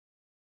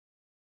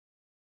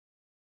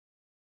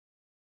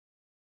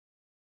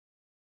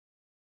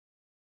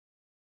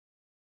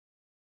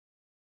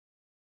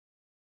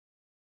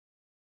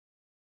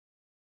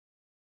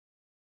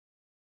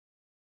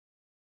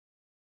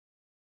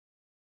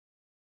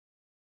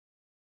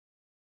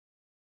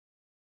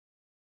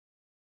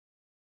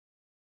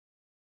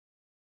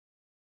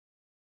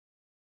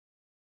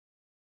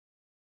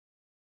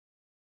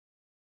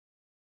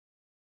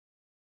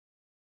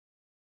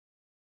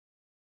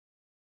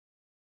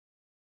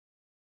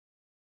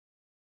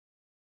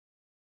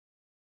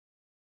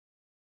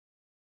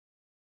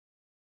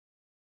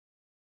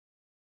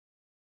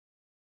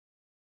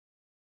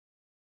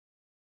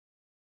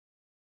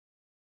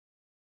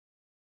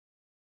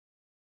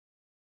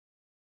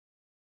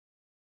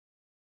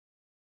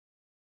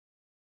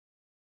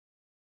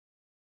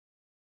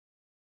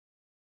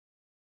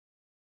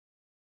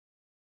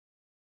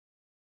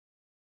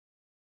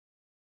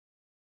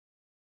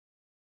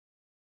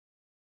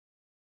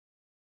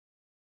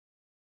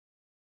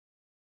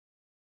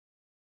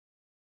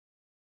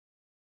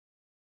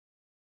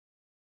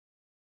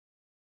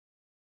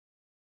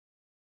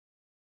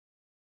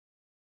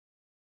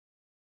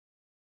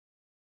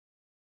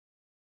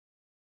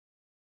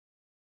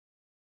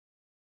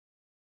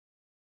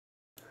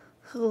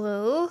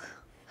Hello?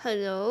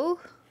 Hello?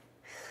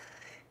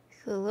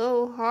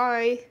 Hello,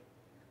 hi.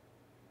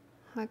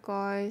 Hi,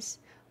 guys.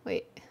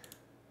 Wait.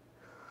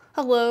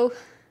 Hello.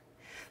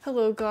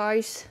 Hello,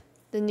 guys.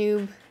 The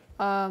noob.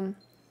 Chazbo!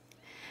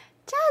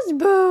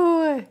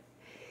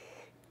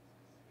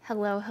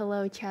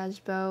 Hello,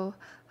 Chazbo.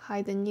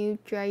 Hi, the noob,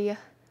 Drea.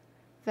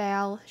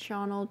 Val,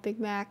 Shonald,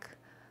 Big Mac.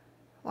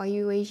 Are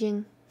you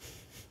Asian?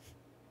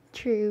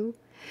 True.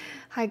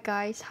 Hi,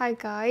 guys.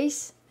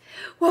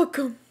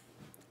 Welcome.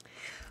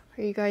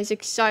 Are you guys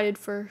excited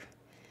for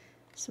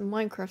some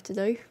Minecraft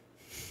today?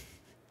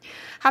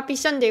 Happy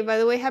Sunday, by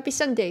the way. Happy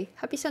Sunday.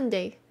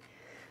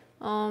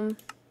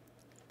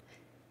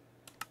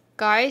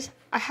 Guys,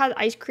 I had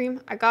ice cream.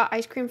 I got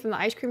ice cream from the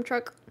ice cream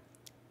truck.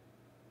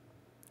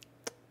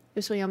 It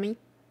was so yummy.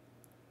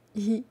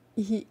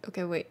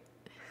 Okay, wait.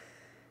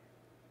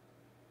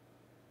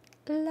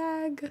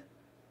 Lag.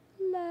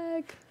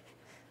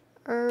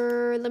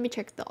 Let me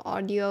check the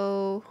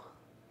audio.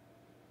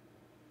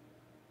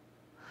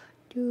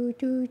 Do.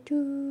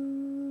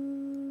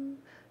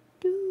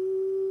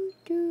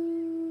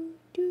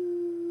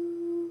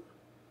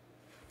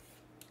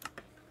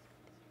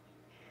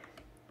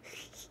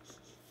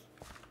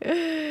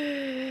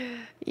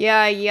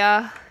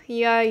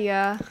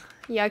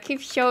 Yeah, keep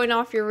showing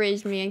off your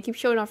riz, man. Keep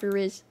showing off your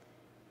riz.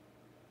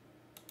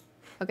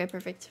 Okay,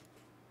 perfect.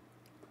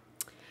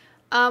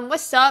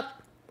 What's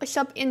up? What's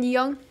up, Indy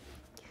Young?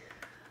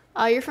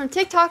 You're from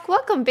TikTok.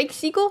 Welcome, Big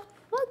Seagull.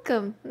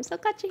 Welcome. I'm so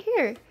glad you're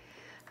here.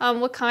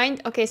 What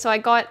kind? Okay, so I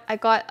got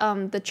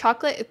the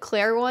chocolate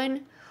eclair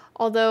one.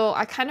 Although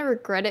I kind of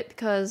regret it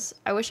because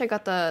I wish I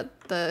got the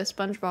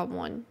SpongeBob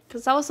one,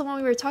 because that was the one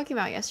we were talking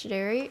about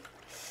yesterday, right?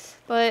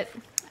 But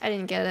I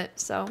didn't get it,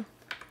 so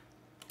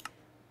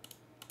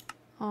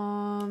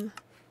my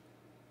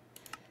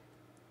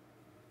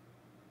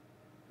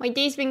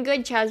day's been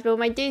good, Chazbo.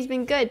 My day's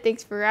been good.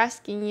 Thanks for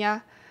asking,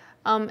 yeah.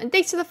 And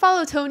thanks for the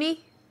follow,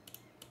 Tony.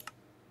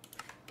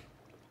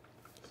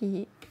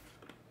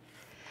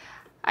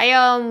 I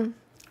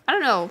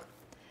don't know.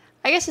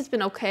 I guess it's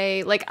been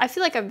okay. Like, I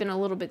feel like I've been a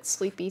little bit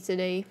sleepy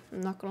today.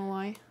 I'm not gonna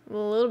lie. I'm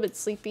a little bit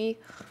sleepy.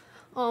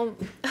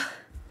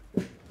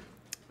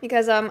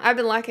 Because I've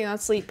been lacking on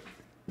sleep,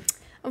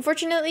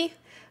 unfortunately.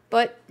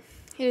 But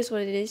it is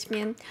what it is,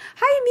 man.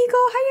 Hi, amigo.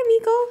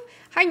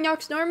 Hi,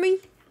 Nox Normie.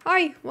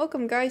 Hi,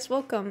 welcome, guys.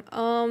 Welcome.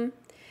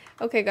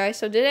 Okay, guys.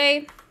 So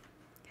today,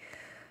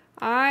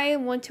 I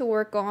want to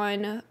work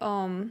on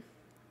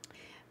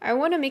I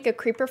want to make a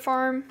creeper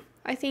farm,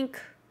 I think.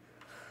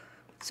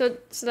 So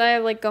that I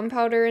have like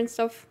gunpowder and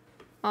stuff.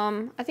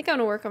 I think I'm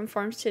gonna work on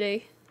farms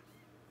today.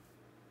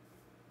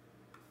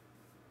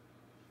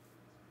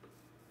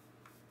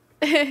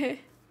 I'm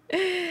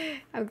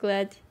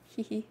glad.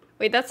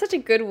 Wait, that's such a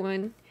good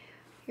one.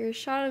 Here's a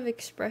shot of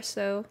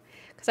espresso.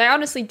 Because I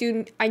honestly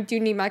do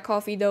need my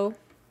coffee though.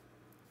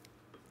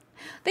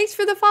 Thanks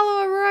for the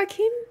follow, Aurora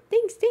Kim.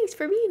 Thanks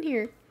for being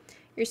here.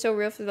 You're so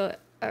real for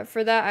that.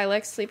 I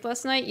like sleep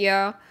last night.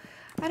 Yeah.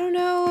 I don't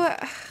know.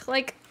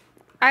 Like,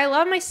 I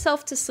allowed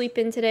myself to sleep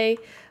in today,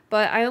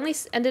 but I only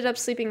ended up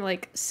sleeping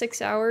like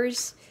 6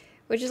 hours,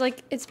 which is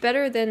like, it's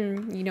better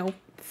than, you know,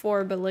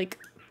 4, but like,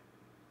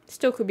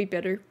 still could be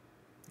better.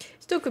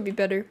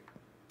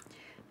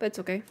 But it's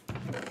okay.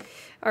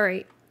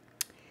 Alright.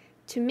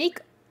 To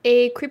make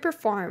a creeper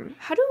farm.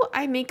 How do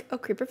I make a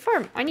creeper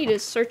farm? I need to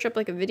search up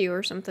like a video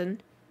or something,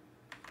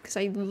 because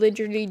I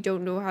literally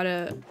don't know how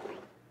to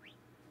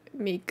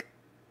make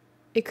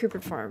a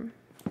creeper farm.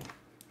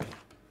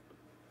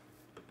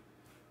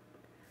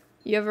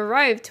 You have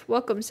arrived.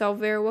 Welcome,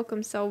 Salver.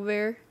 Welcome,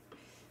 Salver.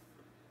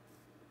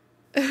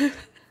 You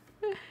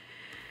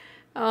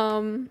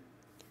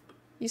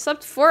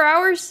slept 4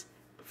 hours?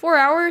 4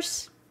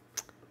 hours?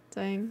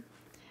 Dang.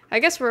 I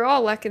guess we're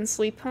all lacking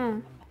sleep, huh?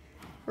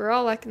 We're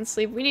all lacking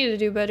sleep. We need to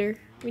do better.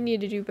 We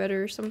need to do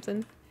better or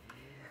something.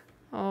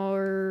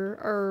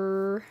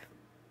 Or...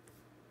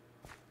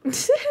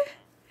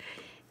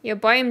 Yeah,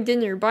 buy him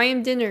dinner. Buy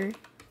him dinner.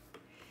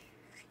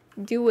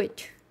 Do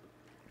it.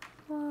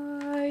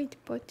 White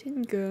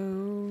button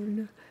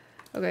gone.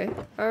 Okay.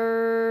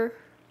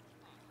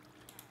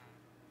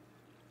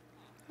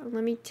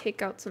 Let me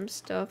take out some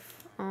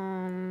stuff.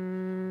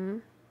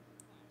 Can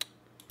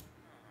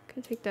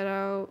take that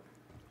out.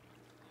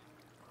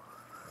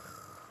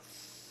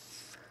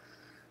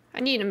 I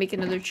need to make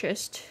another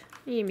chest.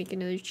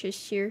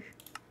 Here.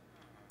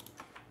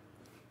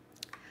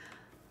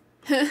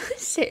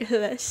 Say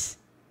less.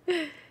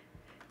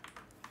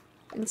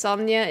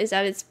 Insomnia is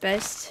at its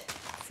best.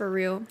 For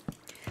real.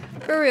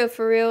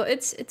 For real.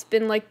 It's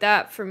been like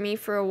that for me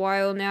for a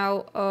while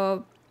now.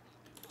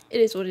 It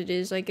is what it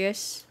is, I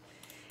guess.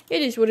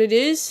 It is what it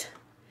is.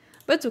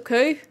 But it's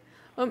okay.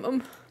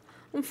 I'm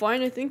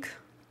fine, I think.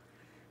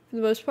 For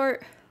the most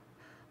part.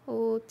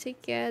 All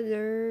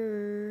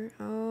together.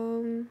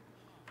 Oh,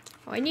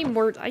 I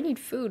need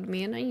food,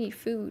 man. I need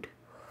food.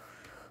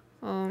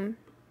 Oh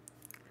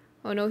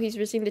no, he's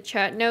risking the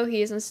chat. No,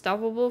 he is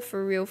unstoppable.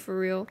 For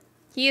real.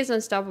 He is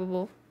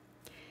unstoppable.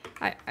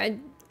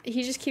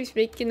 He just keeps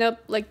making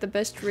up like the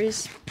best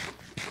riz.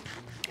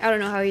 I don't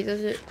know how he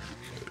does it.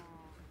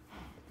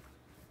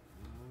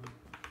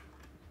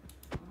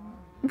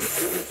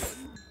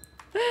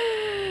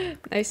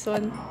 Nice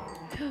one.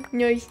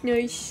 Nice,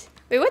 nice.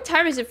 Wait, what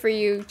time is it for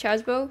you,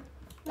 Chasbo?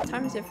 What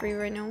time is it for you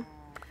right now?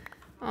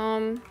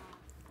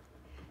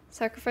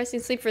 Sacrificing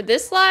sleep for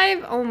this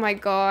live? Oh my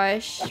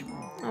gosh.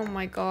 Oh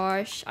my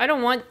gosh. I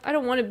don't want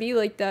to be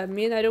like that,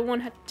 man. I don't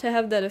want to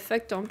have that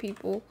effect on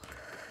people.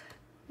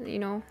 You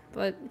know,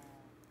 but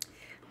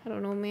I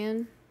don't know,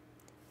 man.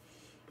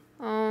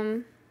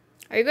 Are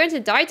you going to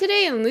die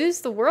today and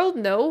lose the world?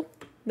 No.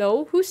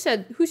 No. Who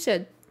said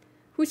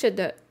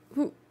that?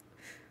 Who?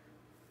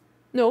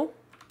 No.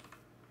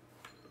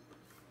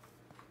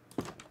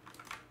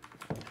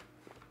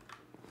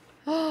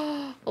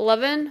 Oh,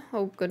 11?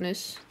 Oh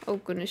goodness. Oh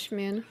goodness,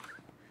 man.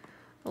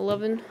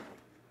 11.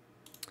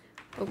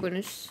 Oh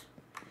goodness.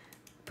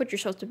 Put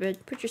yourself to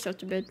bed. Put yourself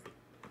to bed.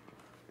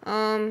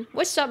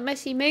 What's up,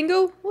 Messy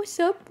Mango? What's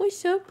up?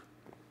 What's up?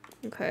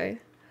 Okay.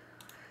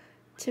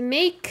 To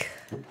make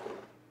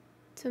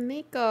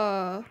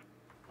a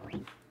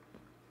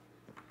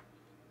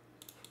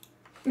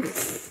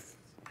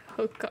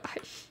oh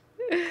gosh.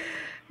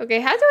 Okay,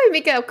 how do I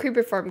make a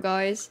creeper farm,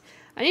 guys?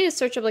 I need to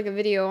search up like a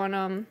video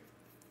on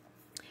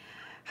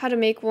how to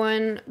make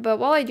one, but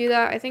while I do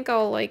that, I think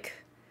I'll like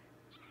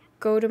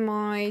go to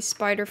my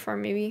spider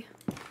farm maybe.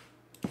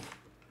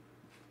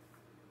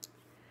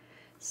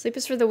 Sleep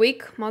is for the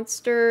weak.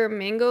 Monster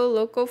Mango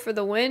Loco for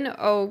the win.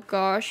 Oh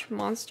gosh,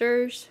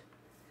 monsters.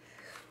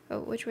 Oh,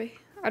 which way?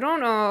 I don't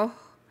know.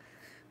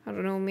 I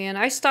don't know, man.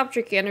 I stopped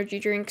drinking energy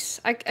drinks.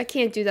 I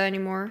can't do that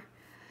anymore.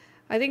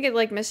 I think it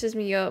like messes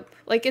me up.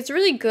 Like it's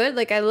really good.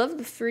 Like I love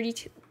the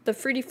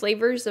fruity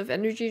flavors of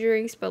energy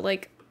drinks, but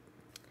like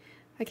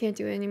I can't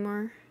do it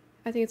anymore.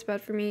 I think it's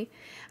bad for me.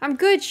 I'm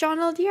good,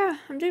 Shawnald. Yeah,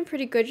 I'm doing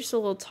pretty good. Just a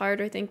little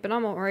tired, I think, but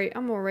I'm alright.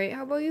 I'm alright.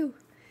 How about you?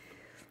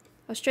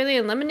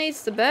 Australian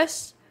lemonade's the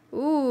best.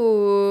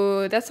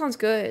 Ooh, that sounds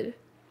good.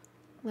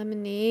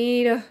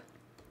 Lemonade.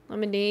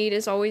 Lemonade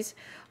is always...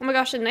 Oh my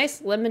gosh, a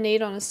nice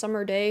lemonade on a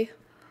summer day.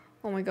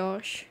 Oh my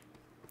gosh.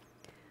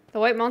 The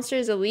white monster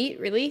is elite?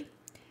 Really?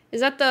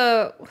 Is that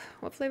the...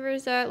 What flavor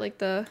is that? Like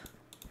the...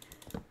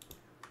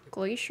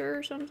 Glacier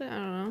or something? I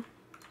don't know.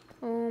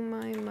 Oh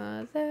my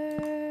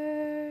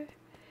mother.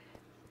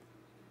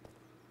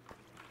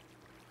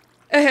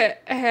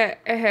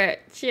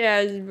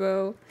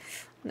 Chasbo.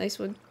 Nice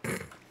one.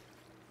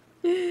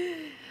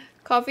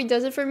 Coffee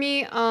does it for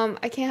me.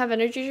 I can't have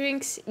energy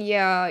drinks.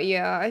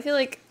 Yeah. I feel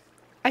like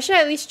I should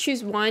at least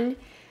choose one,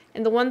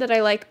 and the one that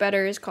I like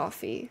better is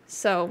coffee.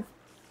 So,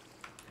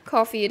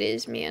 coffee it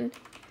is, man.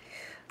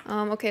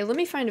 Okay, let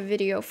me find a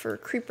video for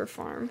Creeper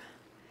Farm.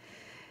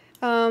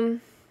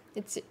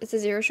 It's a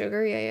 0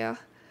 sugar. Yeah.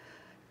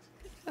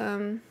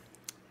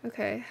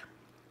 Okay.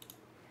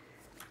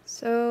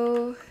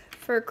 So,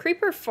 for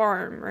Creeper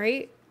Farm,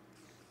 right?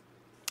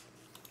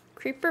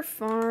 Creeper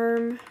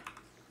Farm.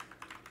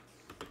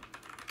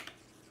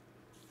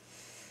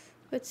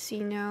 Let's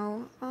see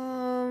now.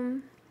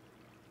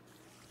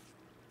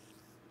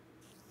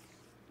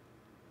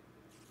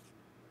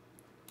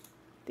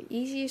 The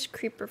easiest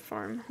creeper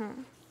farm, huh?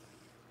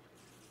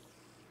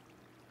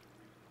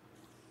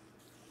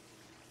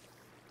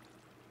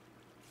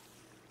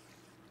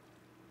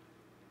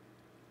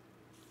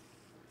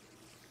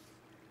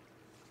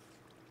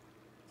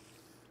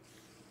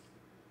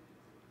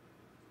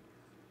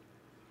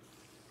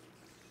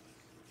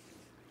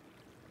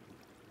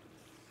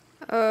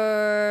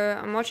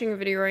 I'm watching a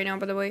video right now,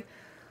 by the way.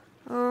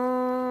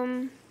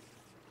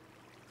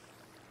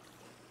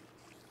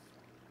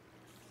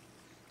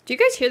 Do you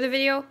guys hear the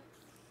video?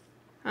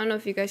 I don't know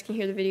if you guys can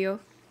hear the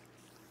video.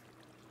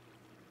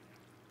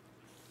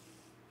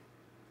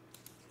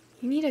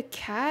 You need a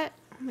cat?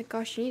 Oh my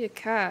gosh, you need a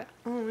cat.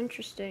 Oh,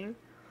 interesting.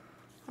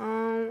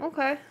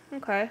 Okay.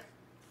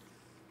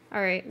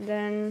 Alright,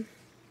 then...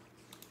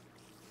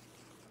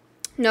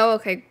 No,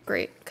 okay,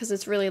 great, because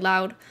it's really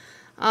loud.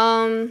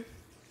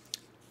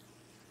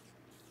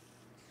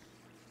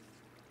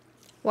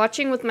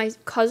 Watching with my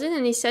cousin,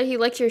 and he said he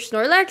likes your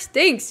Snorlax?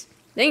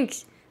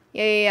 Thanks!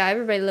 Yeah,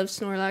 everybody loves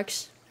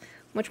Snorlax.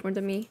 Much more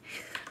than me.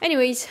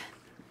 Anyways,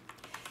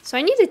 so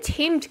I need a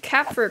tamed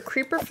cat for a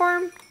creeper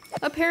farm,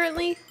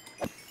 apparently.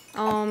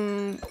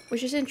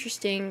 Which is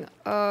interesting,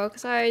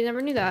 because I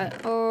never knew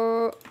that.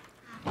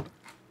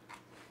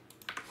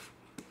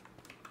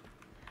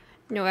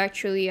 No,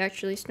 actually,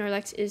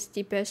 Snorlax is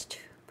the best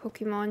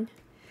Pokemon.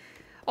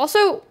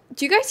 Also,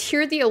 do you guys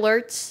hear the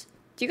alerts?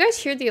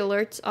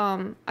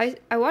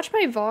 I watched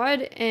my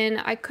VOD,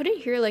 and I couldn't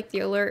hear, like, the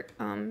alert,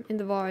 in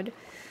the VOD.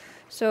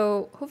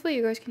 So, hopefully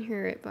you guys can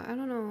hear it, but I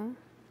don't know.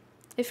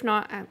 If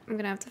not, I'm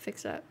gonna have to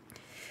fix that.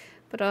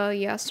 But,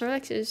 yeah,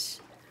 Snorlax is...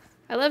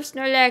 I love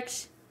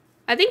Snorlax.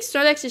 I think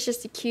Snorlax is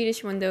just the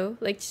cutest one, though.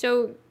 Like,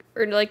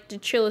 or, like, the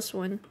chillest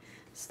one.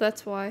 So,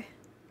 that's why.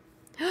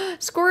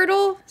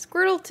 Squirtle!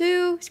 Squirtle,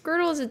 too!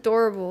 Squirtle is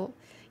adorable.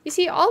 You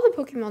see, all the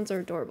Pokemons are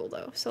adorable,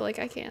 though. So, like,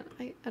 I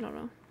don't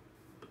know.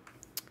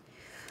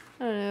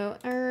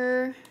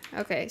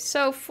 Okay,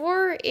 so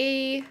for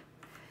a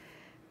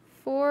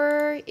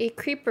For a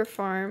creeper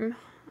farm,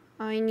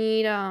 I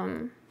need,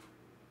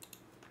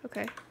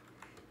 okay.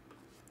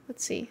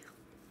 Let's see.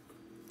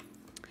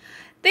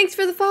 Thanks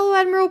for the follow,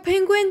 Admiral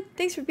Penguin.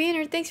 Thanks for being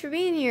here. Thanks for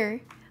being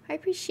here. I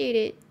appreciate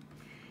it.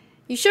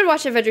 You should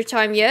watch Adventure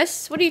Time,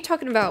 yes? What are you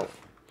talking about?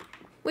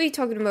 What are you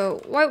talking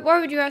about? Why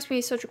would you ask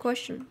me such a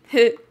question?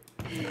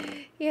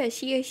 Yeah,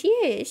 she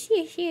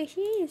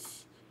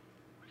is.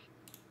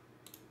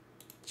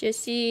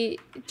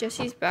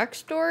 Jesse's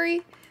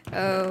backstory?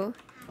 Oh.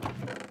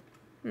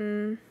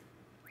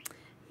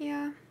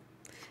 Yeah.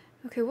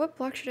 Okay, what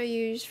block should I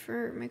use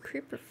for my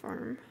creeper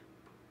farm?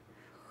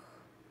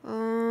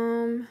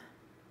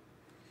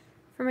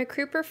 For my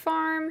creeper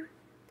farm,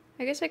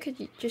 I guess I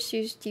could just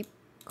use deep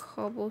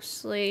cobble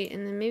slate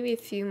and then maybe a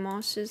few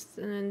mosses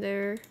in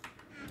there.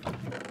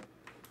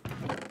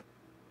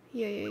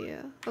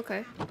 Yeah.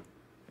 Okay.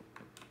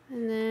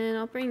 And then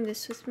I'll bring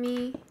this with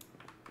me.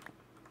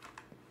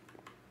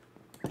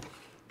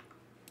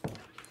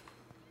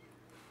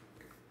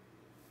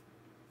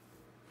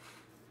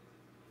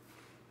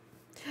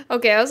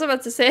 Okay, I was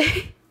about to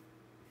say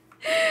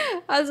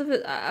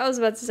I was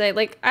about to say,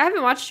 like, I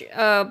haven't watched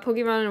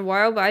Pokemon in a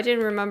while, but I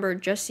didn't remember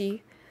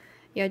Jesse.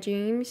 Yeah,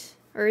 James.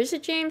 Or is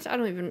it James? I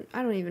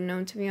don't even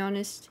know, to be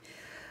honest.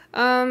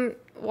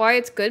 Why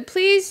it's good,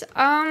 please?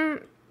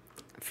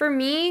 For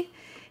me,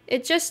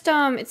 it just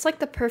it's like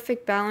the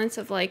perfect balance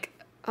of like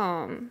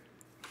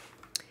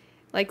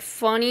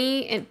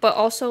funny and but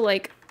also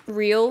like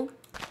real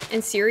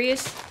and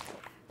serious.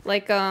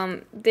 Like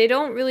they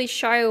don't really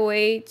shy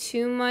away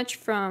too much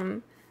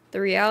from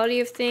the reality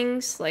of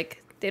things. Like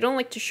they don't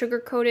like to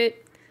sugarcoat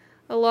it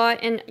a lot,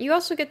 and you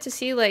also get to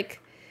see, like,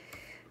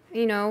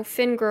 you know,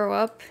 Finn grow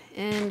up,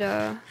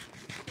 and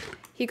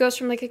he goes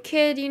from like a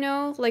kid, you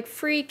know, like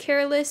free,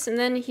 careless, and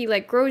then he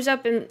like grows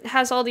up and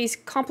has all these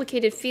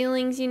complicated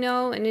feelings, you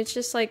know, and it's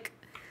just like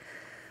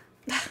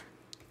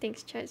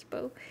thanks,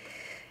 Chesbo.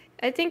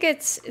 I think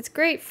it's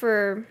great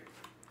for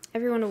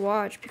everyone to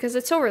watch because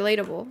it's so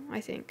relatable. I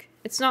think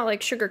it's not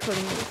like sugarcoating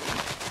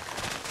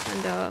anything,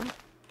 and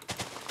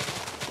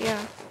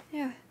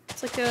yeah,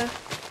 it's like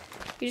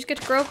you just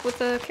get to grow up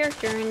with a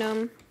character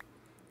and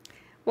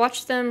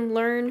watch them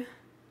learn,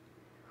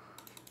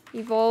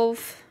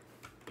 evolve.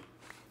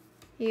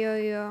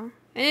 Yeah,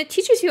 and it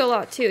teaches you a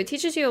lot too. It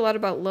teaches you a lot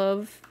about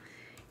love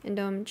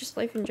and just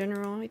life in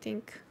general, I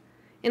think,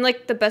 in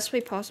like the best way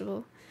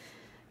possible,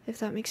 if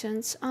that makes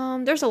sense.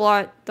 There's a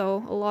lot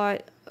though, a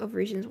lot of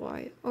reasons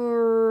why.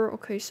 Or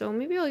okay, so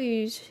maybe I'll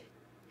use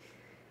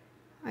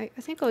I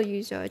think I'll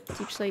use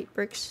deep slate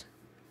bricks.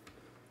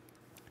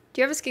 Do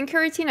you have a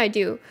skincare routine? I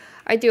do.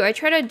 I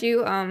try to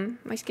do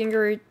my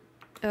skincare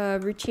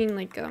routine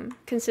like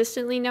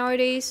consistently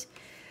nowadays.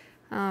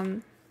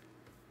 But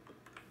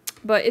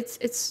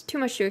it's too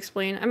much to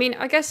explain. I mean,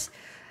 I guess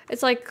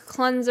it's like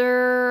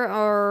cleanser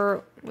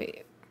or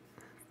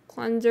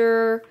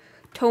cleanser,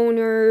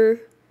 toner.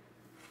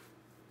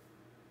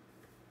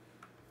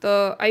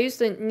 I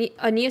use a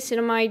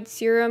niacinamide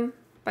serum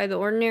by The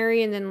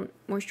Ordinary, and then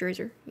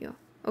moisturizer. Yeah.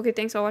 Okay,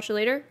 thanks. I'll watch it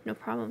later. No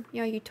problem.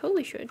 Yeah, you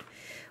totally should.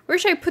 Where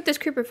should I put this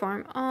creeper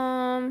farm?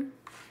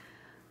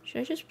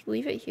 Should I just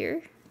leave it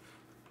here?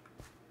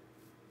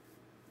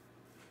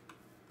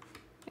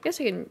 I guess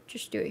I can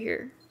just do it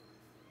here.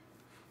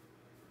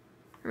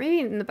 Or maybe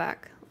in the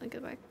back. Like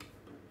the back.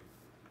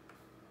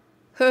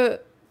 Huh.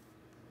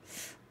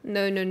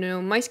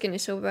 No. My skin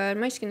is so bad.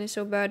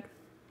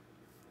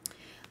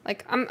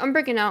 Like, I'm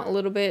breaking out a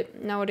little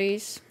bit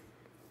nowadays.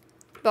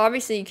 But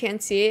obviously you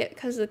can't see it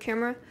because of the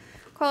camera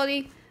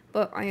quality.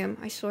 But I am,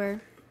 I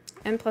swear.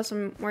 And plus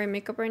I'm wearing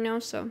makeup right now,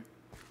 so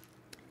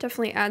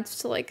definitely adds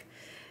to like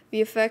the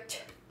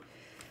effect.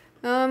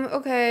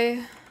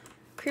 Okay.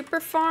 Creeper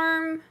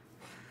farm.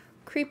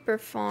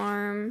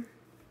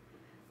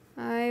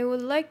 I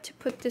would like to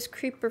put this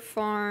creeper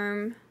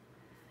farm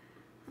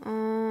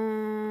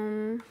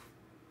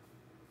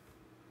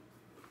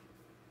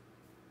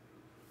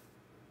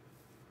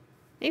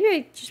maybe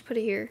I just put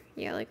it here.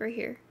 Yeah, like right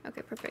here.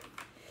 Okay, perfect.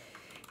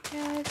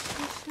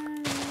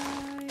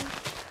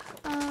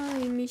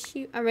 I miss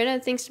you. I ran out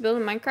of things to build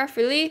in Minecraft.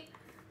 Really?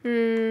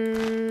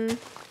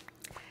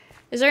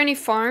 Is there any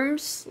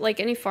farms? Like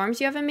any farms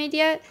you haven't made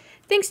yet?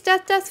 Thanks,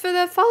 Death, for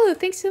the follow.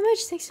 Thanks so much.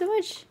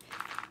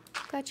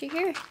 Glad you're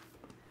here.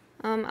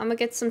 I'm gonna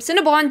get some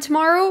Cinnabon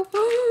tomorrow.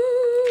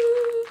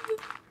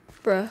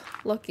 Bruh,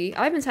 lucky.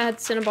 I haven't had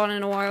Cinnabon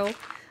in a while.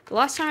 The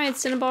last time I had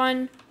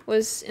Cinnabon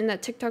was in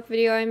that TikTok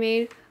video I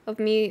made of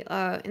me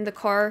in the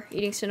car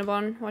eating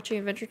Cinnabon, watching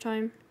Adventure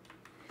Time.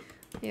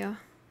 Yeah.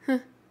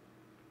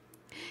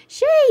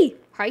 Shay!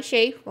 Hi,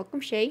 Shay.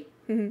 Welcome, Shay.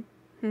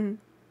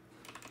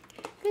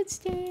 It's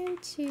there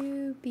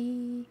to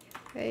be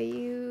where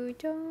you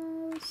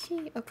don't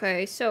see.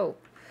 Okay, so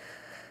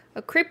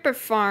a creeper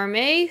farm,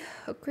 eh?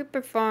 Or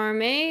creeper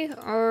farm.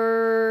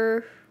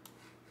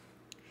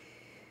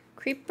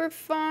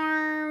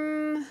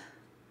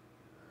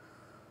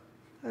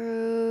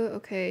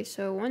 Okay,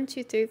 so 1,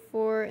 2, 3,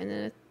 4, and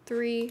then a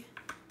 3.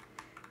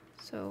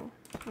 So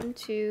 1,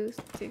 2,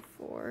 3,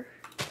 4.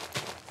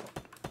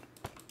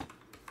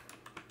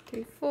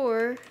 3,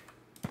 4.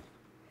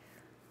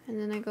 And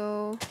then I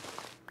go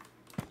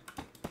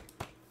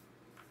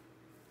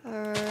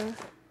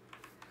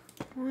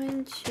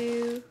 1,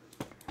 2,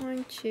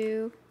 1,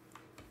 2.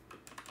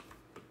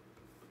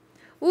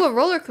 Ooh, a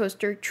roller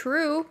coaster.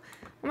 True.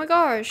 Oh my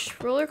gosh,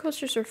 roller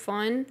coasters are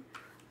fun.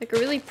 Like a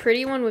really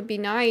pretty one would be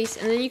nice.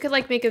 And then you could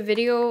like make a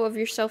video of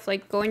yourself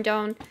like going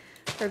down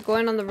or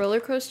going on the roller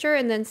coaster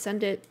and then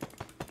send it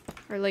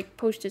or like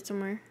post it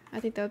somewhere. I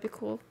think that would be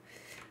cool.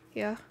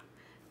 Yeah.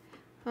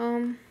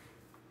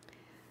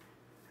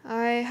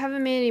 I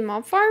haven't made any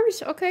mob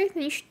farms. Okay,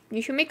 then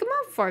you should make a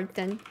mob farm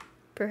then.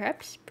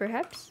 Perhaps.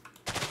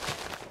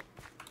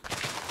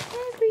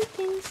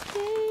 Everything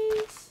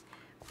stays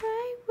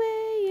right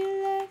where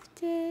you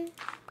left it.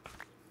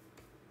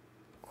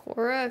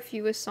 Cora, if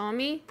you saw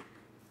me,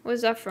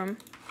 what's that from?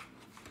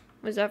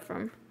 What's that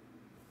from?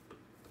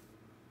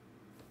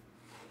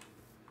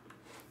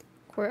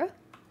 Cora?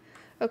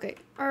 Okay.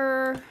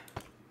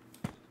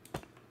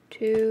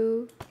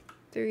 2,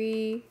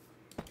 3.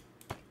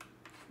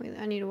 Wait,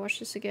 I need to watch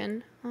this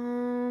again.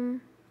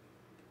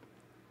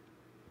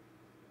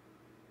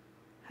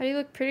 How do you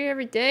look pretty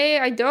every day?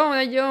 I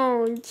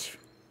don't.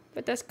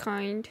 But that's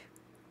kind.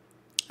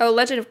 Oh,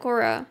 Legend of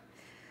Korra.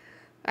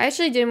 I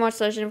actually didn't watch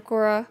Legend of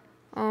Korra.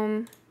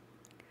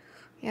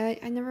 Yeah,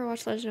 I never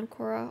watched Legend of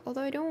Korra.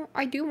 Although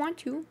I do want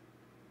to.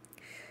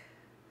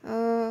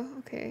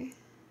 Okay.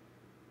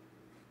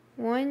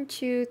 1,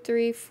 2,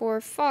 3,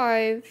 4,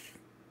 5.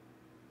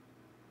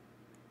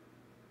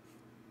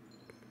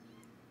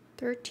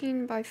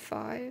 13 by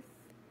 5.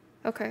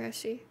 Okay, I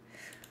see.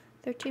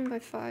 13 by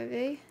 5,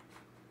 eh?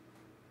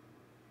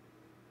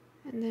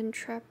 And then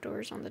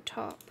trapdoors on the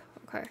top.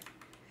 Okay.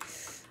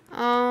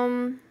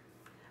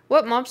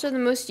 What mobs are the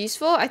most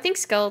useful? I think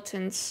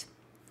skeletons.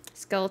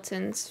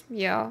 Skeletons,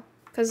 yeah.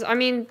 Because, I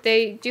mean,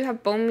 they do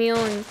have bone meal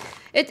and...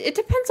 It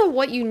depends on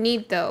what you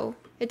need, though.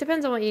 It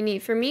depends on what you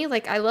need. For me,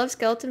 like, I love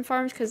skeleton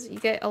farms because you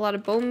get a lot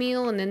of bone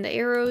meal and then the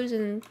arrows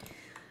and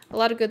a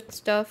lot of good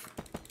stuff.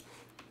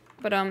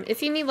 But,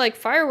 if you need, like,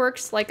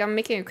 fireworks, like, I'm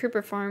making a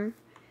creeper farm.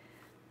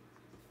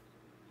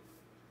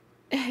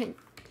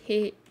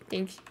 Hey,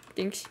 thanks.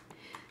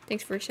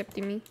 Thanks for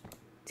accepting me.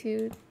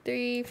 2,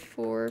 3,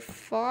 4,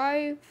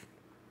 5.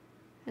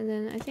 And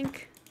then I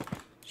think it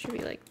should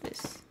be like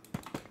this.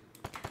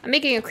 I'm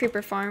making a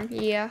creeper farm,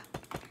 yeah.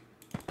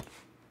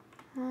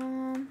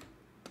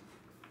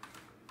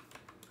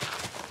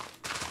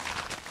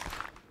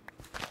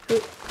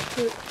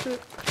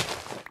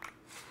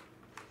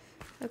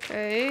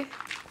 Okay.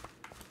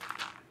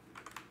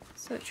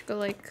 So it should go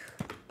like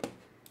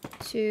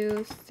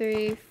 2,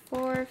 3,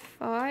 4,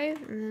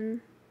 5, and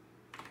then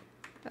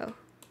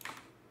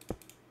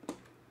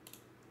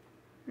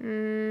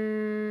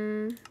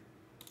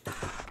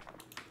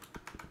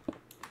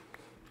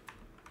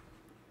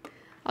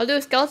I'll do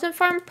a skeleton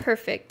farm.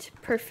 Perfect.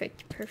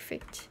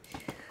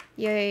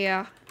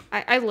 Yeah.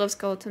 I love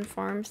skeleton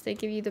farms. They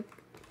give you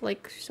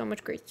like so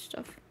much great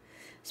stuff,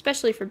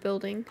 especially for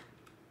building.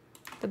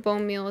 The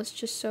bone meal is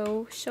just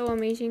so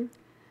amazing.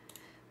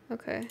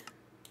 Okay.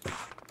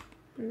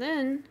 And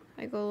then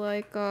I go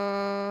like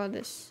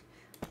this.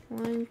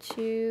 1,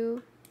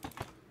 2,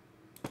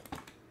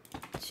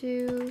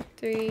 2,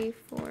 3,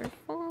 4,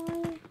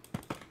 5.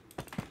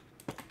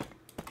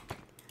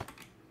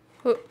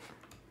 Oh.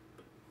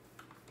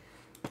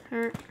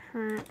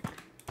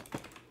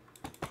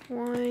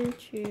 1,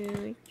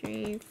 2,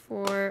 3,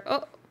 4.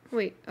 Oh,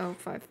 wait. Oh,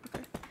 5.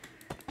 Okay.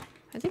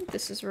 I think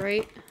this is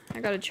right.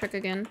 I gotta check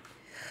again.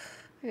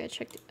 I gotta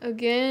check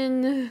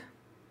again.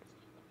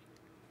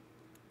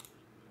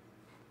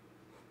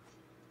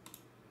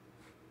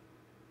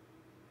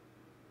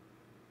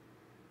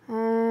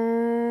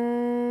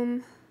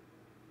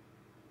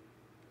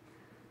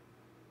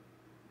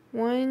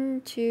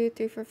 1, 2,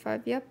 3, 4,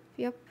 5. Yep.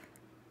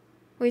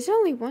 Wait, is there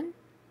only one?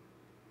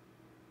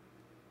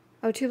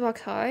 Oh, 2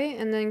 blocks high.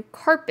 And then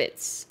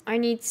carpets. I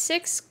need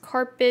 6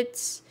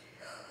 carpets.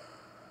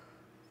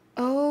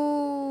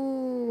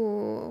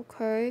 Oh,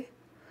 okay.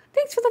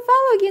 Thanks for the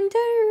follow,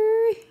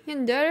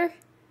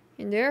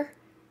 Yinder.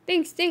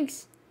 Thanks.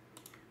 Thanks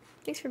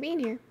for being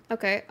here.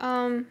 Okay,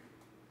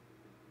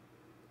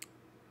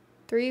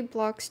 3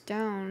 blocks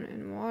down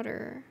in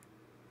water.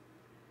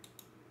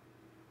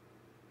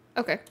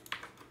 Okay.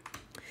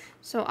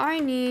 So I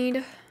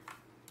need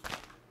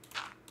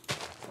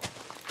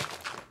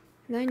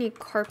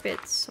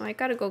carpets. So I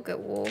gotta go get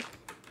wool.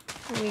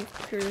 Let me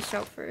clear this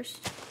out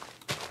first.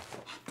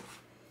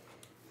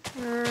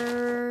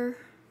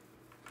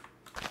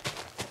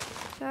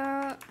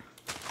 That.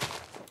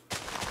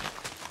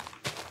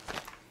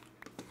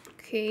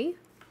 Okay.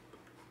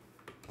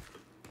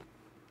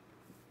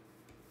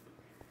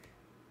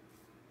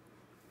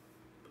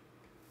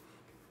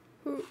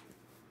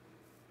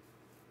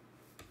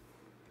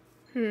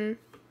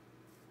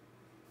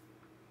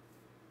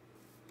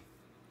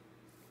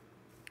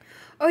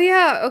 Oh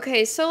yeah,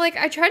 okay, so like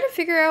I tried to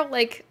figure out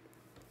like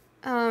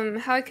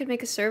how I could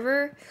make a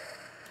server,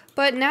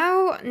 but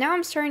now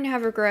I'm starting to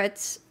have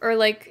regrets, or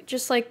like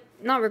just like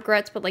not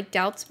regrets but like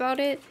doubts about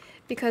it,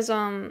 because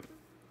I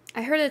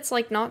heard it's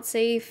like not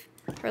safe,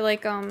 or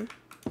like I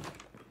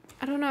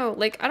don't know,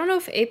 like I don't know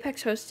if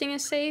Apex hosting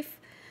is safe.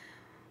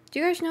 Do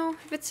you guys know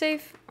if it's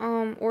safe?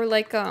 Or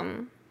like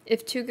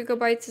if 2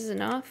 gigabytes is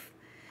enough?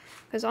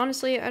 Because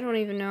honestly, I don't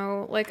even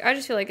know. Like I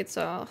just feel like it's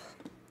like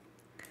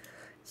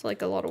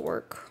a lot of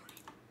work.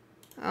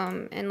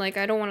 And like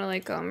I don't want to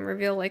like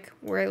reveal like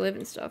where I live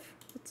and stuff.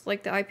 It's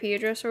like the IP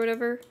address or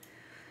whatever.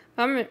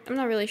 I'm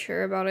not really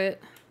sure about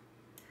it.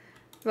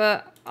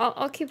 But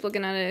I'll keep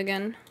looking at it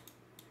again.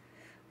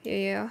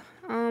 Yeah.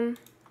 Are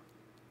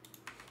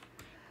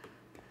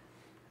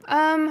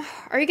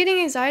you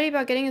getting anxiety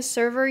about getting a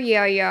server?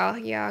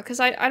 Yeah. Cause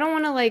I don't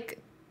want to like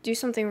do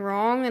something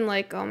wrong and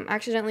like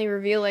accidentally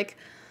reveal like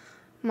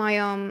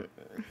my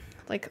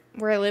like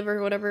where I live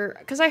or whatever.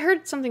 Cause I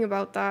heard something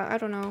about that. I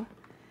don't know.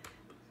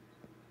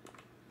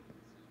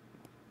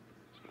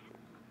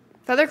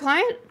 Feather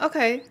client?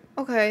 Okay.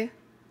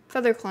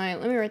 Feather client.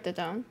 Let me write that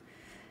down.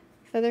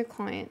 Feather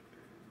client.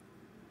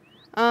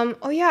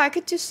 Oh yeah, I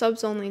could do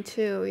subs only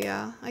too.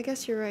 Yeah, I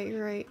guess you're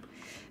right.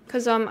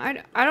 Cause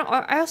I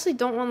honestly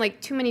don't want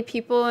like too many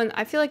people, and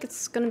I feel like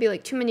it's gonna be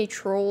like too many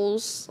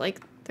trolls.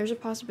 Like there's a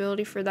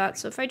possibility for that.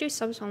 So if I do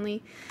subs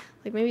only,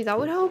 like maybe that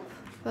would help.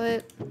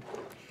 But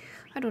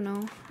I don't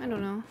know.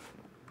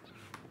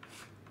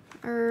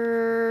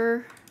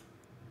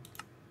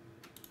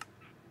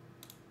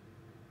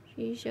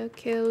 She's a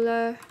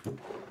killer.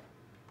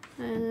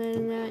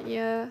 And then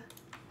yeah.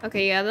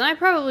 Okay, yeah. Then I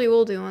probably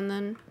will do one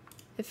then.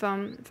 If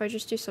I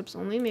just do subs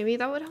only, maybe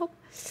that would help.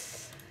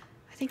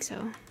 I think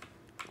so.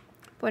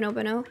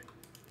 Bueno.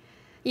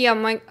 Yeah,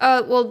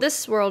 well,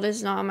 this world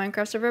is not a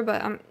Minecraft server,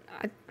 but I'm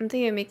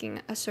thinking of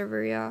making a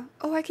server, yeah.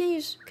 Oh, can I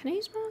use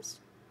mouse?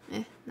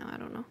 No, I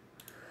don't know.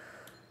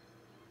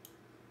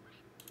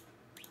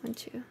 1,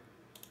 2.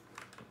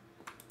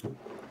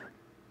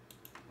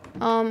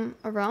 A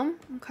realm?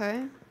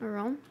 Okay, a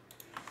realm.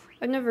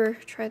 I've never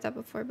tried that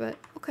before, but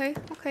okay,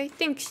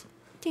 thanks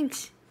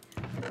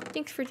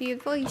for the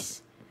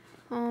advice.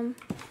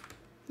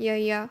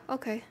 Yeah,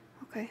 okay,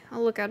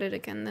 I'll look at it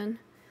again then.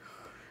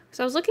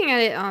 So I was looking at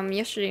it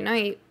yesterday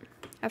night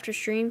after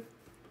stream,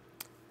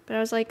 but I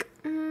was like,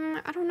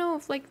 I don't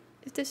know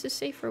if this is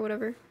safe or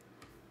whatever.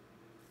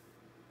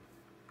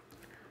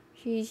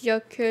 He's a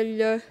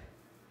killer.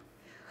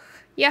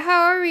 Yeah,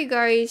 how are you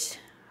guys?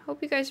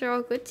 Hope you guys are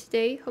all good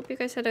today. Hope you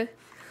guys had a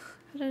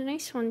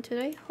nice one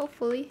today.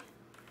 Hopefully.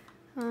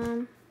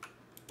 One.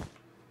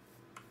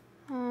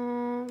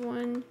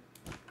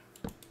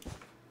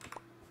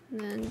 And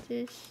then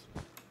this.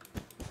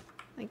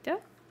 Like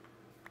that?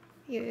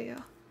 Yeah.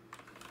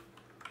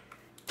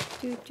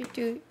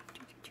 Do.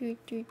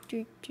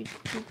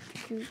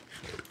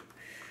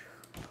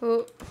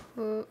 Ho.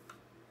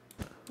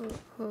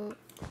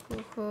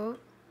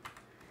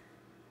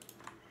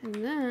 And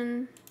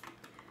then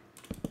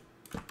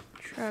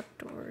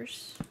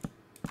trapdoors,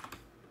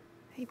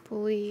 I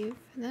believe.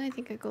 And then I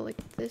think I go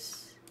like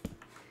this.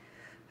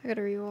 I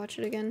gotta rewatch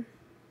it again.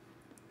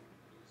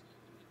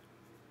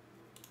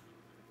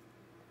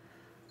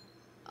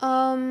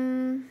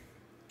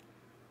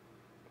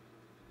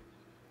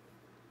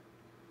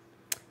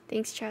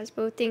 Thanks,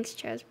 Chazbo.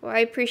 I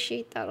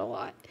appreciate that a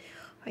lot.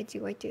 I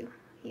do.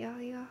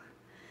 Yeah.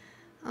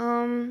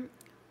 When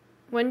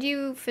do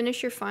you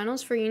finish your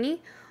finals for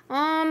uni?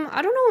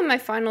 I don't know when my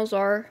finals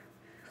are.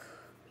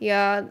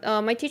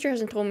 Yeah, my teacher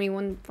hasn't told me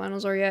when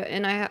finals are yet,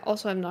 and I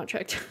also have not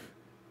checked.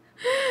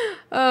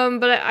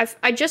 But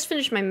I just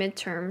finished my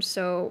midterm,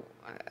 so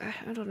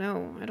I don't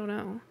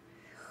know.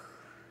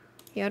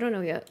 Yeah, I don't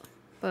know yet,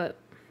 but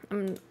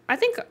I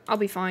think I'll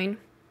be fine.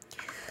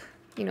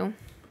 You know,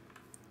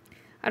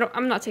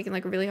 I'm not taking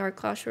like a really hard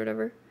class or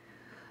whatever.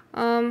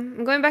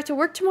 I'm going back to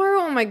work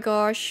tomorrow. Oh my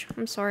gosh,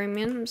 I'm sorry,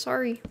 man. I'm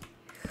sorry.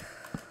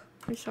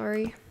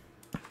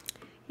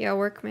 Yeah,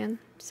 work, man,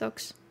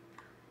 sucks.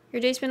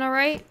 Your day's been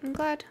alright? I'm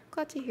glad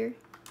to hear.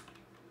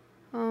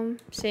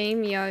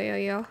 Same,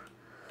 yeah.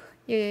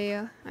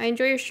 I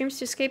enjoy your streams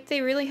to escape. They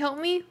really help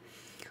me.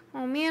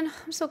 Oh man,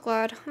 I'm so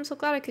glad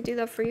I could do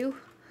that for you.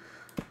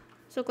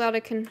 So glad I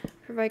can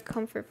provide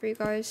comfort for you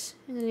guys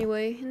in any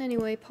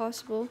way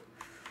possible.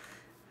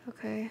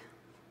 Okay.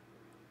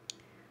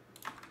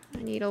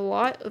 I need a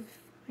lot of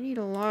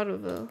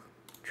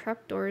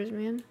trapdoors,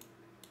 man.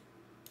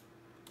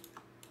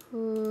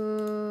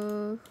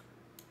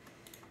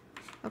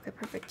 Okay,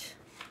 perfect.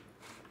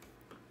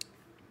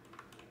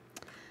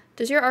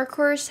 Does your art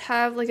course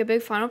have like a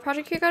big final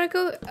project you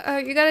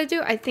gotta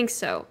do? I think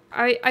so.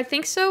 I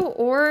think so,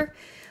 or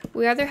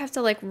we either have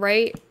to like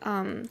write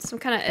some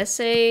kind of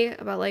essay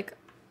about like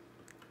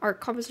art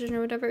composition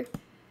or whatever.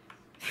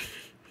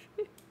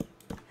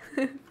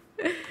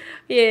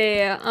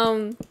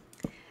 Yeah.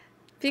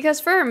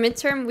 Because for our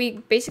midterm, we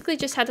basically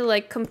just had to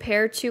like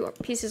compare 2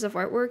 pieces of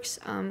artworks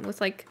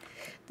with like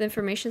the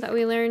information that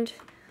we learned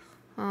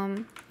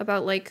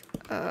about like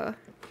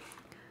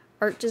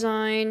art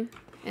design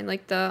and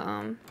like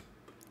the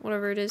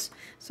whatever it is.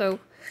 So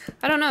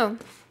I don't know,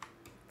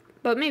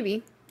 but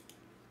maybe.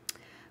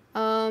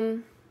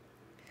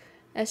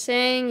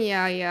 Essaying,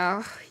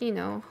 yeah, you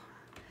know.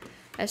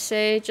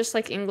 Essay, just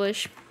like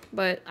English.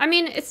 But, I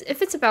mean,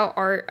 if it's about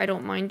art, I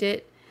don't mind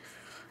it.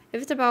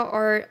 If it's about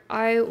art,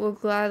 I will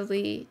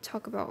gladly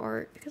talk about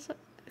art.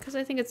 Because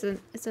I think it's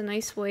a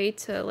nice way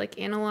to, like,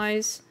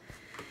 analyze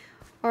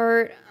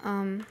art.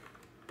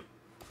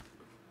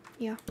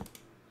 Yeah.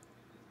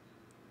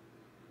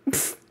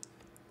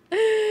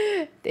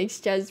 Thanks,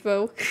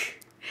 Jasbo.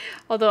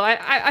 Although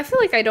I feel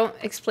like I don't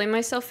explain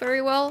myself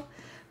very well,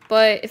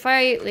 but if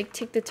I like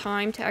take the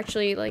time to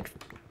actually like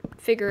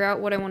figure out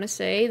what I want to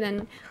say,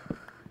 then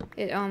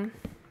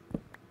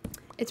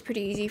it's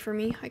pretty easy for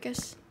me, I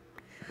guess.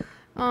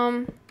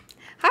 Hi,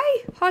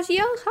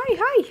 Haziel.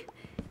 Hi.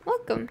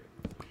 Welcome.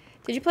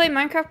 Did you play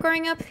Minecraft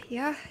growing up?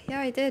 Yeah,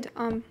 I did.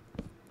 On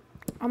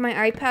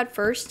my iPad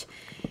first,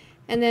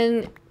 and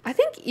then I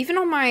think even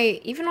on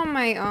my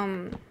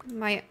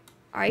my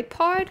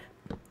iPod,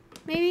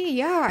 maybe.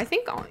 Yeah, I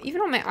think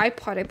even on my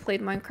iPod I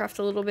played Minecraft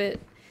a little bit,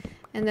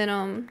 and then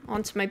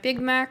onto my Big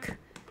Mac,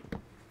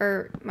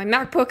 or my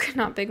MacBook,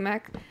 not Big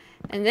Mac,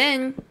 and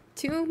then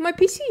to my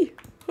PC.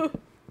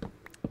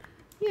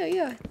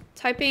 Yeah.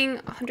 Typing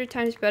 100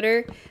 times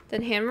better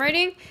than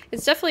handwriting.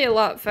 It's definitely a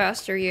lot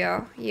faster.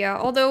 Yeah.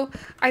 Although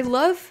I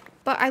love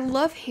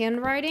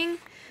handwriting,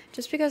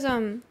 just because I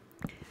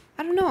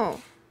don't know.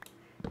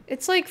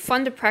 It's like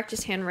fun to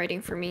practice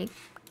handwriting for me.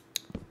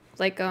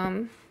 Like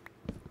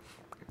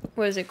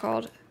what is it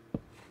called?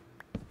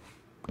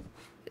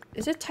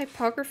 Is it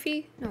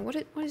typography? No, what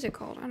is it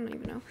called? I don't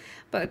even know.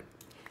 But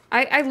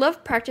I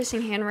love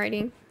practicing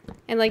handwriting,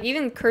 and like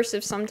even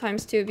cursive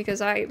sometimes too,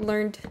 because I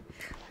learned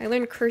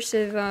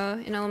cursive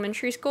in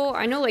elementary school.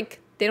 I know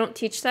like they don't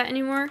teach that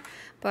anymore,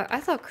 but I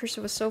thought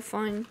cursive was so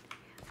fun.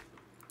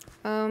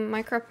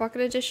 Minecraft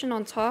Pocket Edition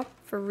on top,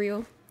 for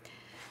real.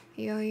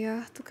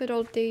 Yeah. The good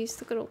old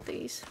days.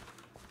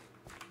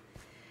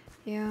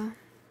 Yeah,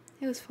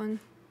 it was fun.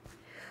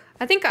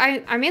 I think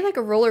I made like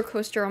a roller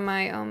coaster on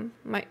my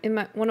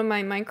one of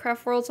my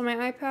Minecraft worlds on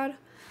my iPad.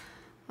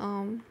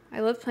 I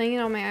love playing it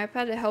on my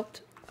iPad. It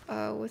helped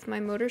with my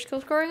motor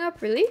skills growing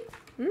up. Really?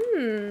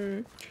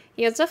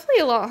 Yeah, it's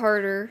definitely a lot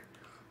harder.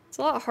 It's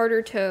a lot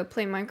harder to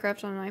play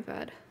Minecraft on an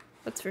iPad.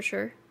 That's for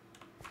sure.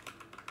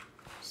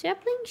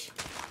 Saplings?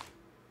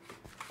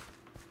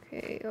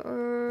 Okay,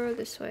 or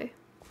this way.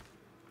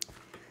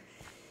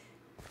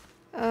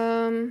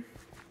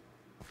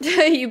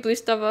 You blew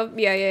stuff up?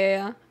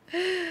 Yeah.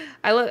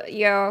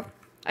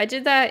 I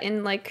did that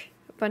in like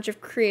a bunch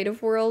of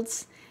creative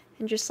worlds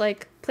and just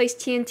like placed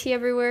TNT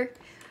everywhere.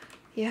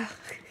 Yeah.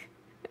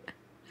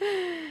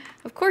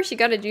 Of course you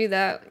gotta do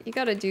that. You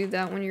gotta do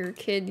that when you're a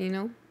kid, you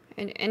know?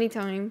 And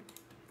anytime.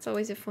 It's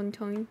always a fun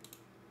time.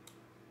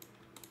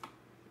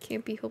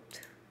 Can't be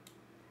helped.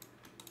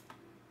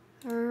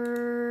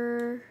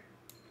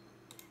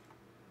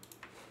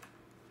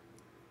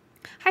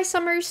 Hi,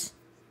 Summers.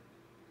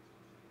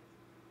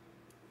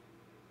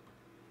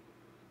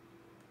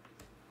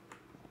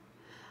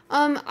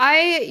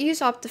 I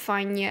use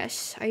Optifine,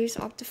 yes. I use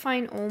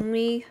Optifine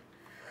only.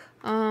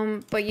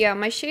 But yeah,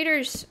 my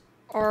shaders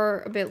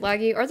are a bit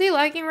laggy. Are they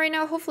lagging right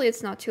now? Hopefully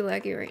it's not too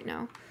laggy right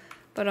now.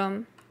 But,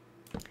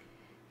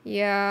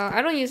 yeah,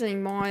 I don't use any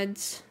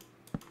mods.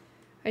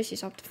 I just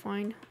use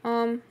Optifine.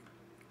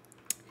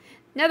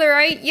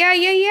 Netherite,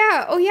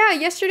 yeah. Oh yeah,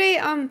 yesterday,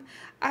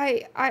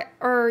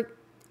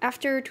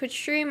 after Twitch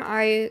stream,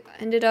 I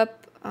ended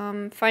up,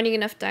 finding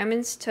enough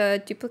diamonds to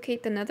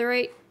duplicate the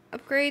Netherite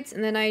upgrades,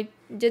 and then I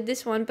did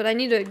this one, but I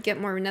need to get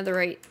more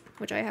netherite,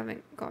 which I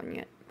haven't gotten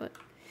yet. But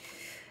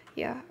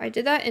yeah, I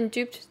did that and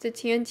duped the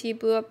TNT,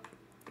 blew up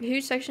a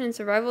huge section in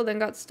survival, then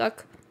got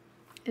stuck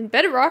in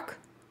bedrock.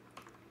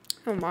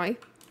 Oh my.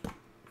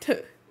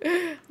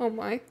 Oh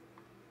my.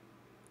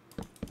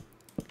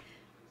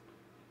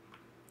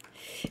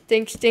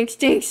 Stinks.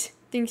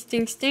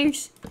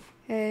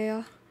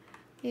 Yeah.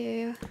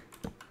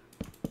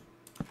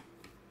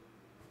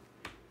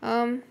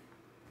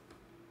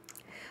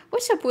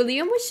 What's up,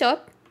 William? What's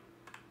up?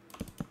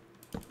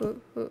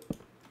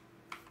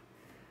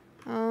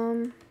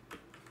 Not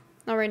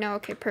right now.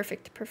 Okay,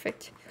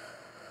 perfect.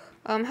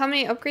 How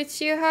many upgrades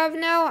do you have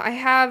now? I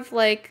have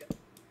like,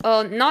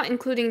 not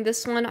including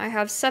this one, I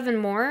have 7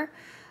 more.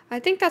 I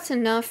think that's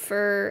enough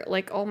for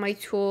like all my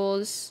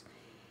tools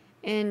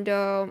and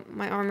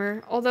my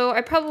armor. Although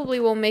I probably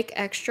will make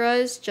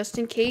extras just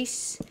in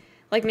case,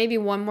 like maybe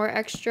 1 more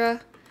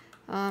extra,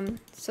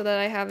 so that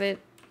I have it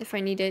if I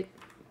need it.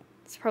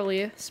 It's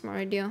probably a smart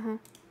idea, huh?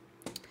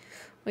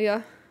 Well,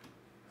 yeah.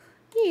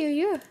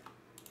 Yeah.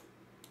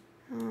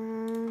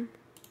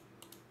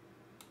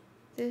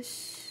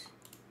 This.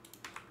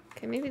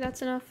 Okay, maybe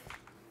that's enough.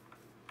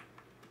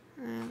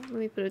 Let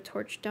me put a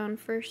torch down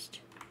first.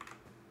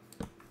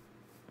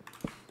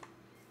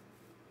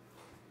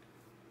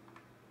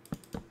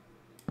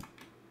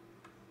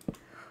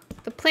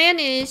 The plan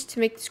is to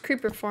make this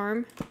creeper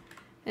farm,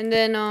 and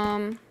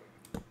then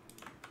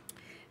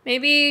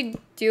maybe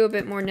do a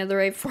bit more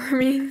netherite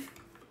farming.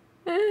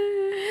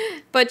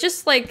 But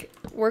just like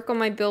work on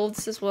my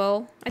builds as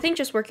well. I think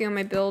just working on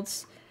my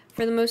builds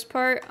for the most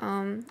part.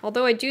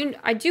 Although I do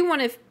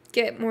want to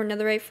get more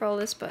netherite for all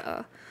this,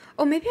 but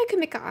oh, maybe I could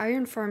make an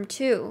iron farm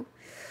too.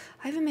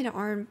 I haven't made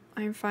an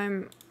iron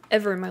farm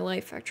ever in my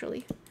life,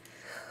 actually.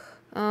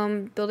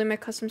 Building my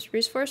custom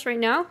spruce forest right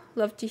now.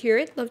 Love to hear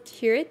it. Love to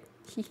hear it.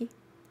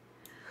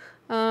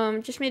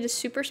 Just made a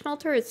super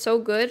smelter. It's so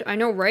good. I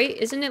know, right?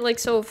 Isn't it like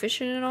so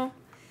efficient and all?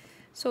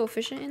 So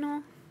efficient and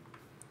all.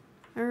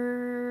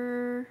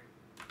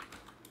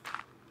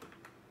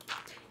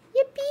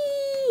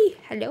 Yippee!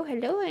 Hello,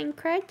 hello,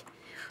 Minecraft.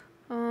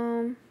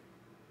 I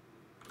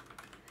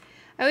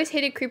always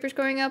hated creepers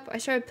growing up. I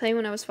started playing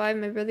when I was 5.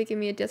 My brother gave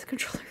me a death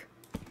controller.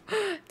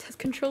 Death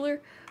controller?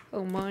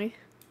 Oh my.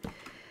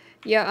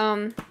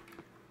 Yeah,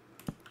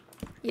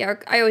 yeah,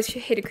 I always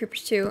hated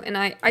creepers too, and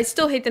I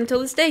still hate them till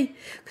this day,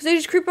 because they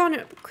just creep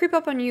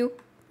up on you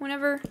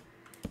whenever,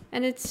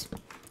 and it's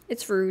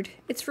rude.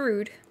 It's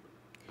rude.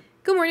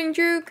 Good morning,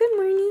 Drew. Good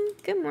morning.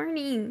 Good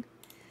morning.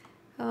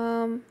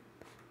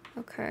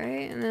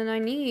 Okay, and then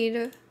I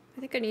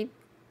think I need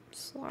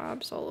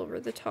slabs all over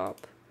the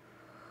top.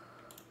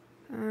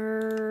 Yeah.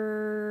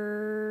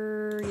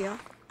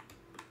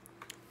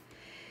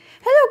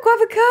 Hello,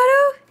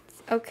 Guavocado!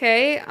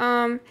 Okay,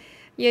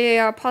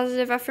 yeah,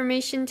 positive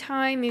affirmation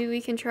time. Maybe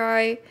we can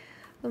try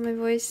lower my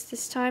voice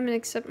this time and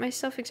accept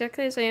myself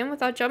exactly as I am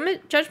without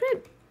judgment.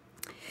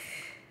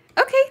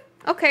 Okay.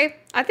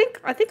 I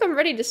think I'm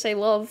ready to say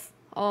love.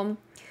 I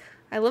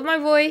love my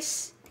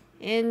voice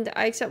and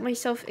I accept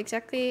myself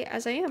exactly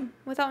as I am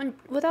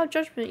without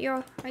judgment.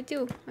 Yeah, I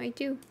do.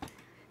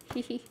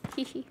 Hee.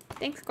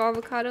 Thanks,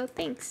 Avocado.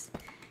 Thanks.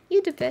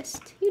 You the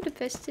best. You the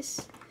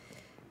bestest.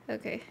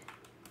 Okay.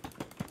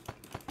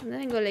 And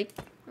then I go like,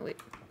 oh, wait.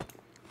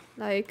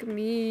 Like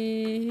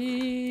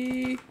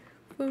me,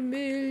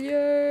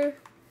 familiar,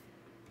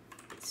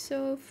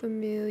 so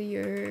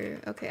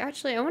familiar. Okay,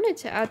 actually, I wanted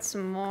to add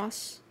some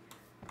moss.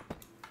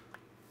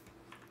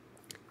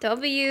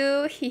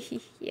 W,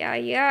 yeah,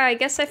 I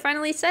guess I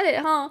finally said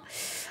it, huh?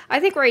 I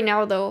think right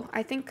now, though,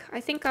 I think,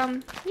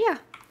 yeah,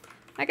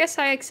 I guess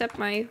I accept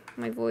my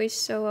voice,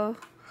 so,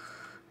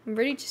 I'm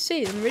ready to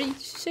say it,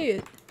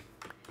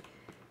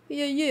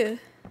 Yeah.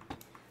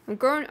 I'm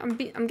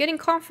getting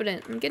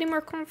confident. I'm getting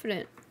more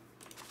confident.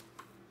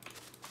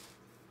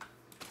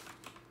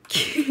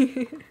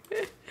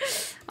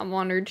 I'm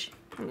honored,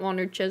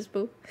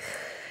 Chesbo.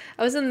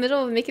 I was in the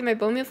middle of making my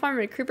bone meal farm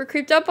and a creeper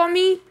creeped up on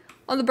me.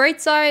 On the bright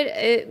side,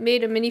 it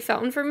made a mini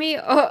fountain for me.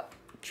 Oh,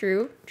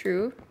 true.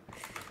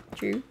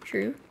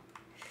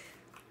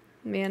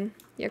 Man,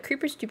 yeah,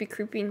 creepers do be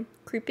creeping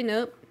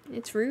up.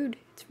 It's rude.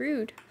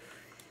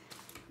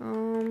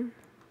 Okay,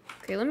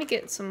 let me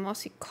get some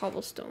mossy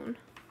cobblestone.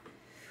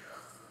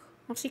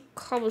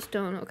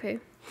 Okay.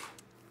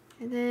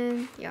 And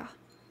then, yeah.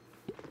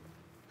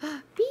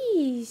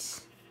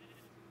 Bees!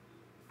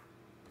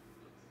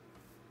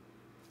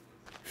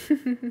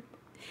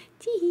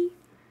 Tee.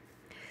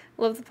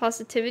 Love the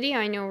positivity.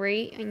 I know,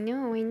 right? I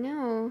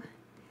know.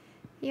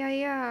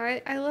 Yeah.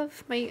 I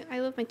love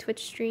my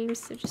Twitch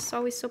streams. They're just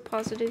always so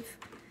positive.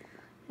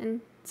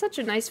 And such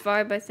a nice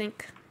vibe, I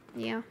think.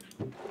 Yeah.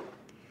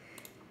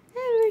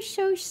 Ever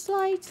so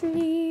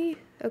slightly.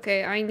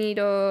 Okay, I need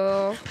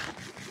a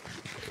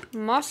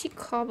mossy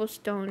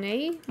cobblestone,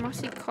 eh?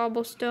 Mossy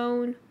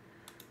cobblestone.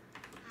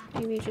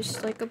 Maybe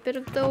just like a bit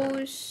of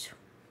those.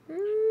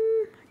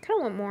 I kind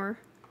of want more.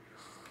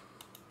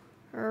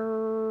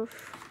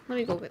 Let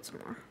me go get some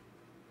more.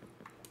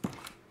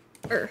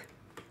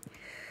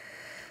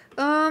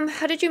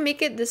 How did you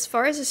make it this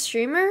far as a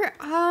streamer?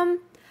 Well,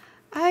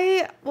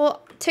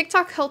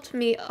 TikTok helped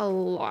me a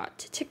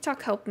lot. I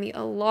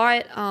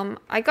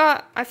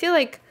feel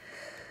like,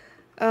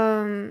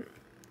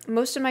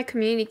 most of my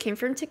community came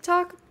from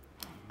TikTok.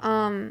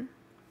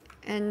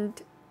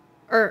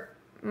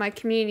 My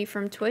community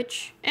from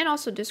Twitch and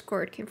also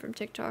Discord came from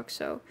TikTok.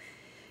 So,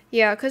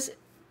 yeah, because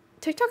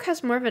TikTok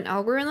has more of an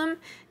algorithm,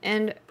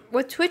 and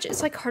with Twitch,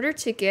 it's like harder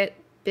to get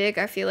big,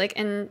 I feel like,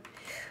 and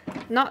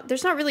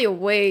there's not really a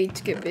way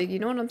to get big, you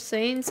know what I'm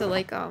saying? So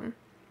like,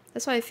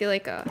 that's why I feel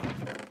like,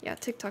 yeah,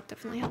 TikTok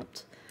definitely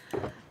helped.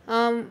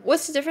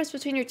 What's the difference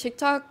between your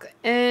TikTok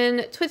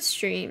and Twitch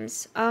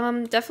streams?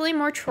 Definitely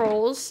more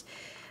trolls,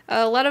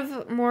 a lot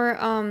of more,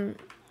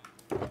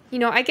 you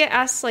know, I get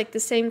asked like the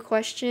same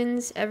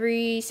questions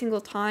every single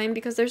time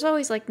because there's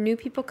always like new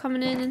people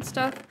coming in and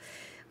stuff,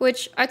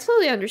 which I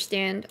totally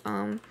understand.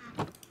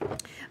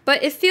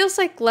 But it feels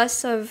like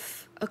less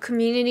of a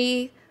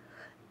community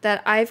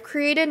that I've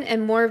created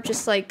and more of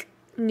just like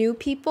new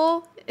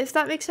people, if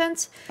that makes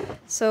sense.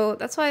 So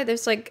that's why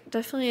there's like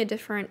definitely a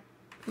different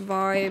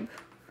vibe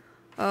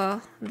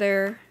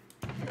there.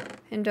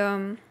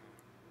 And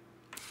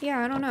yeah,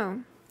 I don't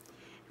know.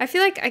 I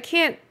feel like I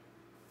can't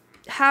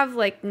have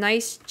like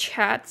nice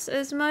chats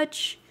as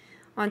much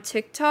on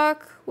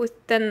TikTok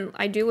than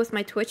I do with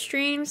my Twitch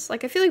streams.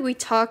 Like I feel like we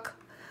talk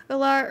a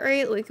lot,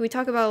 right? Like we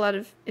talk about a lot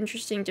of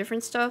interesting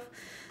different stuff.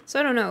 So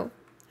I don't know.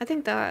 I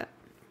think that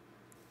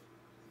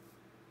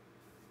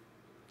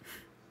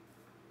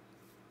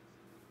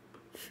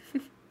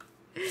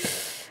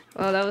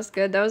well, that was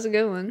good. That was a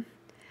good one.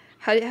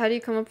 How do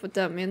you come up with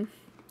that, man?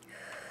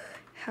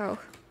 How?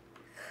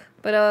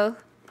 But,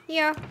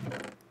 yeah.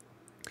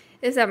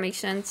 If that makes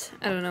sense.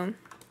 I don't know.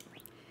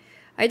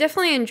 I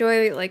definitely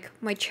enjoy, like,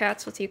 my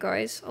chats with you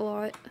guys a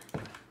lot.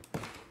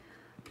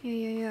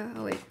 Yeah.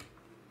 Oh, wait.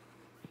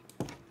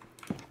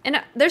 And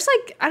there's,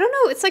 like, I don't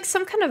know, it's like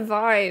some kind of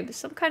vibe.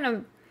 Some kind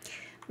of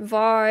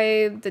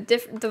vibe.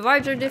 The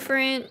vibes are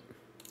different.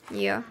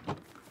 Yeah.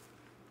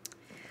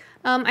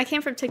 I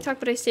came from TikTok,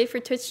 but I stayed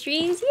for Twitch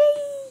streams.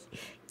 Yay!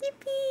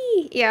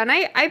 Yippee! Yeah, and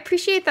I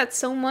appreciate that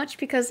so much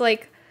because,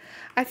 like,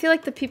 I feel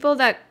like the people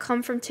that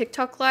come from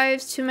TikTok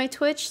lives to my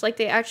Twitch, like,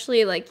 they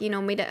actually, like, you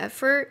know, made an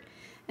effort.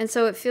 And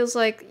so it feels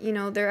like, you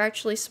know, they're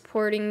actually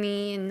supporting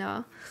me and,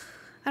 I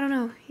don't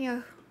know,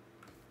 yeah.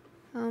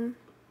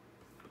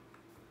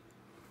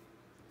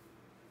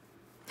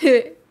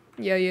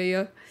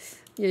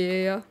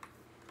 Yeah.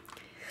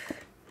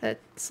 That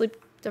sleep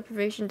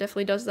deprivation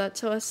definitely does that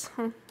to us,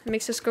 huh? It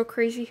makes us go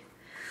crazy.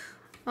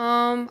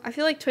 I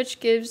feel like Twitch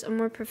gives a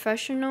more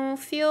professional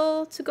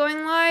feel to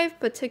going live,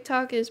 but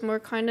TikTok is more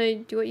kind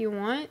of do what you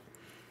want.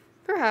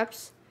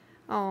 Perhaps.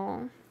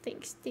 Oh,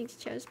 thanks,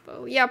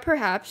 Chesbo. Yeah,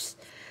 perhaps.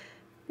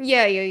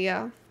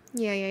 Yeah.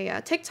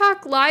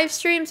 TikTok live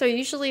streams are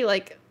usually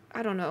like,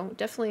 I don't know,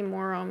 definitely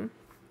more,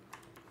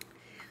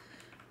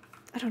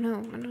 I don't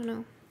know.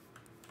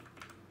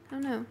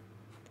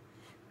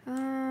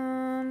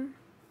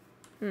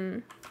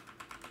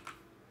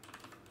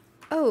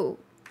 Oh,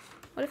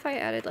 what if I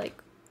added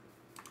like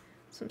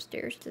some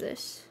stairs to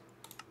this?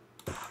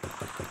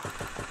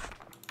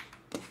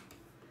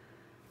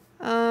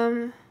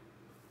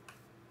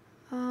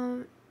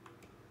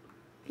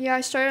 Yeah,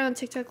 I started on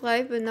TikTok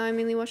live, but now I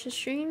mainly watch the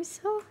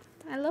streams. Oh,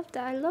 I love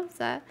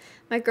that.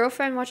 My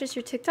girlfriend watches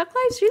your TikTok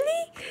lives,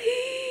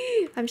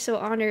 really? I'm so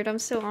honored.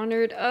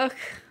 Ugh,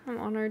 I'm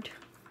honored.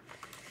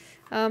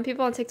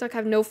 People on TikTok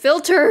have no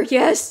filter.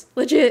 Yes,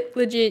 legit,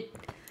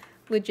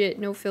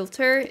 no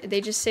filter.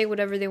 They just say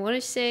whatever they want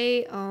to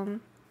say.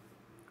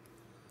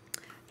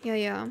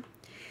 Yeah.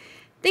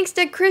 Thanks,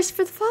 Dead Chris,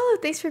 for the follow.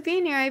 Thanks for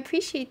being here. I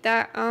appreciate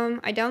that.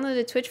 I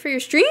downloaded Twitch for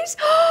your streams.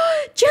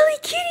 Jelly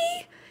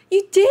Kitty,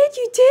 you did?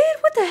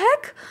 What the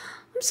heck?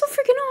 I'm so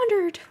freaking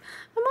honored.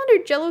 I'm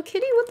honored, Jello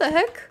Kitty. What the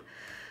heck?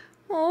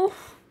 Oh,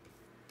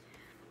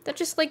 that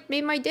just like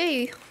made my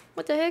day.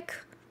 What the heck?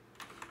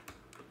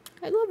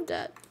 I love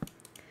that.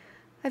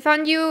 I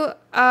found you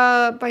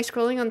by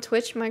scrolling on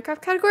Twitch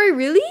Minecraft category.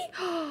 Really?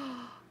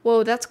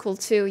 Whoa, that's cool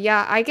too.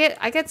 Yeah, I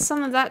get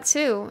some of that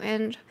too,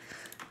 and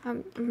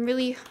I'm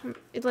really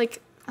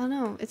like, I don't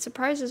know. It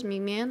surprises me,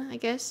 man. I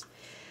guess.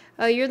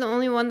 You're the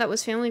only one that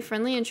was family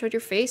friendly and showed your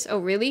face. Oh,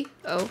 really?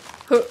 Oh,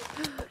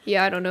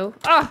 yeah. I don't know.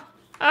 Ah.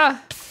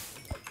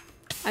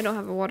 I don't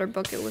have a water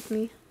bucket with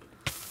me.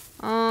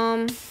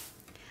 Hi,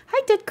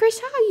 Dead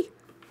Chris. Hi.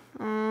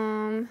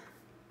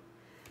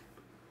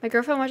 My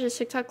girlfriend watches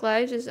TikTok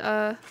lives.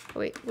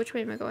 Wait, which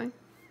way am I going?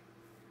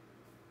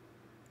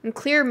 In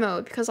clear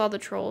mode because all the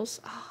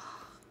trolls.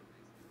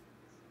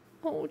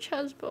 Oh,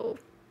 Chesbo.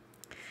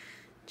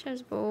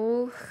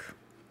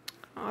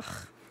 Ugh.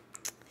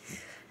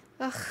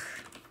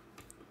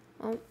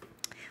 Well,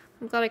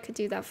 I'm glad I could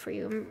do that for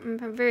you.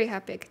 I'm very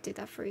happy I could do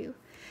that for you.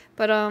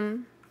 But,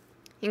 in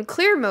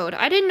clear mode.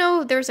 I didn't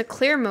know there's a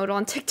clear mode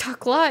on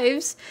TikTok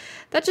lives.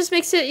 That just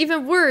makes it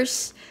even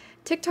worse.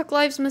 TikTok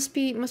lives must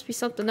be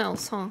something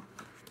else, huh?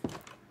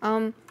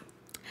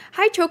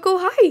 Hi, Choco.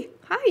 Hi,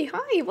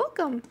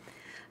 welcome.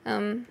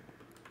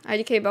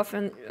 IDK about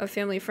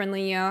family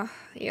friendly. Yeah.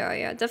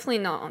 Definitely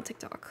not on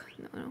TikTok.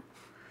 No.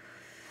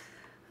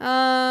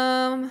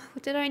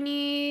 What did I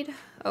need?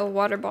 Oh,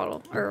 water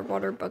bottle or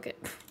water bucket.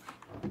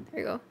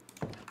 There you go.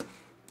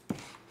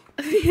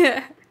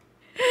 Yeah.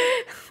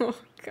 Oh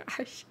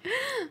gosh,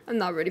 I'm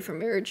not ready for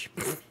marriage.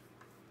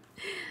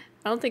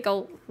 I don't think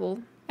I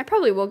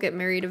probably will get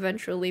married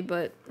eventually,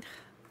 but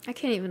I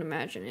can't even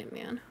imagine it,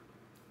 man.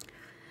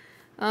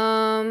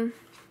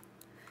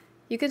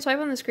 You can swipe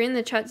on the screen and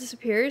the chat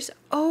disappears.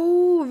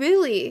 Oh,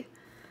 really?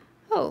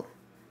 Oh.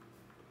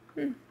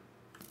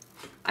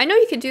 I know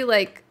you could do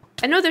like,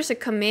 I know there's a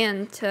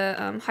command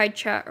to hide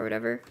chat or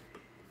whatever.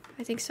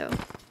 I think so.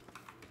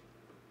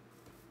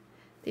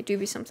 They do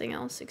be something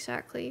else,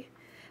 exactly.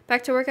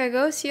 Back to work I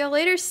go. See ya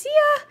later. See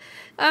ya.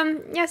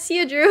 Yeah, see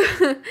ya, Drew.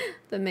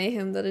 The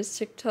mayhem that is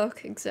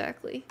TikTok,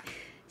 exactly.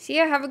 See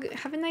ya. Have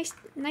a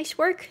nice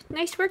work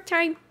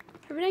time.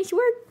 Have a nice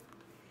work.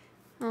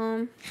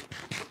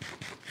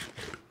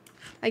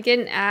 I get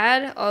an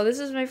ad. Oh, this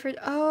is my first.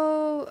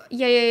 Oh,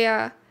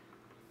 yeah.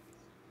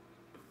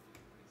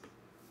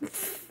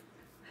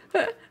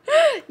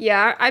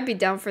 Yeah, I'd be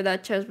down for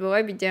that, Chesbo.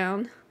 I'd be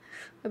down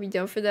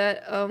for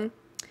that.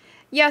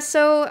 Yeah,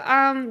 so,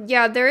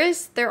 yeah,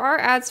 there are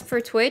ads for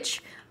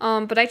Twitch,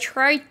 but I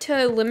tried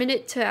to limit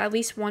it to at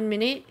least 1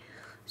 minute,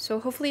 so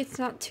hopefully it's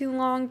not too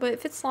long, but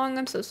if it's long,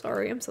 I'm so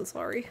sorry. I am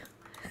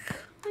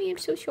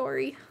so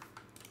sorry.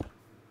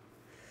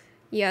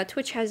 Yeah,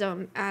 Twitch has,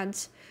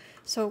 ads,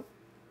 so,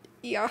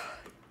 yeah.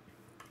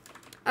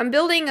 I'm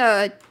building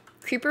a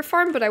creeper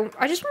farm, but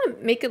I just want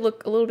to make it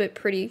look a little bit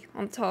pretty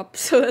on top.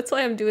 So that's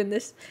why I'm doing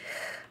this.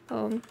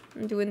 I'm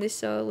doing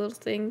this little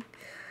thing.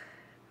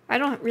 I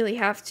don't really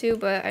have to,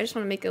 but I just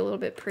want to make it a little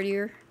bit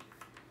prettier.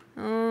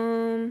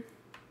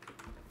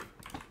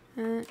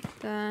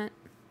 That.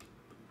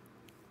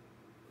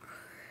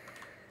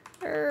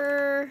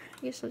 I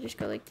guess I'll just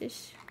go like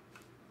this.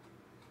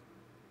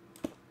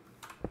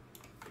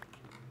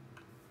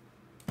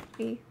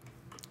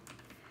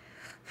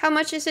 How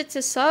much is it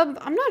to sub?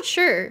 I'm not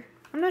sure.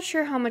 I'm not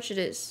sure how much it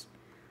is.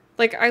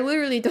 Like, I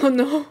literally don't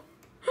know.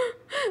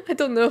 I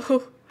don't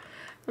know.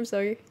 I'm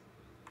sorry.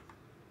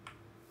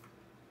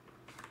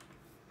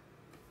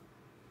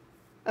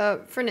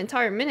 For an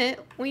entire minute?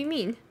 What do you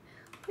mean?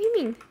 What do you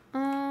mean?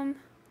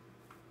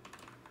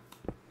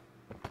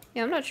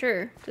 Yeah, I'm not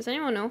sure. Does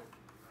anyone know?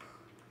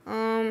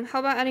 How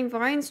about adding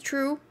vines?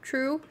 True.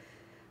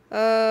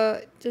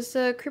 Does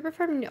the creeper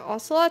farm need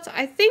ocelots?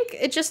 I think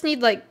it just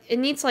needs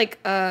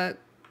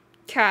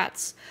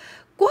cats.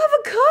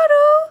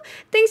 Guavocado!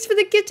 Thanks for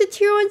the gifted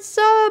tier 1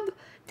 sub!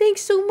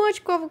 Thanks so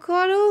much,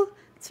 Guavocado!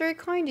 It's very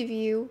kind of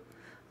you.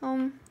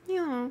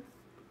 Yeah.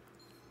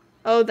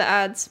 Oh, the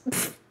ads.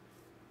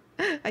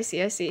 I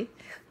see.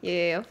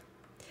 Yeah.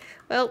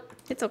 Well,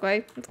 it's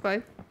okay.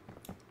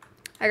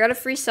 I got a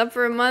free sub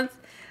for a month.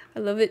 I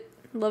love it.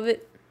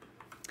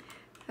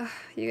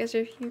 You guys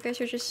are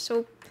just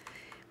so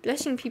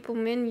blessing people,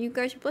 man. You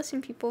guys are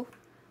blessing people.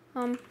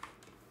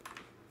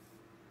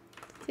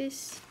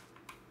 This.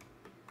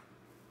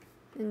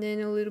 And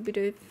then a little bit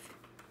of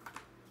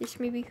this,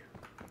 maybe.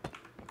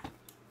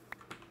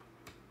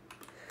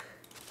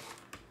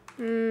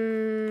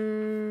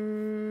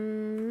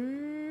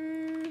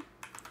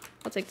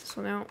 I'll take this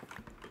one out.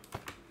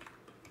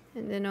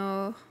 And then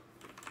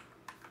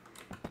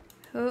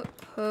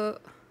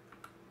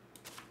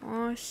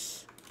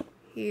moss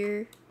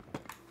here.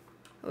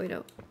 Oh wait,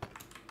 no.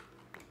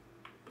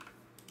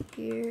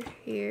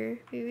 Here,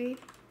 maybe.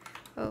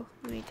 Oh,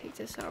 let me take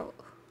this out.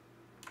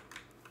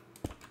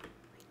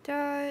 Like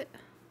that.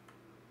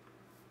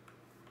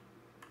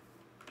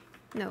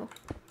 No.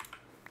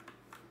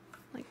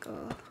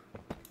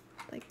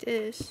 Like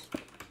this.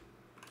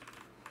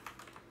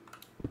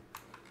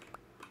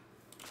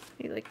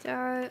 Maybe like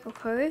that.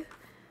 Okay.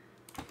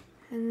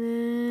 And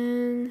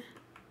then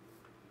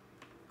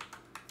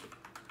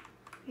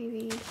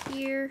maybe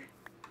here.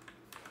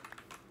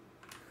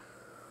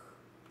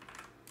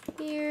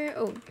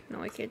 Oh,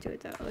 no, I can't do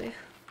it that way.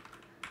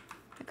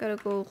 I gotta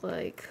go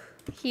like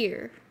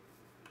here.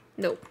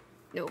 No,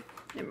 never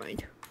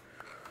mind.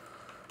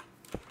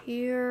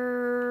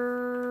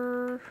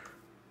 Here.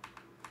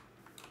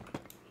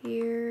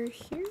 Maybe.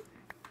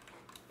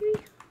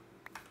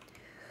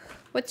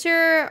 What's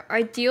your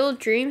ideal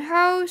dream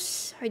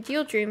house?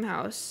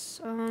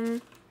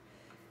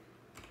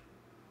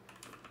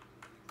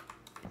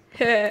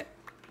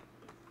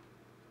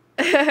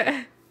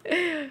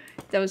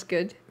 That was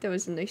good. That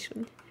was a nice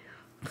one.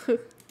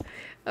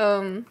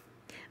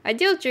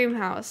 Ideal dream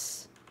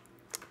house.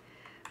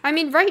 I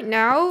mean, right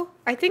now,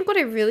 I think what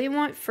I really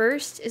want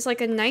first is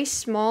like a nice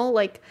small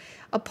like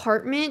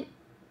apartment.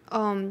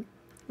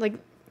 Like,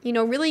 you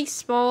know, really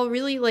small,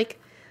 really like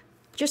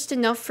just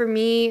enough for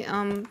me.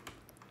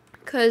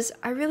 Cause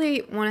I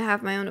really want to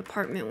have my own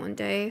apartment one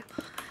day.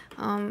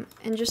 And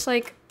just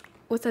like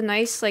with a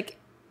nice like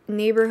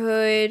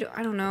neighborhood.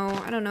 I don't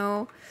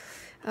know.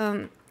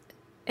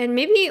 And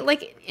maybe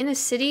like in a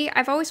city.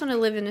 I've always wanted to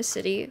live in a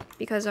city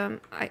because I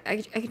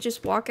can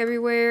just walk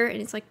everywhere and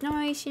it's like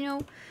nice, you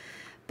know.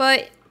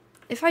 But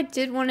if I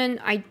did want an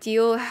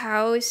ideal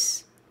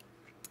house,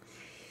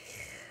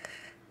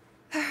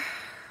 I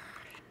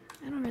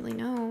don't really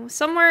know.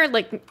 Somewhere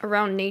like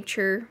around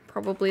nature,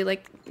 probably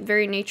like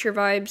very nature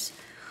vibes.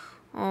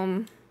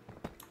 Oh,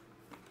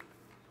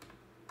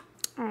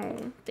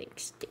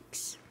 thanks.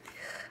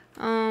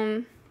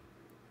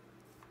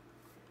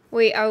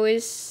 Wait, I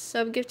was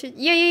sub-gifted?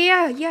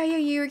 Yeah,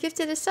 you were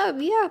gifted a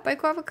sub, yeah, by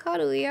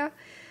Guavocado, yeah.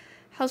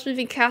 House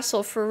moving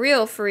castle, for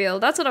real.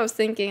 That's what I was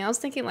thinking. I was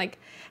thinking like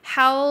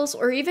Howl's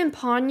or even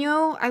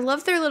Ponyo. I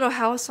love their little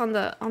house on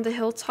the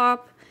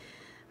hilltop.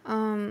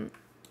 I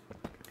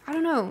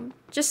don't know.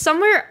 Just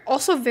somewhere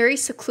also very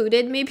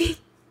secluded, maybe.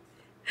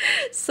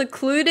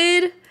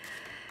 Secluded.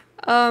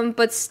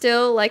 But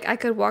still, like, I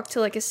could walk to,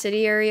 like, a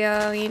city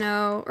area, you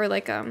know, or,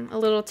 like, a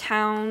little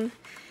town,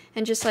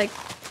 and just, like,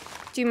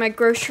 do my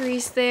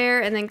groceries there,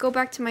 and then go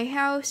back to my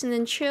house, and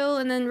then chill,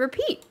 and then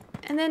repeat.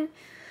 And then,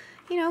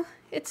 you know,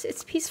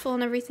 it's peaceful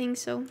and everything,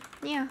 so,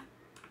 yeah.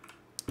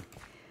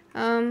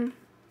 When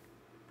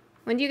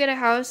do you get a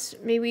house?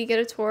 Maybe get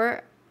a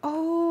tour?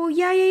 Oh,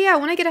 yeah.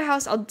 When I get a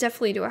house, I'll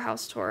definitely do a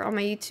house tour on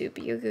my YouTube.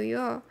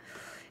 Yeah.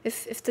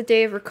 If the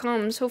day ever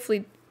comes,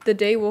 hopefully the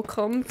day will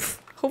come.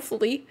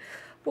 Hopefully.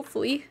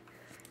 $100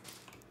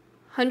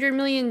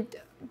 million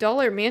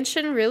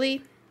mansion,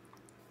 really?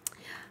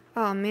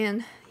 Oh,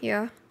 man.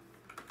 Yeah.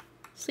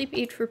 Sleep,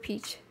 eat,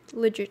 repeat.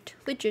 Legit.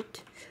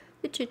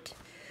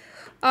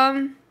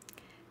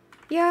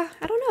 Yeah,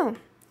 I don't know.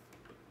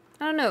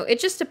 I don't know. It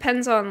just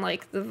depends on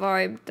like the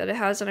vibe that it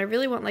has, and I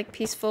really want like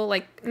peaceful,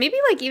 like maybe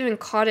like even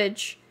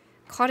cottage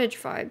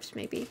vibes.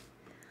 Maybe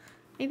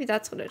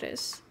that's what it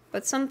is.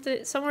 But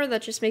somewhere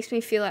that just makes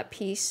me feel at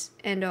peace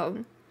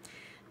and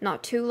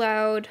not too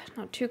loud,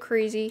 not too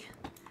crazy.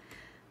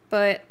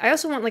 But I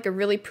also want like a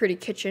really pretty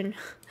kitchen.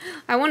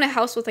 I want a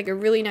house with like a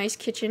really nice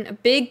kitchen, a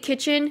big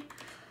kitchen.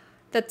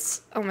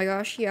 That's, oh my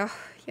gosh, yeah.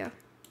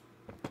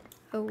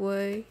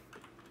 Away.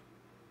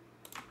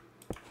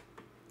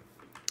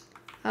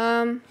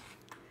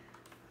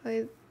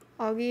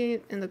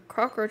 Augie in the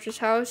cockroach's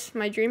house,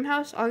 my dream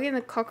house. Augie in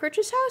the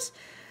cockroach's house?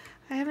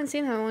 I haven't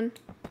seen that one.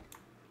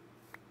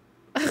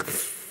 A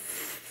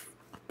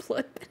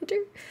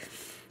bloodbender?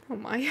 Oh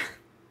my.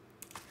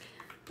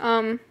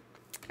 I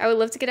would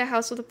love to get a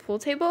house with a pool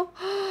table.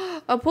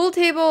 A pool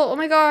table! Oh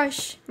my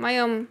gosh! My,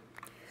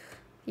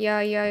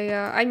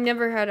 yeah. I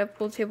never had a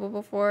pool table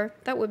before.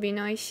 That would be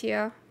nice,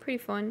 yeah. Pretty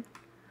fun.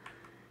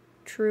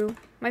 True.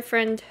 My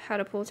friend had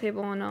a pool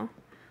table and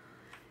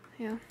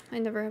yeah, I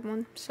never had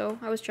one, so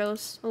I was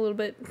jealous a little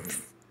bit.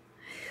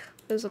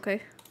 It was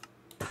okay.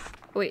 Oh,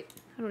 wait,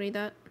 I don't need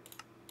that.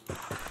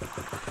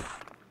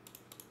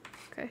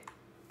 Okay.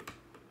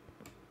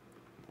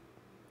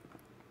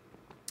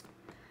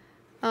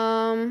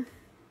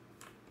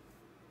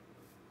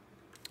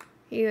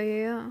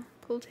 Yeah.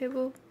 Pool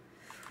table.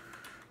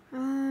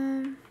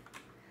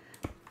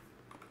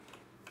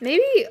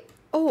 Maybe,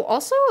 oh,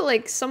 also,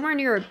 like, somewhere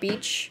near a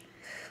beach.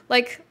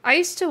 Like, I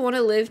used to want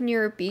to live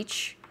near a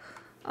beach.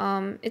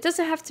 It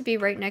doesn't have to be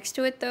right next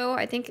to it, though.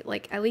 I think,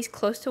 like, at least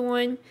close to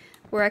one,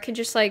 where I could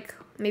just, like,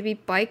 maybe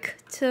bike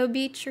to a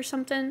beach or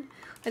something.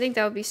 I think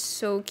that would be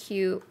so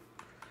cute.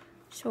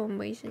 So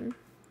amazing.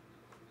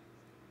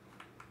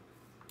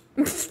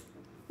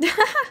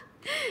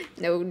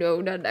 No,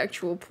 not an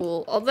actual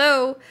pool.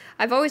 Although,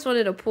 I've always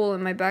wanted a pool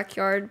in my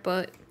backyard,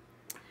 but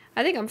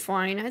I think I'm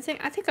fine. I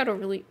think I don't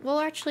really... Well,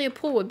 actually, a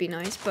pool would be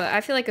nice, but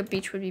I feel like a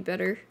beach would be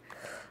better.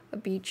 A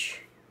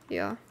beach.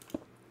 Yeah.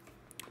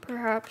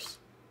 Perhaps.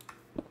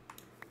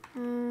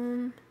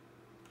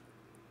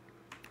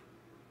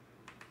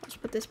 Let's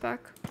put this back.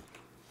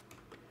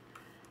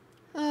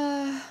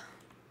 I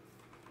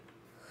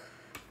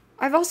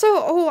also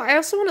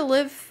want to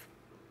live,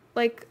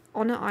 like,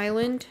 on an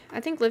island.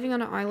 I think living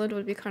on an island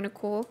would be kind of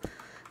cool.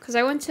 Because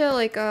I went to,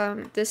 like,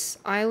 this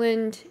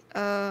island,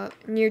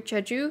 near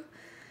Jeju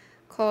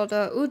called,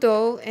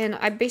 Udo, and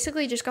I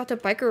basically just got to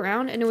bike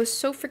around, and it was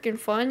so freaking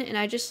fun, and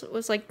I just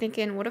was, like,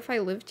 thinking, what if I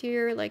lived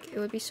here? Like, it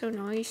would be so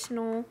nice and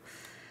all,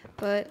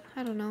 but,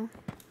 I don't know.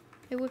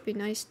 It would be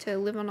nice to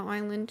live on an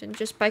island and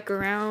just bike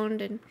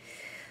around, and,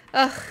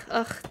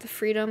 the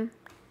freedom,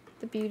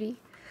 the beauty.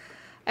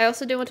 I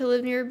also did want to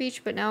live near a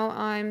beach, but now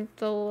I'm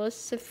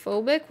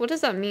thalassophobic. What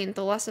does that mean?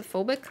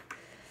 Thalassophobic?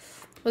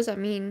 What does that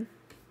mean?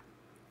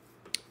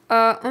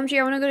 OMG,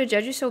 I want to go to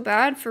Jeju so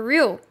bad. For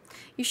real.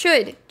 You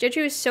should.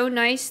 Jeju is so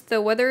nice.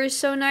 The weather is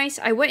so nice.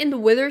 I went in the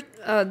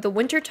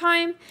winter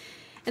time,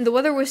 and the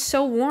weather was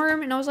so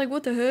warm, and I was like,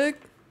 what the heck?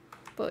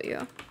 But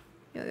yeah.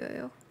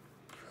 Yeah.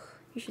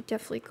 You should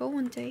definitely go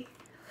one day.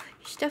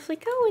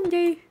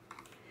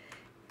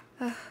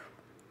 I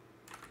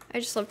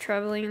just love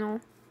traveling and all.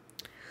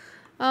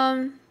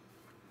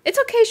 It's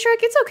okay,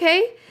 Shrek, it's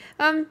okay.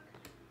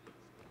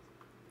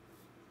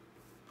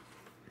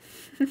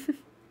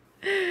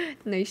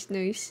 Nice.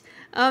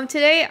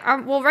 Today,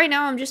 well, right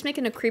now I'm just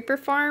making a creeper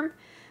farm,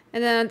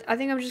 and then I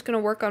think I'm just gonna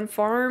work on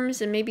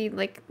farms and maybe,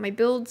 like, my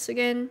builds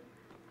again.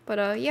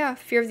 But, yeah,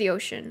 fear of the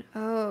ocean.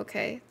 Oh,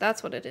 okay,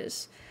 that's what it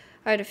is.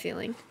 I had a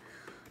feeling.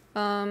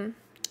 You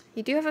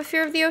do have a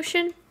fear of the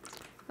ocean?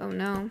 Oh,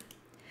 no.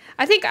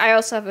 I think I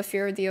also have a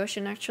fear of the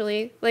ocean,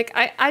 actually. Like,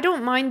 I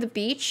don't mind the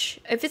beach.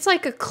 If it's,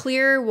 like, a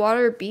clear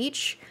water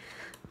beach,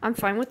 I'm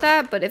fine with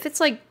that. But if it's,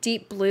 like,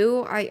 deep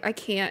blue, I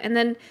can't. And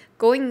then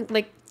going,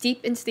 like,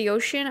 deep into the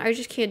ocean, I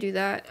just can't do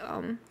that.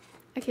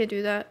 I can't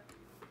do that.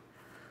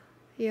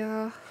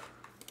 Yeah.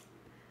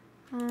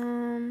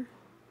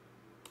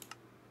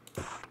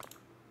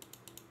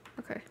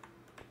 Okay.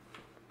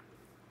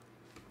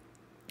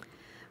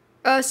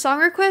 Song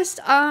request?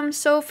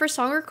 So for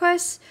song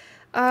requests,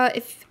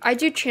 if I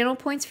do channel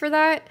points for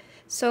that,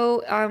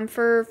 so,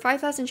 for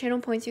 5,000 channel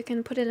points, you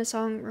can put in a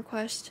song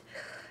request.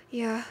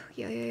 Yeah.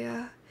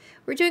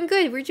 We're doing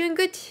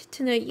good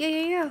tonight.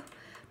 Yeah.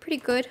 Pretty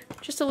good.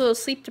 Just a little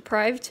sleep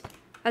deprived,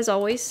 as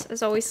always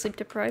sleep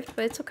deprived,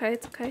 but it's okay.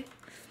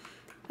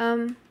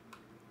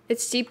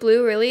 It's deep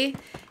blue, really?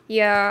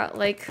 Yeah,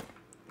 like,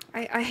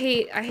 I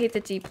hate the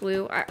deep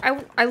blue.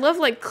 I love,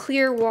 like,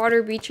 clear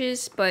water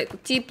beaches,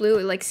 but deep blue,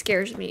 it, like,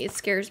 scares me. It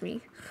scares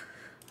me.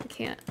 I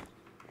can't.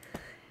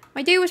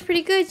 My day was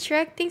pretty good,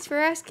 Shrek. Thanks for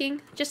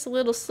asking. Just a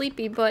little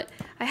sleepy, but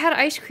I had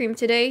ice cream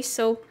today,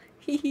 so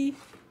hee.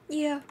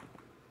 Yeah.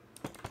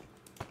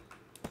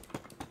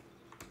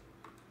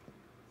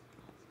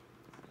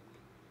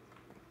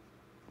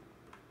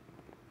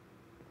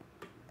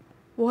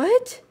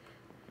 What?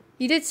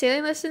 You did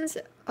sailing lessons?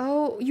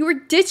 Oh, you were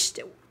ditched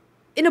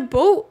in a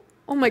boat?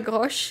 Oh my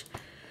gosh.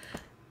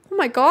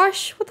 my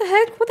gosh. What the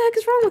heck? What the heck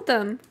is wrong with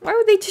them? Why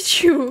would they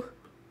ditch you?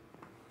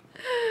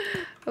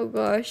 Oh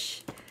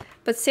gosh.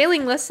 But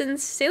sailing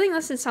lessons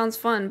sounds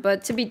fun,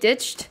 but to be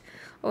ditched?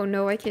 Oh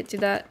no, I can't do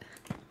that.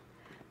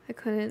 I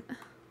couldn't.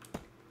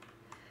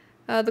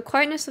 The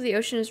quietness of the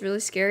ocean is really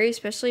scary,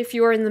 especially if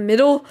you are in the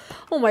middle.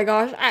 Oh my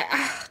gosh,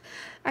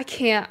 I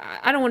can't.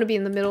 I don't want to be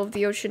in the middle of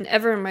the ocean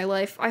ever in my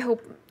life. I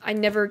hope I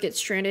never get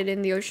stranded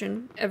in the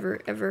ocean,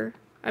 ever.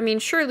 I mean,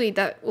 surely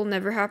that will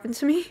never happen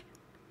to me.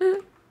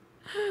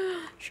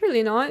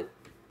 Surely not.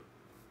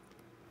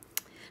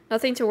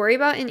 Nothing to worry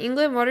about in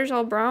England. Water's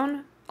all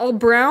brown. All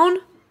brown?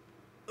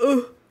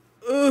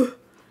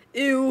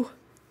 Ew.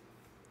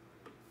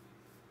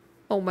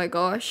 Oh my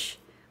gosh.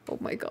 Oh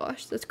my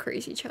gosh. That's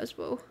crazy,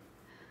 Chasbo.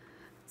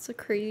 That's so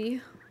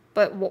crazy.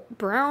 But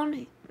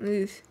brown?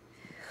 Ugh.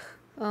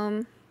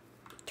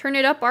 Turn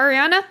it up,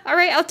 Ariana.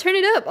 Alright, I'll turn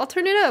it up. I'll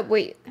turn it up.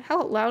 Wait,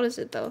 how loud is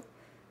it though?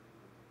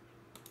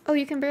 Oh,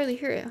 you can barely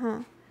hear it,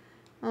 huh?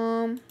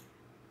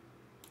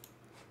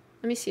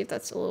 Let me see if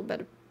that's a little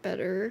bit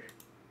better.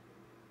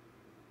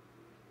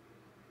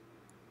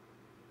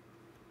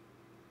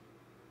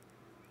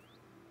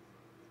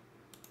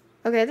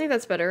 Okay, I think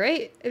that's better,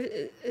 right?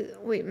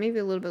 Wait, maybe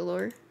a little bit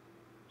lower.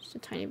 Just a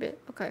tiny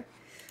bit. Okay.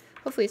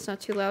 Hopefully it's not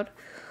too loud.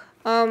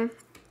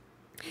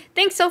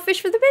 Thanks,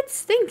 Selfish, for the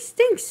bits.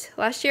 Thanks.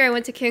 Last year I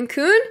went to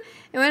Cancun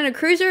and went on a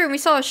cruiser and we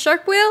saw a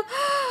shark whale.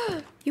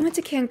 You went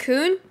to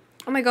Cancun?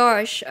 Oh my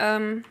gosh.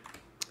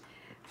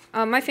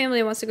 My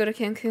family wants to go to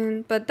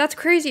Cancun, but that's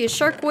crazy. A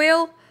shark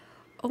whale?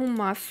 Oh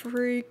my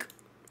freak.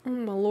 Oh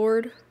my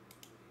lord.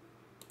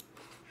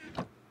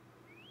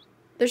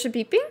 There's a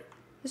beeping?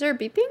 Is there a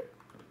beeping?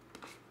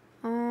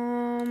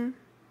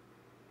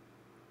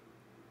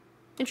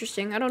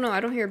 Interesting. I don't know. I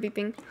don't hear a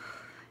beeping.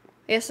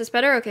 Yes, that's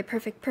better? Okay,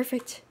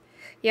 perfect.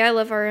 Yeah, I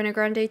love Ariana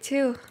Grande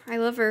too. I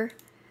love her.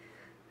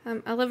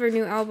 I love her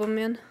new album,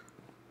 man.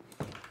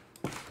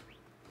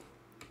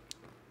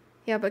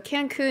 Yeah, but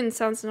Cancun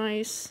sounds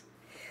nice.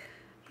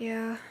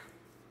 Yeah.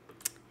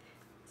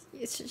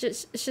 It's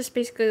just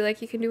basically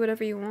like you can do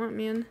whatever you want,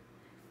 man.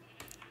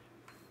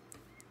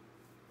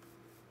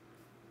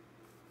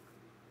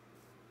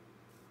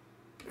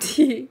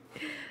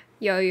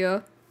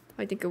 Yeah.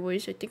 I think it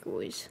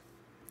was.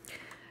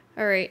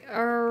 Alright,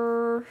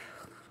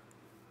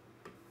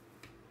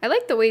 I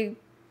like the way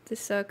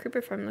this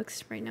creeper farm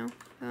looks right now.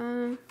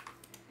 Let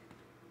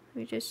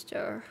me just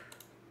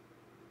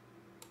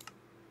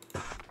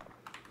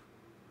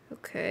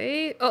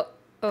okay.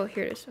 Oh,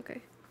 here it is.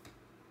 Okay.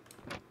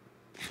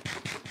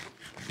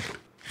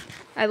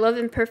 I love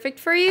Imperfect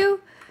for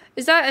You.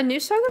 Is that a new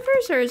song of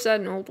hers or is that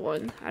an old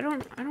one? I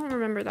don't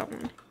remember that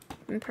one.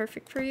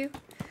 Imperfect for You.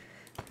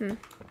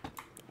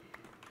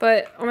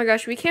 But, oh my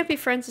gosh, We Can't Be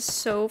Friends is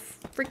so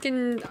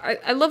freaking...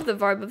 I love the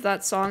vibe of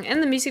that song.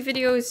 And the music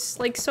video is,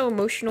 like, so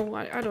emotional.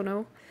 I don't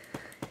know.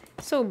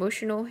 So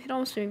emotional. It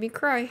almost made me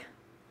cry.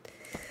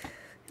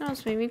 But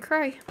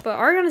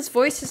Ariana's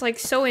voice is, like,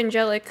 so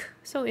angelic.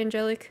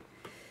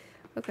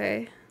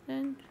 Okay,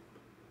 then...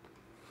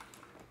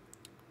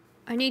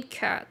 I need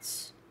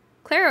cats.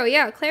 Claro,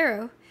 yeah,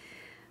 Claro.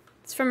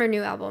 It's from her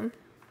new album.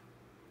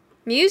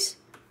 Muse?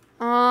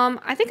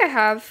 I think I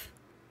have...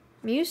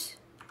 Muse?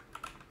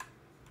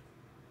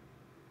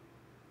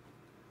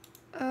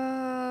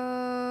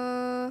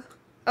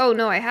 Oh,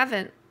 no, I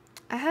haven't.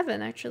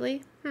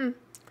 Actually.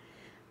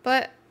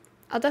 But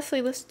I'll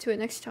definitely listen to it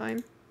next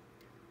time.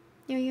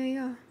 Yeah.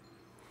 And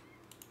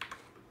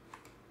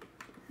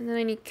then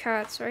I need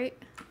cats, right?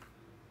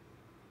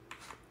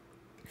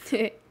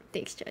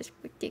 Thanks,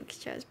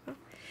 Jasper.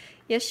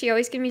 Yes, she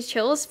always gives me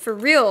chills. For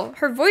real.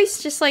 Her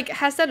voice just, like,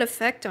 has that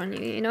effect on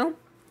you, you know?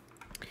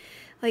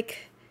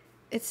 Like...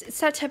 It's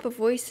that type of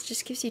voice that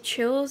just gives you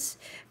chills.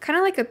 Kind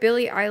of like a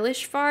Billie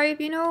Eilish vibe,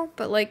 you know?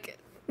 But like,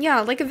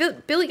 yeah, like a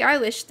Billie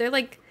Eilish. They're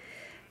like,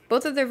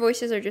 both of their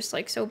voices are just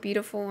like so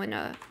beautiful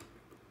and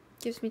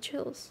gives me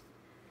chills.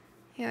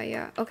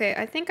 Yeah. Okay,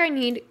 I think I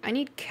need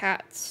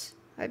cats,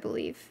 I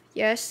believe.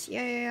 Yes,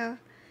 yeah.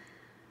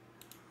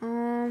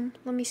 Let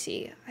me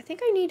see. I think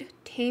I need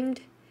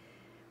tamed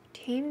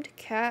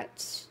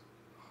cats.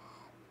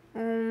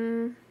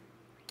 Let's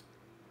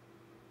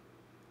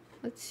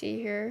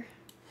see here.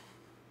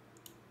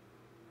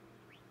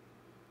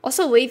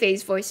 Also,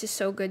 Leve's voice is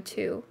so good,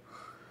 too.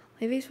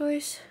 Leve's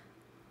voice?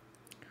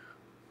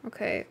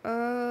 Okay,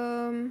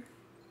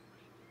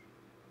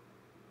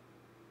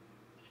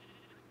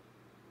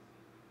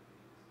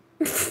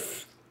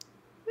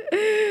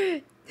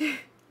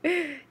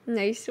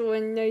 Nice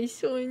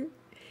one.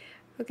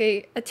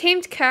 Okay, a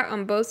tamed cat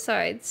on both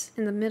sides,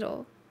 in the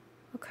middle.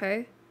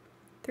 Okay.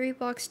 3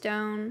 blocks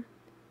down.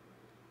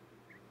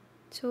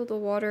 Till the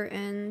water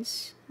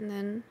ends, and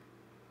then...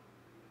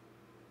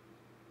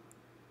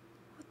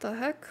 the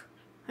heck?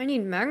 I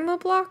need magma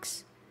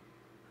blocks?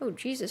 Oh,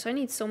 Jesus, I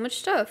need so much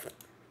stuff.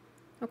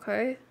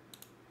 Okay.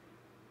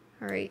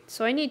 Alright,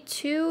 so I need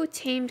 2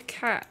 tamed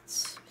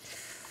cats.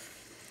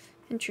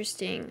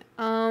 Interesting.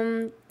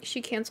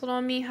 She canceled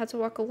on me, had to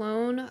walk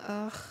alone.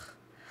 Ugh.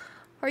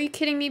 Are you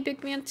kidding me,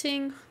 Big Man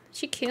Ting?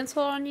 She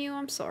canceled on you?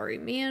 I'm sorry,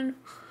 man.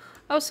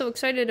 I was so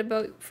excited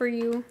for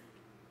you.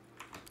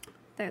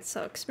 That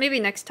sucks. Maybe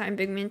next time,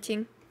 Big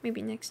Minting.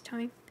 Maybe next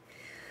time.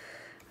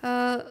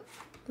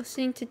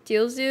 Listening to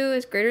Deelsoo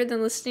is greater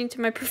than listening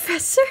to my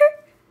professor?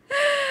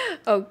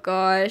 Oh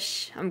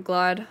gosh. I'm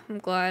glad.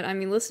 I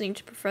mean, listening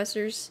to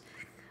professors,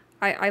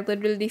 I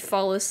literally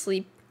fall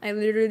asleep.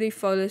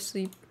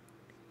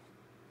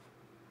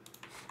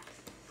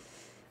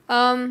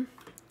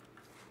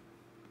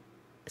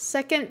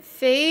 Second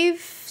fave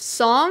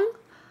song?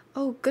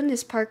 Oh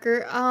goodness,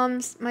 Parker.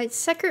 My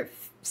second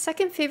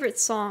favorite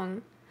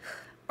song.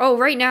 Oh,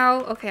 right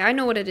now. Okay, I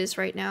know what it is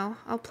right now.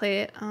 I'll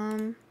play it.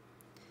 I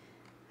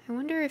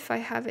wonder if I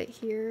have it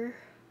here.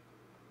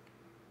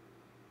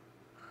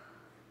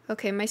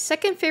 Okay, my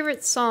second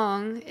favorite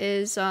song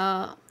is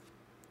thanks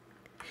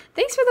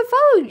for the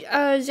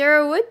follow,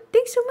 Zero Wood.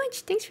 Thanks so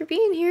much. Thanks for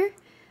being here.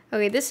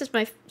 Okay, this is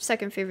my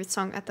second favorite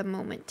song at the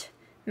moment.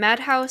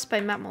 Madhouse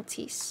by Matt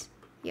Maltese.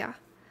 Yeah.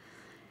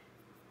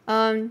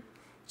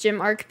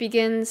 Gym arc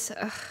begins.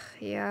 Ugh,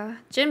 yeah.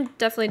 Gym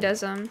definitely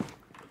does, I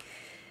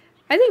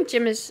think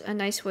gym is a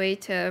nice way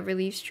to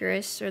relieve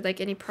stress or like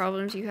any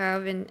problems you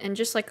have and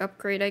just like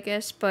upgrade, I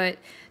guess, but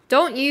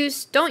don't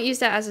use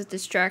that as a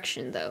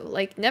distraction though.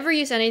 Like never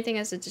use anything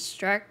as a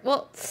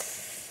well,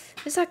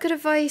 is that good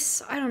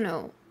advice? I don't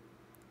know.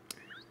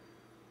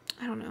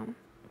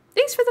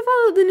 Thanks for the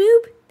follow, the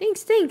noob.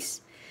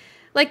 Thanks.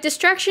 Like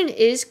distraction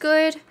is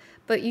good,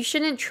 but you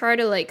shouldn't try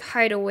to like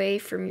hide away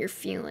from your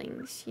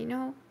feelings, you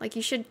know? Like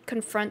you should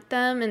confront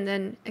them and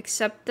then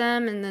accept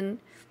them and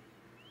then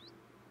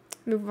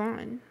move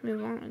on.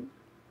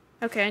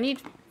 Okay, I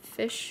need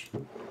fish.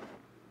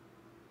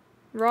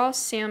 Raw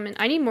salmon.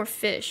 I need more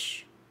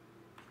fish.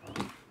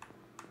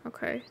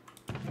 Okay.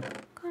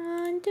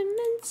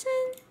 Condiments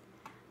and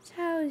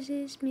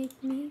houses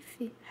make me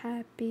feel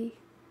happy.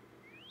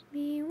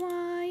 Me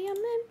why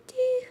I'm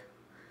empty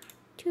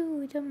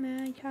to the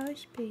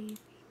madhouse, baby.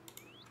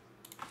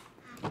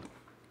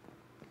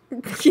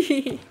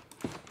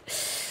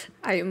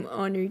 I am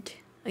honored.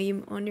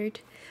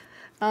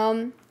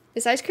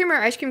 Is ice cream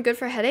good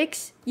for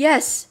headaches?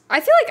 Yes. I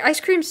feel like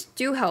ice creams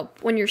do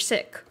help when you're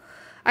sick.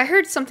 I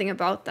heard something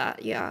about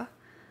that, yeah.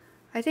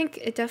 I think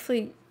it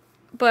definitely,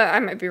 but I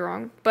might be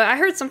wrong. But I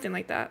heard something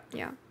like that,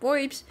 yeah.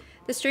 Boybs.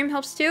 The stream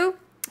helps too?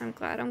 I'm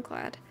glad.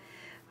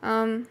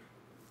 I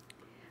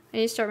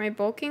need to start my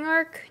bulking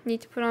arc.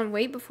 Need to put on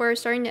weight before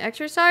starting to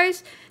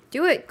exercise.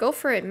 Do it. Go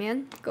for it,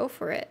 man. Go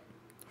for it.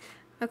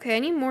 Okay, I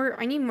need more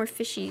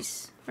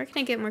fishies. Where can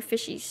I get more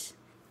fishies?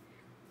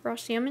 Raw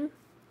salmon?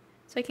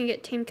 So I can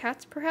get tame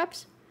cats,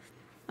 perhaps?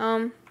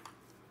 I've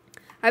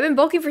been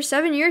bulking for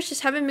 7 years,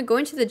 just haven't been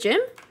going to the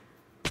gym?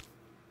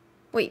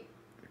 Wait.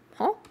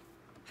 Huh?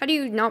 How do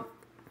you not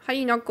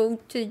go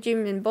to the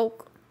gym and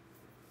bulk?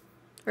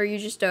 Or you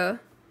just,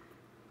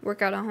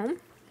 work out at home?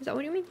 Is that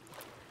what you mean?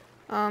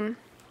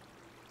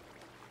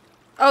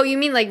 Oh, you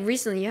mean like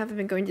recently you haven't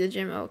been going to the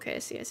gym? Oh, okay, I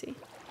see.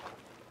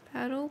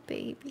 Paddle,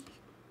 baby.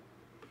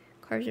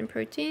 Carbs and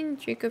protein.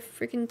 Drink a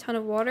freaking ton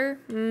of water.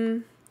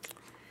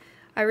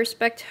 I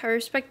respect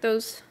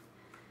those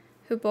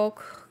who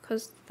bulk,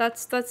 cause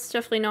that's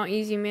definitely not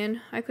easy,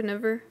 man. I could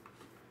never.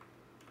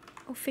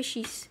 Oh,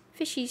 fishies.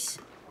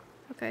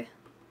 Okay.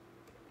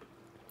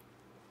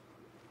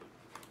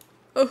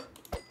 Oh.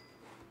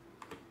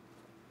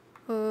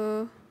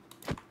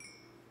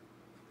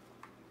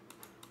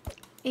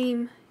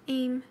 Aim.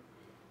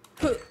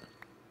 Huh.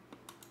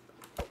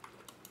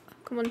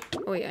 Come on.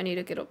 Oh wait, I need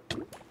to get up.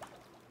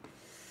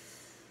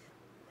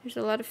 There's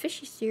a lot of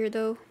fishies here,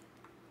 though.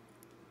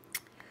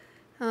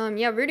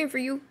 Yeah, rooting for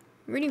you.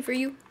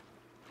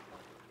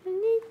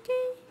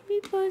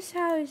 People's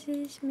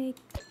houses make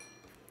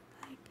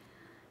like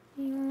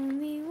the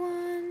only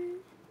one.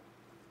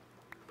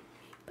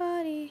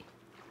 Body.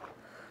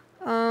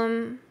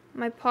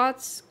 My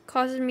pot's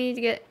causing me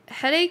to get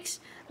headaches.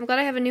 I'm glad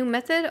I have a new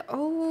method.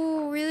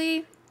 Oh,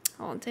 really?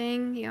 Oh,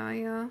 dang.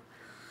 Yeah.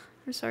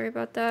 I'm sorry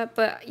about that.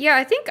 But yeah,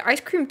 I think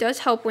ice cream does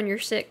help when you're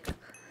sick.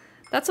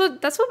 That's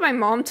what my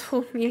mom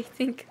told me, I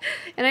think.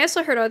 And I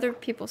also heard other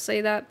people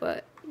say that,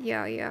 but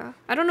yeah.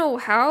 I don't know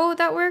how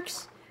that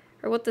works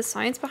or what the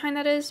science behind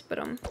that is, but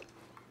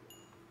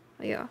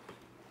yeah.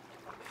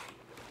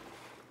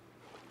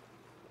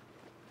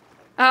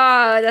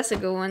 Ah, that's a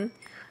good one.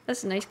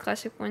 That's a nice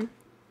classic one.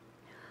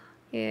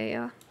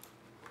 Yeah.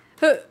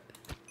 Huh.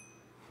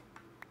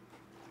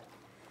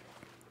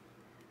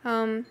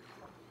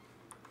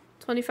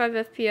 25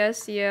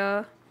 FPS,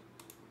 yeah.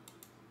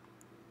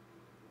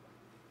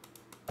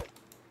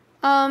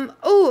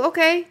 Oh,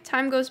 okay.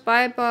 Time Goes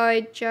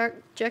by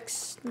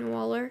Jex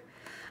Waller.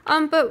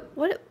 But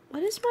what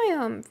is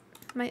my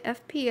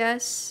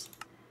FPS?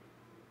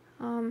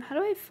 How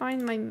do I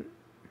find my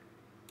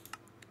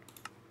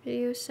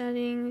video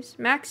settings?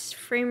 Max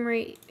frame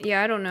rate.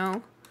 Yeah, I don't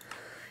know.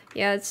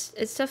 Yeah, it's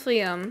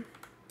definitely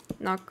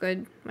not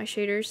good, my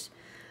shaders.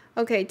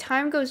 Okay,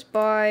 Time Goes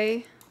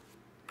by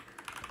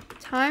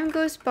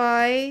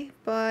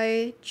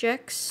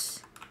Jex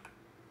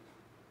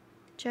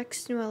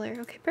Neweller.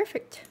 Okay,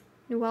 perfect.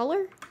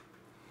 Neweller?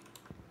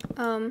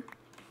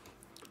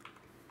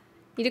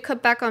 Need to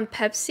cut back on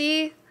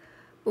Pepsi.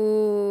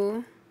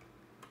 Ooh.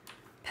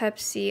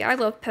 Pepsi. I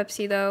love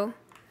Pepsi though.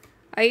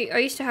 I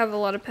used to have a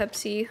lot of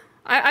Pepsi.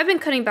 I've been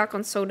cutting back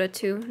on soda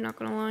too, not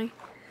gonna lie.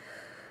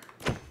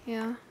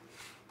 Yeah.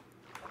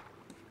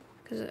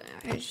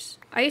 Cause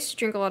I used to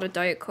drink a lot of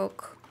Diet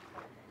Coke.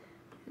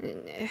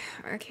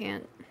 I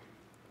can't.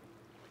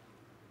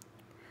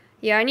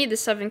 Yeah, I need the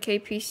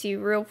 7K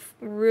PC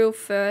real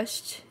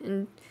fast,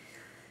 and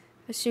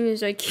as soon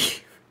as I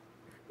can.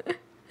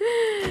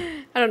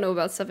 I don't know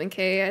about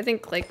 7K. I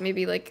think like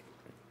maybe like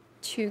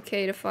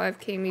 2K to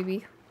 5K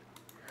maybe.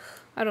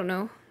 I don't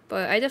know,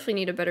 but I definitely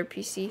need a better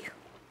PC.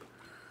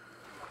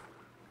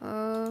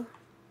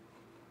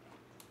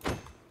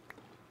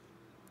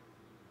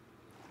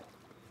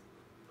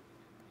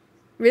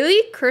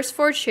 Really?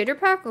 CurseForge shader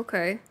pack?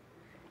 Okay.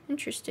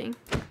 Interesting.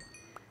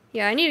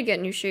 Yeah, I need to get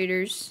new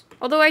shaders.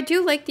 Although I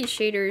do like these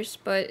shaders,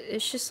 but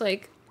it's just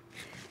like,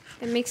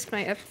 it makes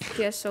my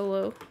FPS so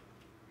low.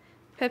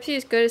 Pepsi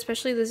is good,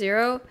 especially the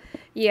Zero.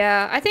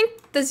 Yeah, I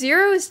think the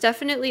Zero is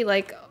definitely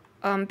like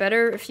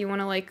better if you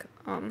want to like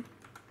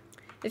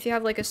if you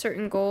have like a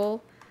certain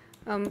goal,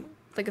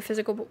 like a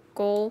physical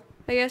goal,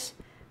 I guess.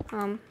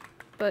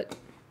 But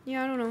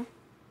yeah, I don't know.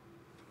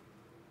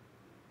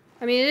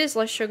 I mean, it is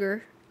less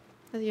sugar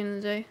at the end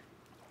of the day.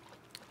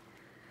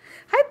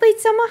 Hi, Blade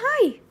Summer.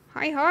 Hi.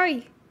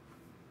 Hi.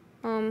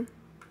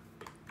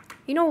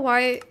 You know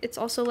why it's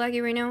also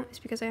laggy right now? It's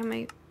because I have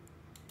my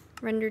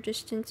render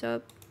distance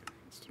up,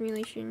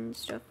 stimulation and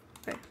stuff.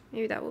 Okay,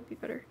 maybe that will be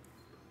better.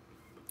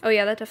 Oh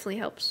yeah, that definitely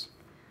helps.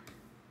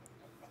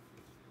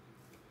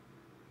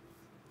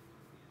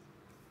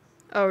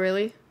 Oh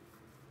really?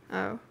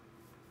 Oh.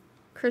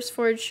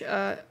 CurseForge,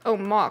 oh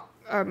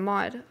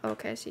mod.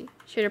 Okay, I see.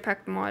 Shader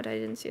pack mod, I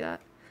didn't see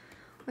that.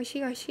 I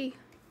see.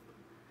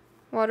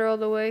 Water all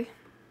the way.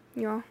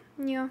 Yeah.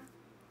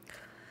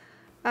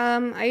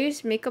 I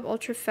use Makeup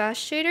Ultra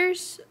Fast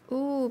shaders.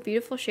 Ooh,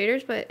 beautiful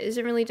shaders, but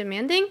isn't really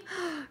demanding.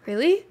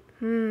 Really?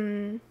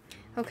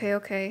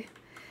 Okay.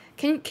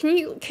 Can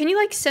you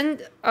like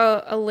send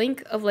a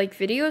link of like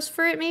videos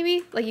for it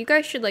maybe? Like you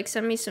guys should like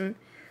send me some,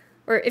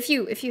 or if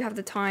you have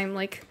the time,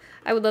 like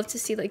I would love to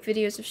see like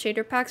videos of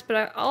shader packs,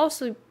 but I'll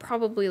also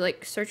probably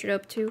like search it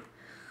up too.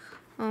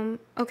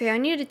 Okay, I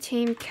need to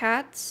tame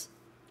cats.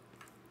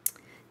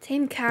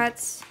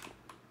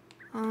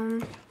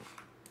 So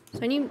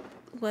I need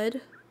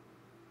lead.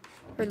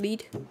 Or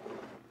lead.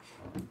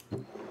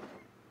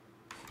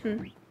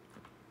 I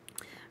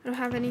don't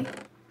have any.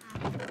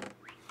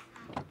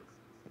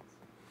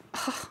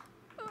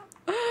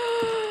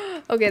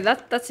 Okay,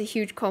 that's a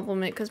huge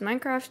compliment because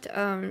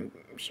Minecraft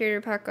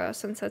shader pack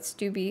sunsets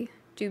do be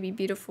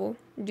beautiful.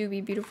 They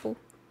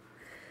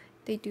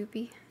do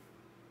be.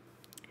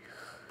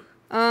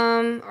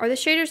 Are the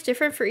shaders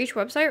different for each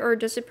website or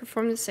does it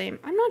perform the same?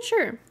 I'm not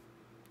sure.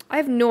 I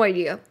have no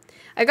idea.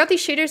 I got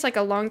these shaders like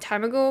a long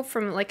time ago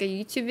from like a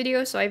YouTube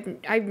video, so I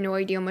have no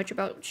idea much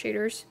about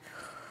shaders.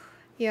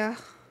 Yeah.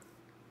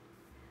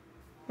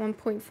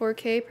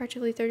 1.4K,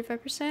 practically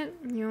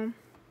 35%.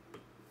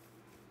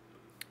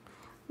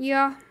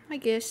 Yeah, I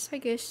guess.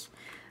 Lead.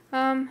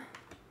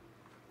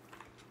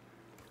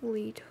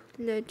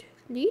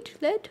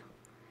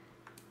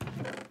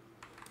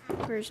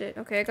 Where is it?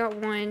 Okay, I got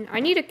one. I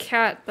need a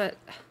cat, but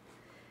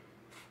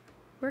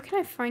where can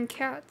I find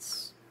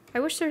cats?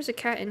 I wish there was a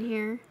cat in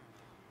here.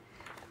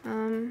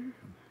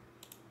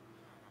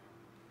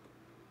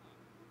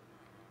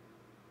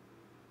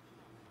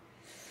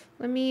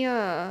 Let me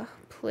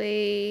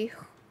play.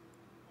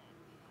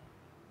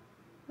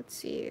 Let's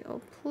see.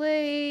 I'll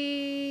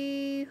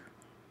play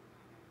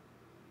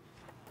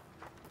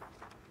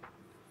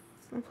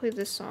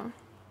this song.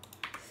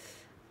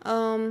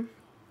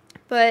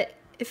 But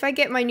if I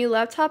get my new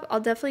laptop, I'll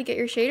definitely get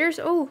your shaders.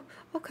 Oh,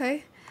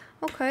 okay.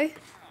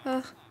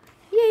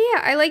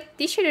 Yeah, I like,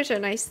 these shaders are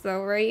nice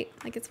though, right?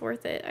 Like, it's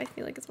worth it. I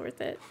feel like it's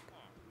worth it.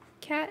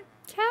 Cat?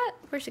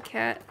 Where's the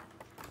cat?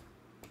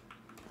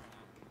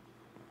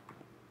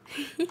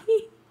 How do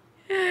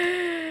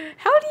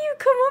you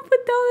come up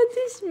with all of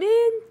this,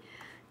 man?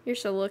 You're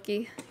so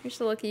lucky.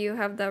 You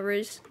have that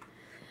riz.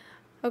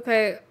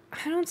 Okay,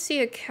 I don't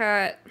see a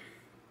cat.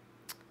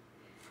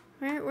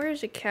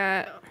 Where's a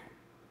cat?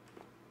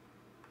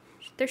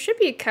 There should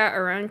be a cat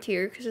around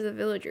here because of the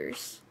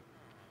villagers.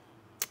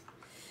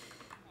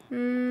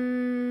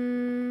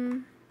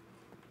 Don't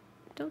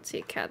see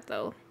a cat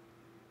though.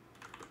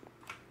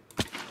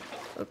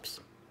 Oops.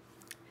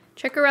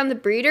 Check around the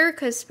breeder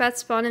because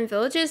pets spawn in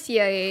villages.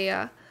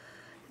 Yeah.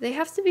 They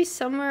have to be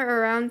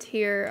somewhere around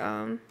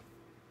here.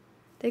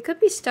 They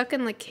could be stuck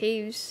in like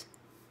caves.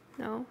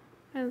 No,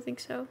 I don't think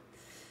so.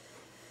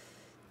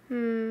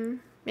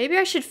 Maybe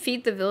I should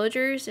feed the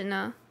villagers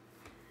and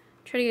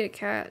try to get a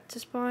cat to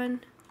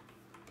spawn.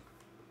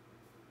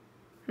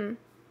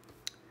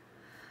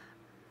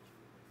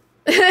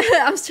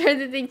 I'm starting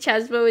to think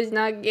Chasmo is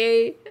not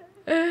gay.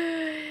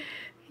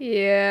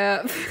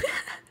 Yeah.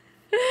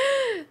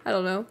 I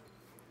don't know.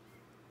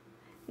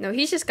 No,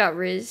 he's just got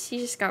riz.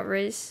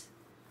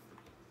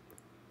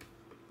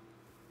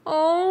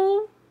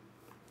 Oh,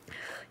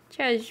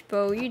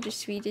 Chesbo, you the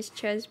sweetest,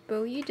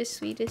 Chesbo. You the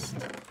sweetest.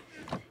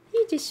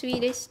 You the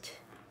sweetest.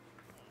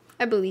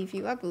 I believe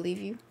you. I believe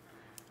you.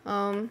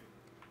 Oh,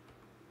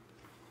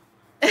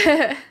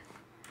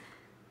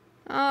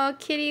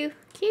 kitty,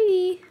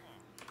 kitty.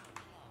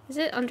 Is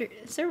it under?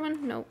 Is there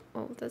one? No.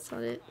 Oh, that's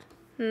not it.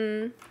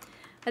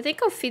 I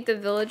think I'll feed the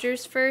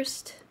villagers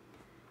first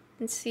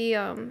and see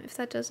if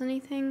that does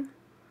anything.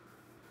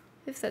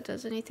 If that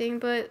does anything,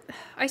 but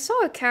I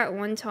saw a cat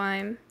one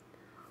time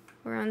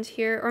around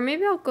here, or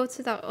maybe I'll go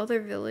to that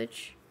other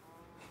village.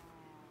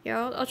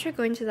 Yeah, I'll try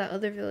going to that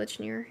other village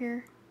near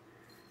here.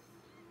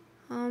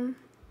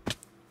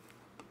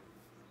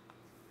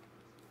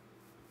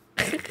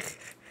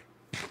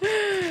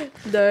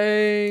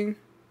 Dang.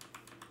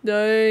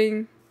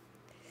 Dang.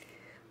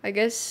 I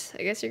guess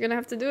you're gonna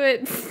have to do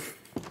it.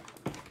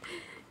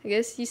 I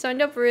guess you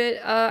signed up for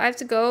it. I have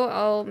to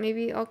go.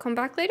 Maybe I'll come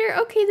back later.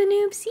 Okay, the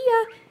noob. See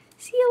ya.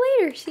 See you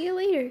later. See you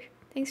later.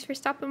 Thanks for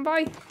stopping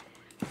by.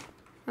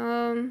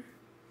 Oh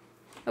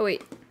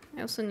wait.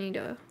 I also need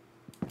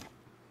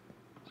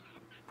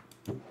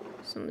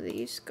some of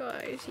these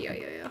guys.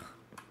 Yeah.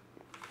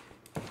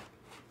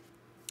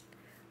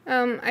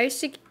 I used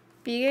to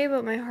be gay,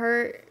 but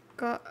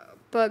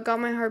got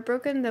my heart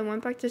broken, then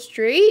went back to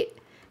straight.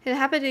 It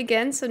happened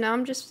again, so now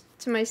I'm just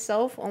to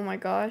myself. Oh my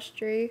gosh,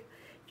 Drea.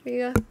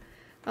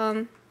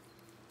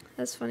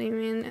 That's funny,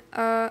 man.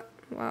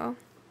 Wow.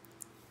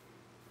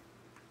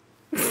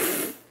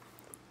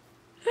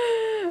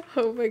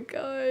 Oh my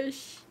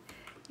gosh.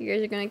 You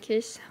guys are gonna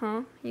kiss,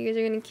 huh? You guys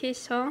are gonna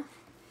kiss, huh?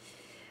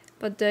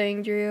 But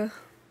dang, Drea.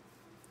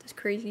 That's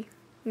crazy.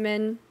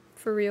 Men,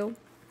 for real.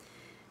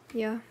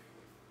 Yeah.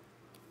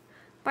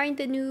 Find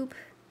the noob.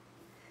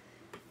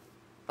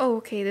 Oh,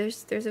 okay,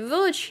 there's a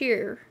village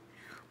here.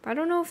 But I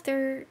don't know if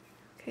they're...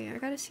 Okay, I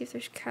gotta see if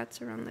there's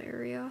cats around the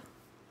area.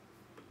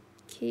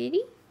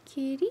 Kitty?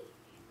 Kitty?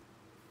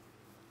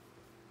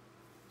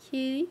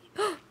 Kitty?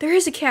 Oh, there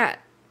is a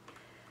cat!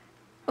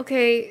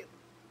 Okay.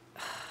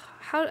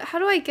 How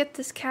do I get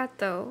this cat,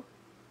 though?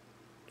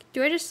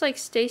 Do I just, like,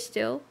 stay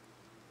still?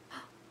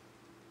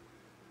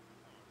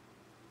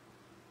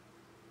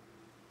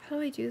 How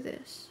do I do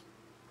this?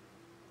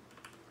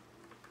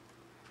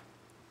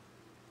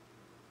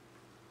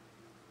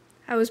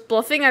 I was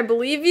bluffing, I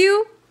believe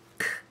you?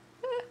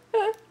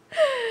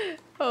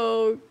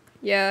 Oh,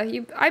 yeah,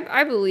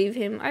 I believe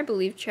him. I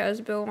believe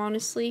Chazbo,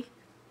 honestly.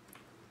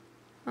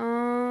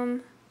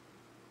 What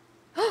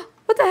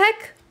the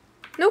heck?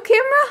 No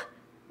camera?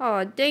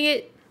 Oh, dang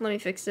it. Let me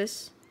fix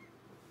this.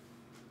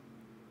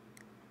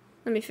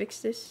 Let me fix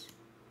this.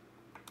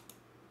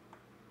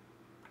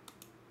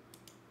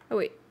 Oh,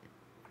 wait.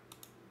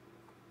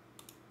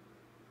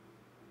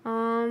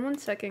 1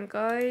 second,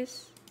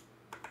 guys.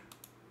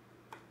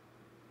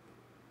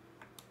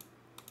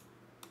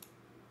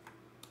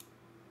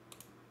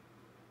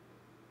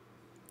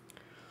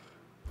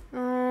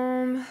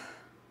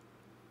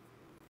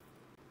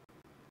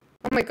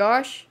 Oh my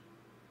gosh.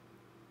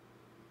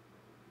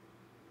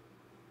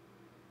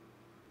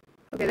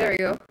 Okay, there we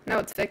go. Now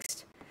it's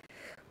fixed.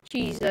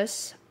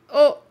 Jesus.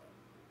 Oh.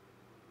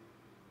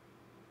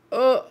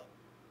 Oh.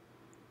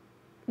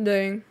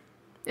 Dang.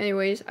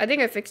 Anyways, I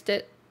think I fixed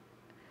it.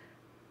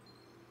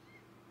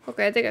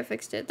 Okay, I think I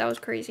fixed it. That was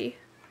crazy.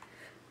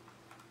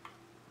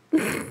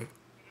 Oh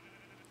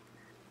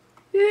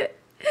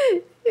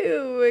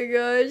my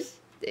gosh.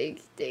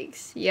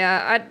 Thanks.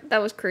 Yeah, that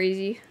was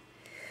crazy.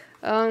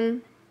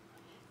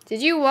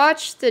 Did you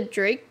watch the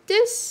Drake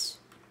diss?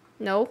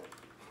 No.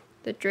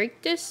 The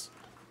Drake diss?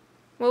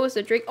 What was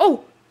the Drake?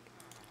 Oh!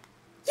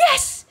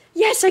 Yes!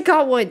 Yes, I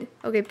got one!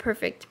 Okay,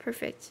 perfect.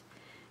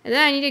 And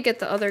then I need to get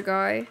the other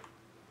guy.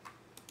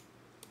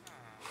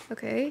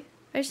 Okay.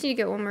 I just need to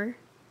get one more.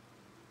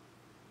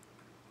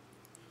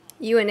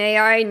 You and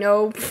AI?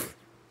 No.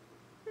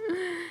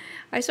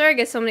 I started to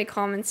get so many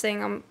comments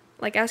saying I'm,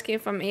 like, asking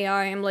if I'm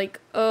AI. I'm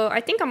like,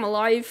 I think I'm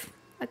alive.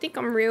 I think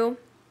I'm real.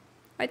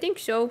 I think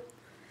so.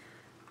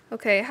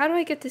 Okay, how do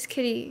I get this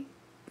kitty?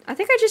 I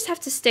think I just have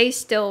to stay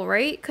still,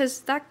 right?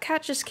 Because that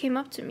cat just came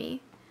up to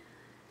me.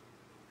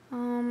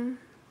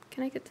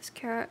 Can I get this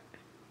cat?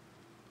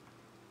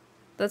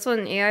 That's what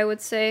an AI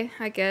would say,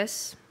 I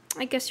guess.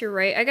 I guess you're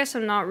right. I guess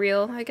I'm not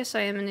real. I guess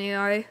I am an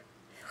AI.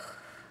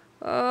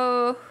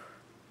 Oh,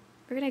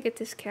 where can I get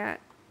this cat?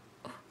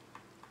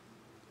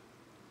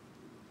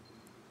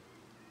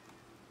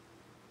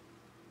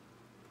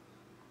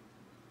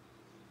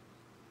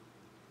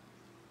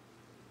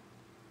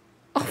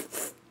 Oh,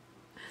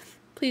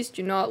 please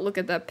do not look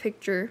at that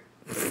picture.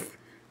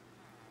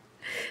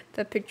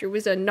 That picture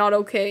was not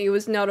okay. It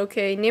was not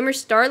okay. Name her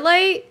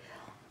Starlight?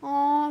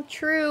 Aw,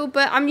 true.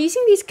 But I'm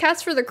using these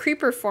cats for the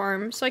creeper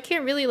farm, so I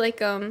can't really,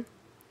 like,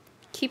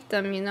 keep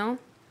them, you know?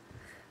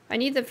 I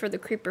need them for the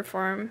creeper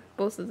farm.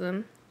 Both of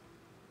them.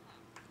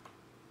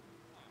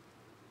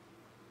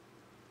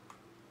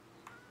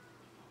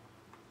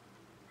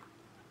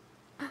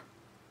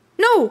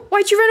 No!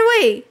 Why'd you run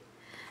away?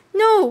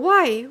 No,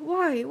 why?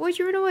 Why'd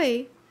you run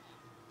away?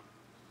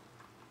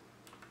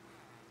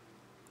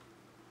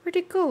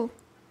 Where'd it go?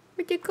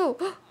 Where'd it go?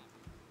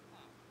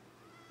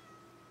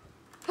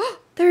 Oh,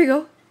 there we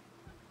go.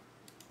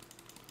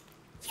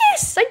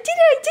 Yes, I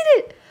did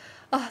it.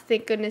 Oh,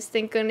 thank goodness,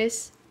 thank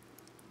goodness.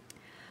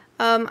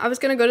 I was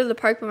gonna go to the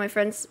park with my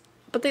friends,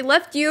 but they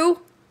left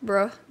you.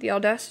 Bruh, the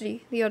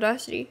audacity, the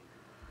audacity.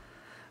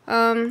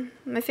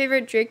 My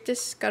favorite Drake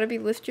diss gotta be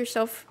Lift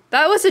Yourself.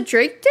 That was a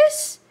Drake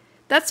diss?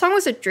 That song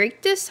was a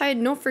Drake diss? I had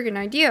no freaking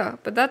idea,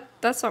 but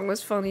that song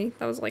was funny.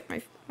 That was like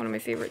one of my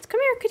favorites.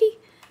 Come here, kitty.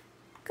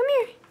 Come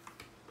here.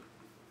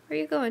 Where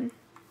are you going?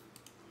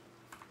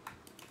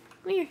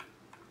 Come here.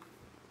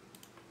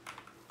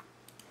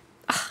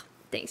 Ah,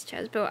 thanks,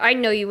 Chazbo. I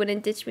know you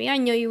wouldn't ditch me. I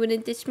know you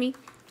wouldn't ditch me.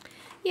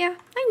 Yeah,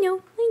 I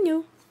know.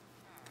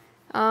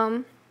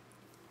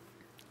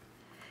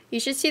 You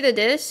should see the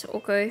diss?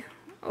 Okay.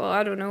 Well,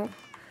 I don't know.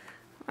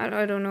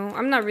 I don't know.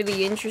 I'm not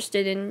really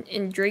interested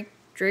in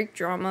Drake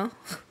drama.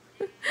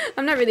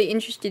 I'm not really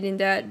interested in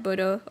that, but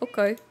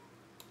okay.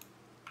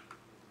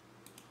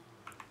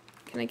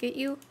 Can I get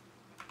you?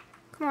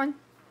 Come on.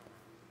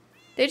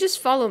 They just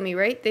follow me,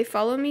 right? They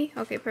follow me?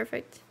 Okay,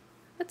 perfect.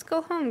 Let's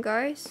go home,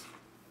 guys.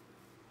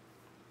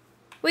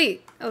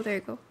 Wait. Oh, there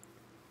you go.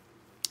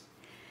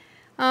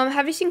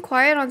 Have you seen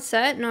Quiet on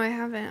Set? No, I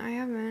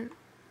haven't.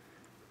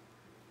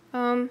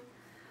 Oh,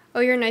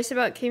 you're nice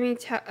about taming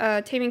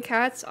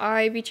cats.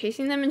 I be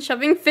chasing them and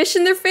shoving fish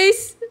in their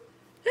face.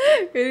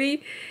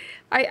 Really?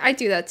 I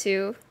do that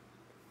too.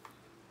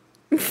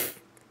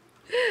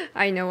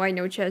 I know,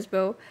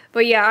 Chesbo.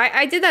 But yeah,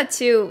 I did that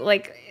too,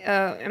 like,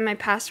 in my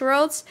past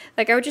worlds.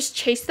 Like, I would just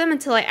chase them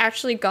until I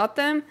actually got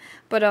them.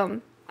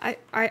 But, I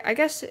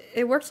guess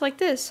it works like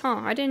this, huh?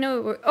 I didn't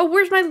know oh,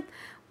 where's my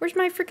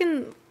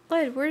freaking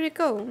lead? Where'd it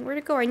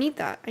go? I need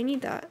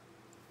that.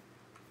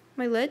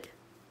 My lead?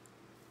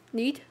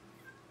 Lead?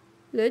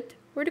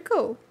 Where'd it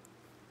go?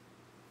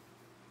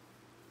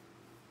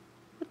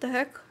 What the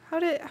heck? How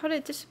did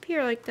it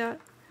disappear like that?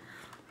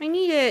 I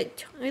need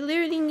it. I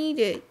literally need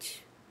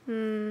it.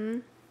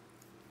 Dang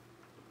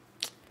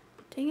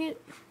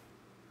it.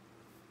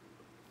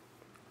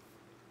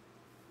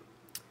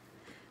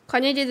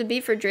 Kanye did the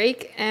beat for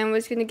Drake and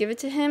was gonna give it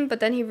to him, but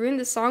then he ruined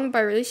the song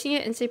by releasing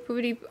it and say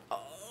poopity.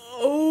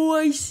 Oh,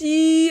 I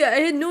see.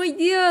 I had no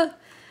idea.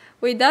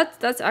 Wait,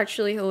 that's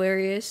actually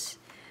hilarious.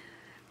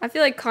 I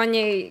feel like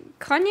Kanye,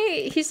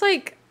 he's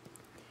like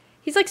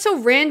so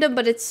random,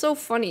 but it's so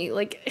funny.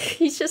 Like,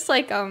 he's just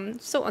like,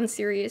 so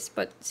unserious,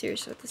 but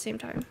serious at the same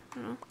time. I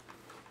don't know.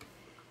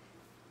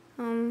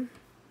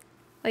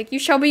 Like, you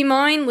shall be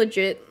mine,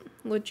 legit.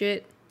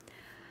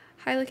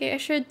 Hi, looking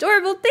extra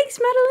adorable. Thanks,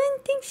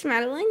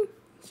 Madeline.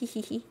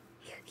 Hehehe.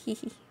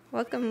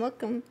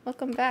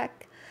 Welcome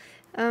back.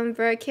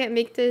 Bro, I can't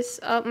make this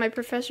up. My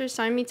professor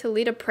assigned me to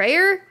lead a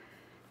prayer?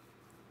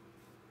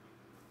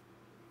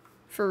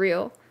 For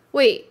real.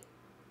 Wait,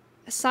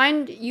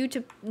 assigned you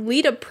to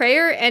lead a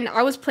prayer and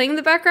I was playing in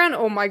the background?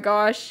 Oh my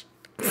gosh.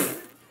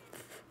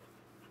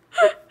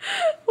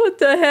 What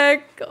the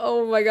heck?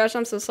 Oh my gosh,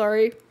 I'm so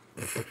sorry.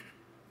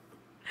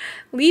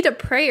 Lead a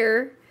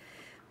prayer?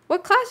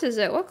 What class is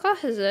it?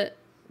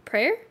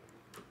 Prayer?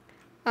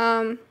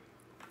 You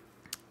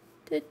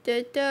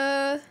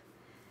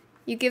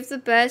give the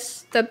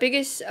biggest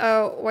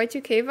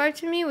Y2K vibe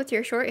to me with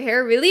your short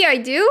hair. Really? I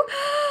do?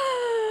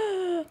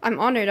 I'm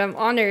honored.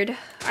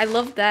 I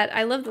love that.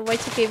 I love the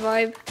Y2K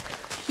vibe.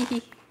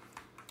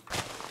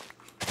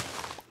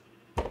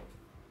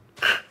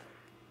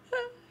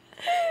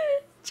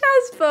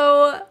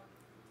 Chazbo.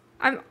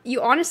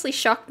 You honestly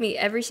shock me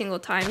every single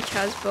time,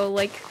 Chazbo.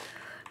 Like,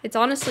 it's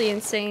honestly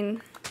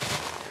insane.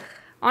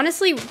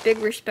 Honestly, big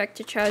respect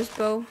to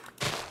Chazbo.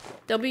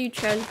 W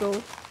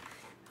Chazbo.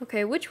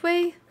 Okay, which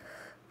way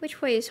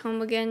is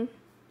home again?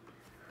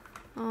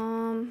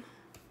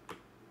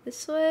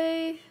 This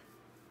way.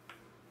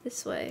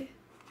 This way.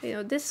 You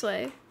know, this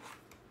way.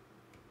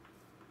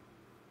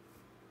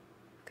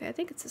 Okay, I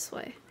think it's this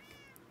way.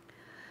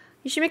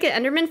 You should make an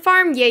Enderman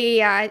farm?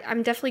 Yeah.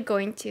 I'm definitely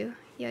going to.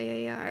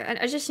 Yeah.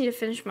 I just need to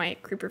finish my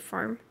creeper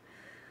farm.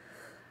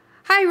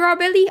 Hi,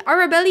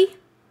 Arabelli.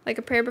 Like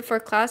a prayer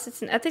before class.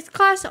 It's an ethics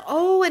class.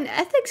 Oh, an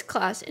ethics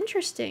class.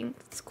 Interesting.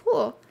 That's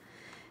cool.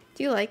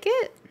 Do you like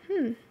it?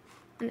 An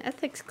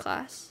ethics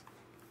class.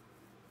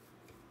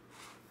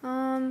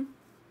 Oh,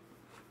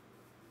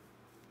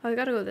 I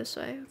gotta go this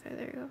way. Okay,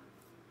 there you go.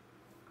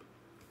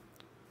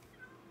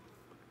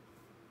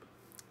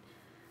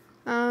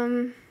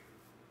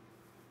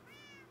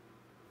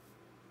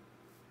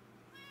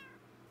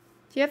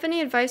 Do you have any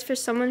advice for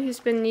someone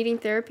who's been needing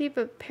therapy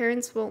but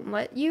parents won't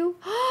let you?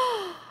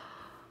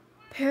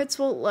 Parents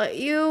won't let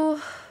you?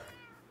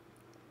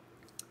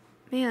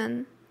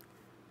 Man.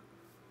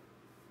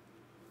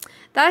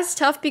 That's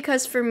tough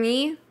because for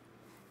me,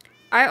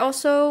 I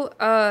also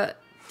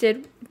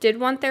did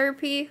want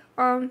therapy,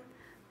 but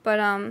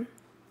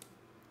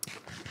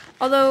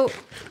although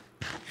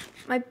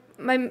my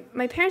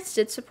parents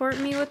did support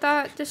me with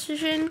that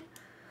decision,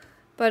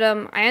 but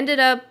I ended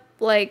up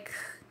like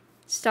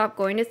stop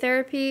going to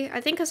therapy.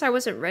 I think because I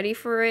wasn't ready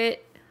for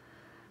it.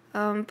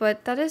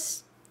 But that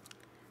is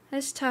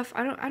That's tough.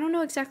 I don't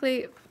know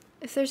exactly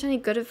if there's any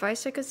good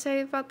advice I could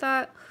say about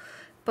that,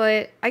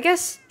 but I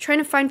guess trying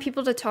to find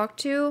people to talk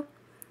to,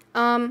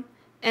 and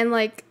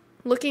like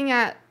looking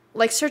at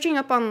like searching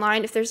up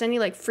online if there's any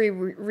like free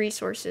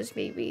resources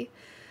maybe.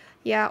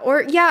 Yeah,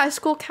 or yeah, a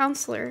school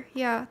counselor.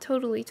 Yeah,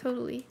 totally,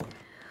 totally.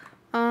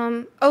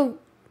 Oh,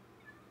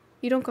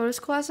 you don't go to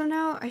school as of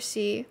now? I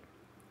see.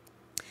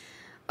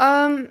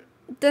 Then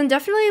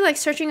definitely like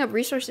searching up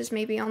resources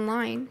maybe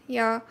online.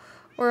 Yeah,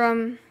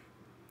 or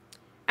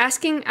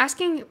asking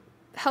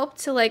help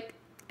to like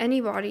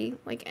anybody,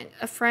 like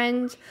a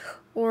friend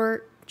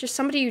or just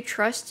somebody you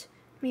trust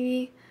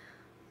maybe,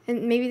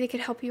 and maybe they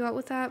could help you out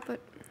with that. But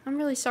I'm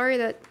really sorry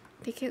that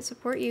they can't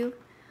support you,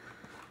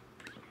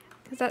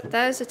 because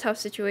that is a tough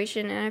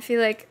situation, and I feel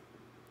like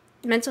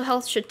mental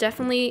health should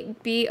definitely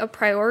be a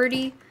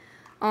priority.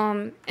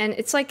 And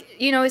it's like,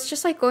 you know, it's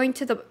just like going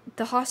to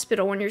the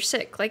hospital when you're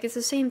sick. Like, it's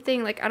the same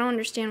thing. Like, I don't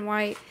understand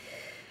why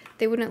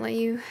they wouldn't let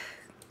you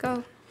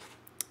go.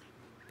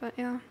 But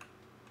yeah.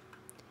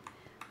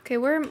 Okay,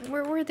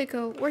 where'd they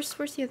go? Where's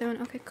the other one?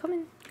 Okay, come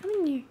in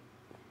here.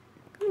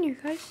 Come in here,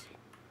 guys.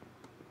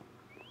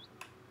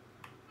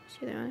 Where's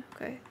the other one?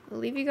 Okay, I'll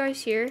leave you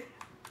guys here.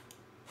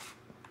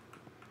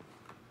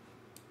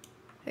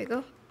 There you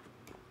go.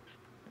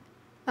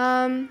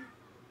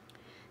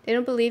 They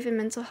don't believe in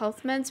mental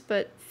health meds,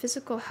 but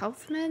physical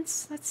health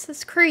meds?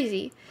 That's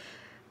crazy.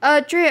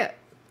 Drea,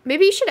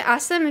 maybe you should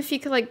ask them if you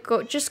could like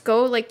go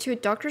like to a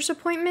doctor's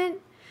appointment.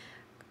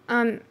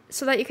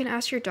 So that you can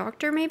ask your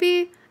doctor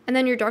maybe, and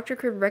then your doctor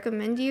could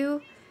recommend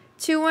you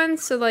to one,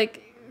 so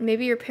like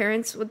maybe your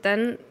parents would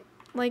then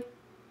like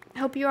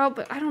help you out,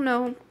 but I don't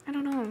know.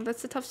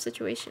 That's a tough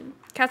situation.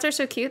 Cats are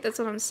so cute, that's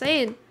what I'm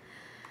saying.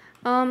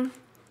 Lead.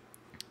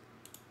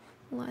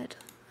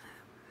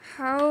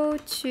 How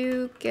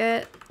to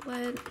get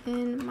lead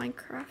in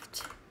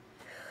Minecraft.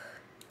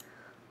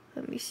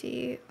 Let me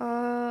see.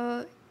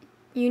 You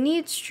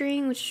need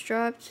string, which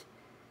dropped.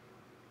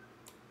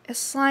 A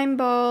slime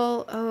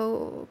ball.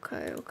 Oh,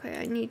 okay.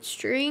 I need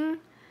string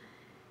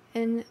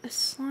and a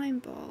slime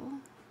ball.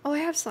 Oh, I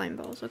have slime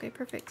balls. Okay,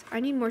 perfect. I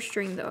need more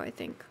string though, I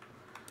think.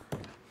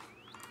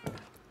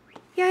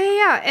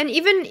 Yeah. And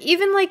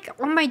even like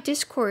on my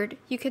Discord,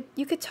 you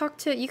could talk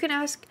to, you can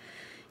ask,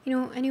 you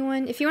know,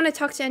 anyone if you want to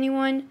talk to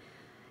anyone.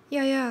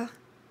 Yeah.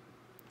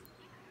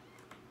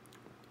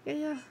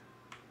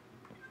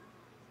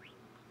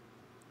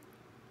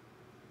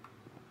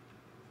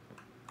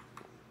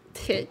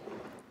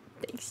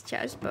 Thanks,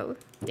 Chasbo.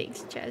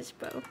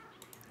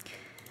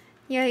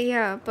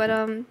 Yeah, but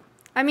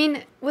I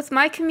mean, with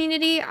my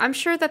community, I'm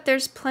sure that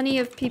there's plenty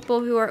of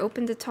people who are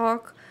open to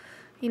talk,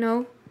 you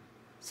know,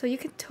 so you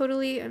could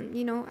totally,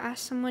 you know,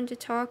 ask someone to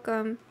talk.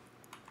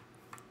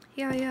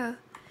 Yeah.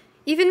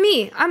 Even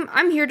me,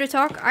 I'm here to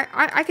talk.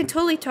 I can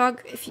totally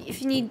talk if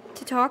you need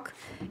to talk.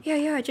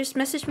 Yeah. Just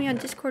message me on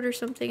Discord or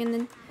something, and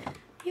then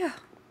yeah.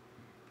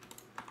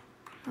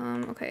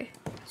 Okay,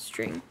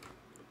 string.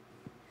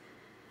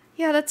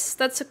 Yeah,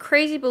 that's a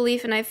crazy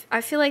belief, and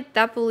I feel like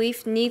that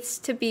belief needs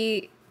to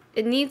be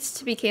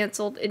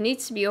canceled. It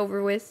needs to be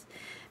over with.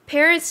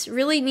 Parents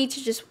really need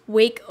to just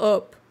wake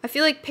up. I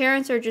feel like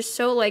parents are just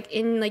so like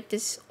in like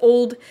this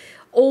old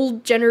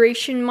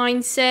generation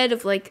mindset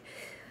of like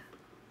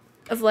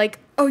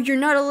oh, you're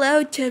not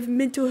allowed to have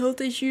mental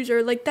health issues,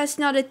 or like that's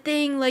not a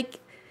thing. Like,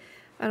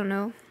 I don't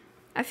know.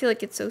 I feel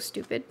like it's so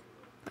stupid.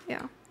 But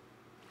yeah.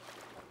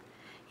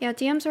 Yeah,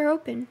 DMs are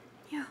open.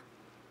 Yeah.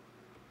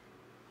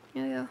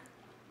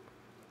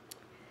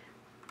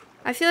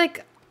 I feel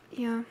like,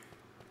 yeah.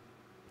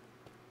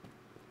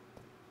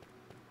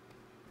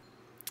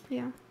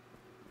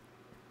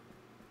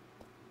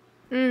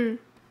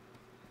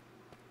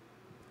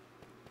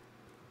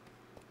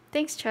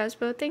 Thanks,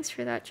 Chasbo. Thanks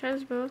for that,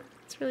 Chasbo.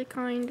 It's really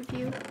kind of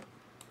you.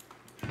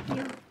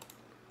 Yeah.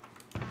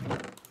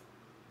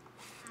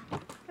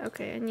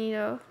 Okay, I need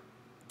a...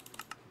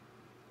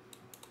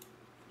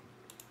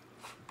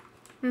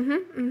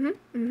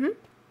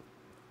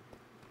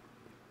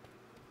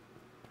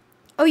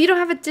 Oh, you don't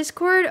have a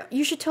Discord?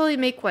 You should totally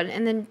make one,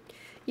 and then...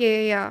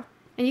 Yeah.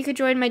 And you could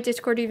join my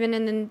Discord even,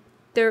 and then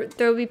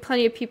there'll be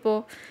plenty of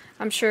people,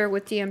 I'm sure,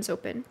 with DMs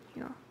open.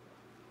 Yeah.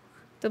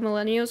 The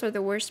millennials are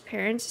the worst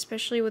parents,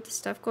 especially with the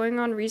stuff going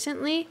on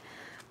recently.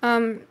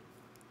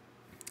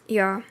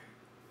 Yeah.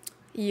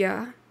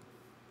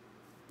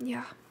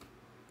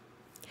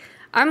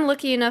 I'm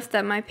lucky enough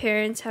that my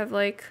parents have,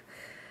 like,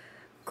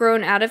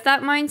 grown out of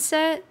that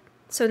mindset.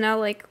 So now,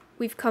 like,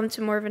 we've come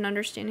to more of an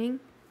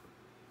understanding.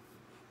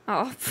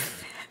 Oh.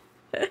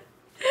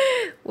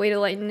 way to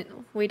lighten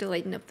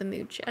up the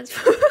mood, Chaz.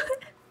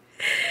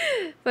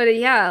 But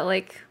yeah,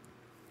 like,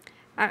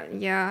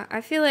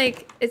 I feel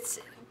like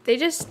they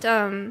just,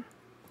 they're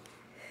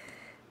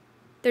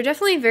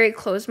definitely very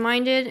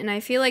closed-minded, and I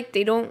feel like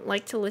they don't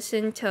like to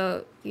listen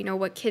to, you know,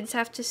 what kids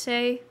have to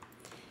say.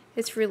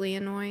 It's really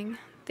annoying.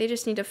 They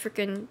just need to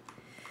freaking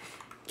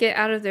get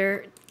out of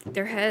their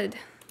head.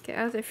 Get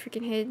out of their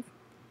freaking head.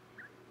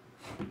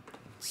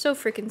 So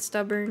freaking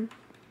stubborn.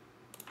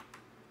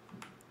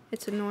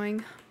 It's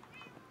annoying.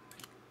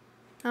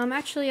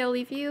 Actually, I'll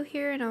leave you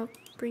here and I'll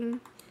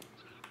bring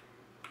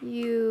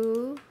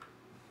you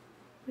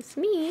with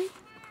me.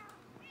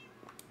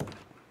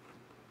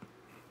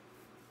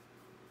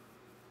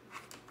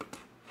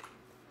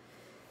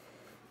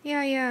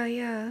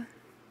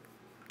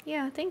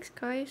 Yeah, thanks,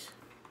 guys.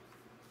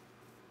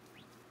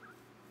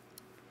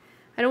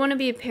 I don't want to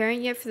be a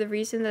parent yet for the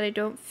reason that I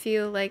don't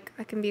feel like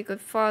I can be a good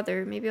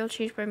father. Maybe I'll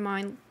change my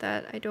mind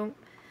that I don't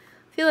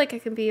feel like I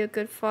can be a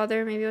good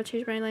father. Maybe I'll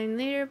change my mind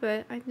later,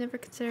 but I've never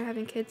considered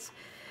having kids.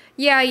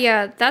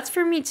 Yeah, that's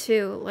for me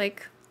too.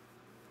 Like,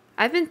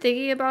 I've been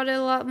thinking about it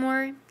a lot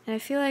more, and I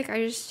feel like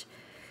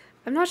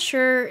I'm not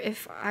sure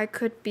if I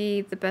could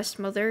be the best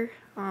mother.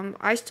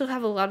 I still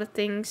have a lot of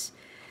things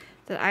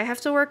that I have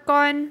to work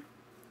on.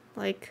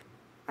 Like,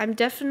 I'm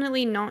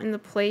definitely not in the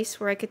place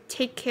where I could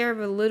take care of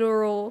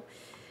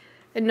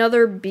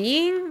another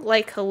being.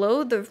 Like,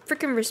 hello, the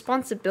freaking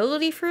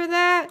responsibility for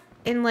that.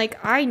 And like,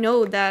 I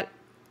know that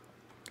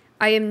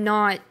I am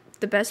not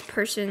the best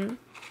person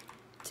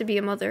to be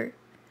a mother.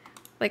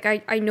 Like,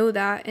 I know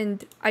that,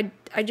 and I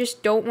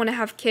just don't want to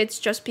have kids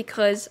just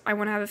because I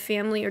want to have a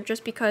family, or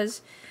just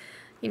because,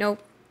 you know,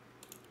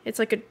 it's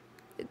like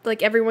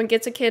everyone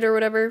gets a kid or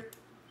whatever.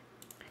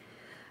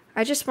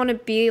 I just want to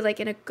be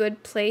like in a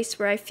good place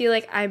where I feel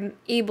like I'm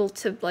able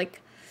to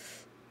like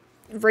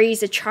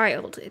raise a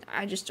child.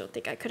 I just don't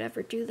think I could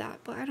ever do that,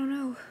 but I don't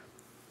know.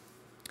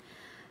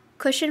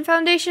 Cushion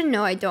foundation?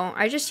 No, I don't.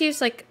 I just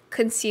use like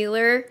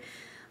concealer.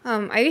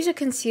 I use a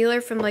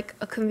concealer from like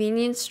a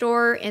convenience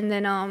store, and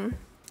then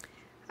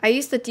I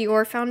use the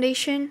Dior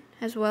foundation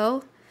as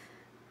well.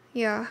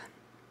 Yeah.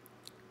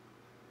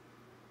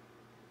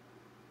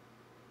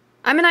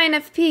 I'm an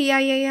INFP.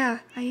 Yeah.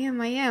 I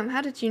am.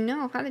 How did you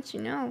know?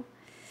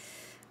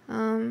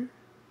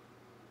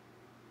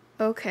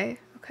 Okay.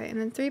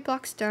 And then 3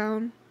 blocks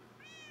down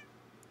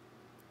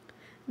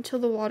until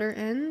the water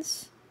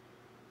ends.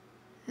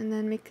 And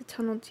then make the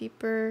tunnel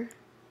deeper.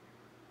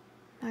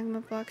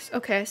 Magma blocks.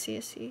 Okay, I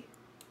see.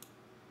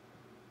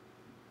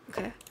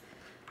 Okay.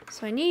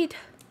 So I need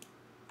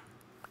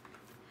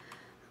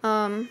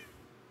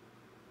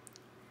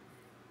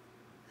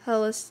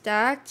hella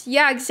stacked.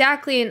 Yeah,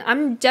 exactly. And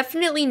I'm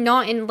definitely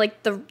not in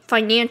like the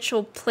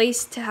financial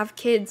place to have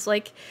kids.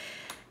 Like,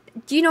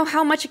 do you know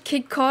how much a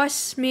kid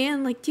costs,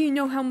 man? Like, do you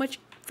know how much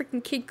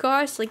freaking kid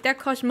costs? Like, that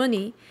costs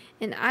money.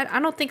 And I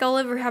don't think I'll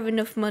ever have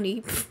enough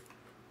money.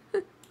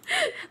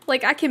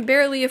 Like, I can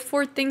barely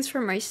afford things for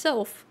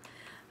myself.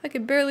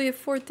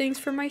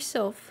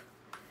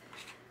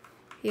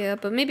 Yeah,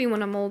 but maybe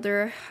when I'm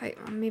older,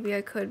 maybe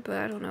I could, but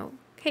I don't know.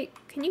 Hey,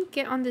 can you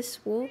get on this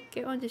wool?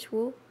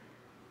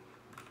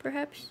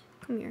 Perhaps?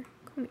 Come here.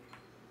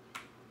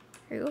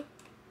 Here you go.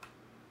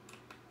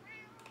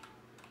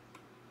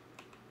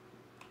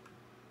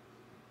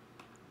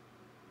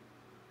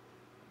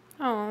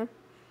 Oh,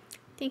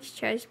 thanks,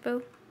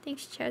 Chasbo.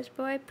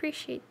 I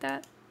appreciate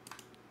that.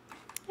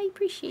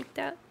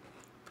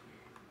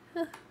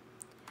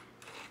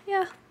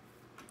 Yeah,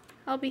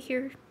 I'll be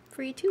here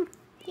for you too.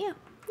 Yeah.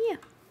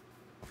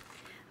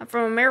 I'm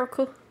from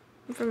America.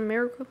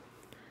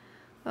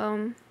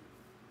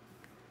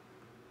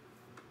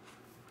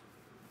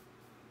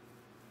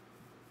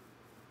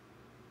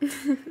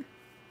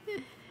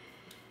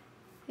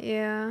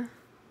 Yeah.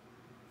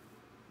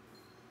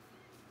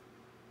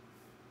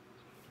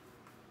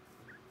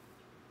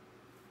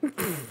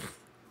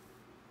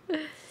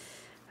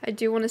 I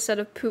do want a set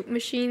of poop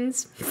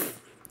machines.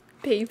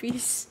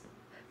 Babies.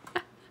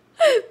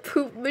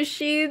 Poop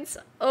machines?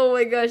 Oh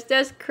my gosh,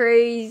 that's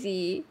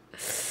crazy.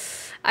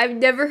 I've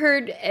never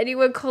heard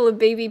anyone call a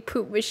baby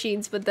poop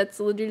machines, but that's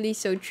literally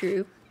so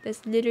true.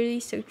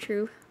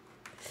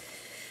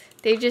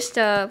 They just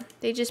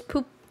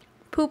poop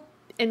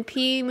and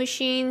pee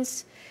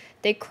machines.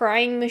 They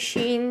crying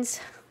machines.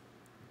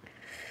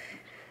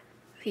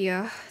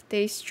 Yeah,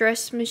 they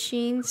stress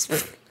machines.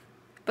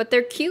 But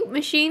they're cute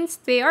machines.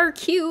 They are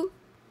cute,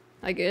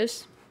 I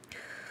guess.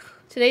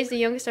 Today's the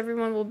youngest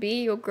everyone will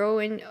be. You'll grow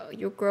and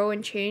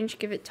change.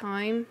 Give it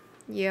time.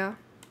 Yeah.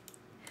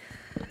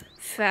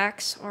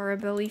 Facts,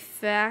 Arabelli.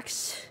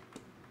 Facts.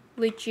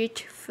 Legit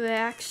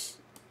facts.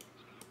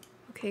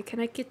 Okay, can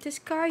I get this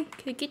guy?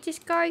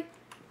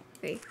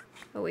 Okay.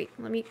 Oh wait,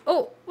 let me.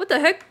 Oh, what the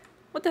heck?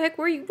 Where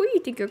do you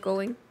think you're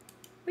going?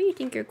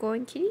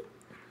 Kitty?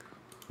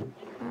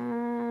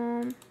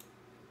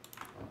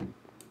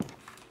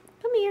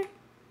 Come here.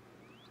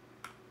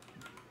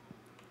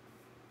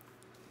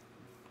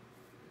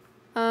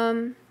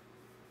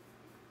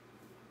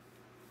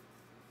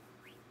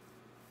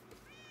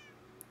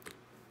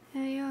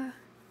 Yeah.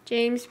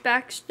 James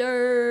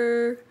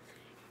Baxter.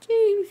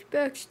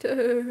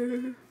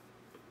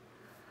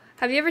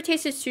 Have you ever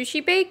tasted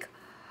sushi bake?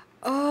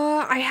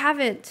 I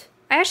haven't.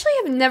 I actually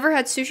have never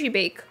had sushi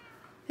bake.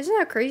 Isn't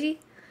that crazy?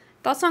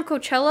 Thoughts on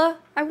Coachella?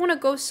 I want to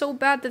go so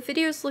bad. The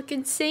videos look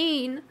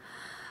insane.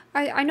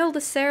 I know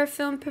the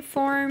Seraphim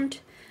performed.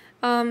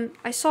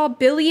 I saw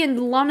Billy and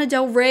Lana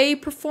Del Rey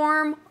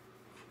perform.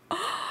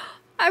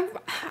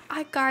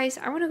 Guys,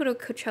 I want to go to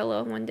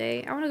Coachella one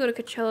day. I want to go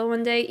to Coachella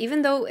one day,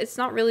 even though it's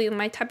not really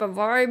my type of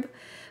vibe.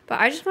 But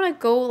I just want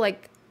to go,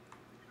 like,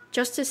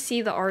 just to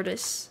see the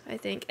artists, I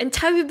think. And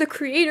Tyler, the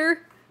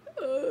creator.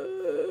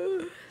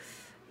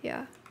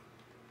 Yeah.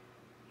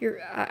 You're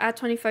at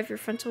 25, your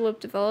frontal lobe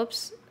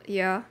develops.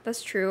 Yeah,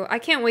 that's true. I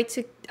can't wait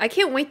to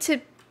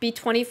be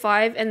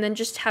 25 and then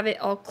just have it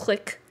all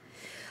click.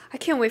 I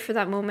can't wait for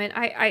that moment.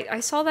 I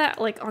saw that,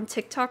 like, on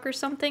TikTok or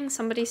something.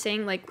 Somebody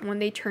saying, like, when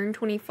they turn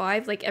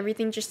 25, like,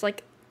 everything just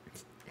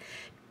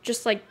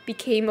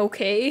became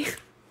okay.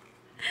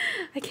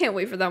 I can't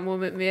wait for that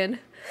moment, man.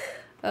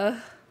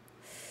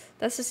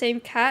 That's the same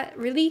cat?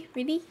 Really?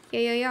 Really?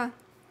 Yeah.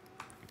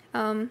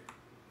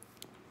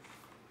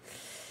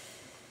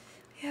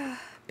 Yeah.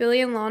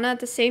 Billy and Lana at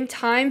the same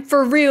time?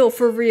 For real.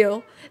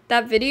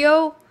 That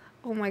video?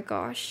 Oh my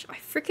gosh.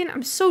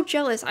 I'm so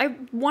jealous. I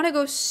want to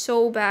go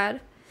so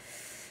bad.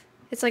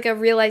 It's like a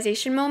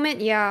realization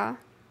moment? Yeah.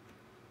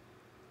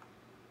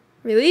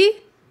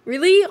 Really?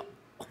 Really?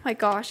 Oh my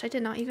gosh, I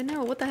did not even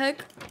know. What the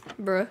heck?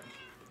 Bruh.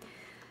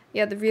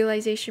 Yeah, the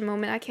realization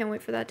moment. I can't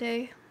wait for that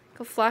day.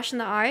 Go flash in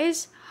the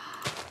eyes?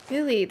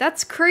 Really?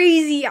 That's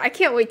crazy. I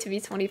can't wait to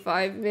be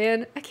 25,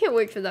 man. I can't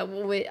wait for that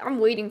moment. I'm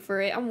waiting for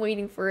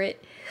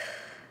it.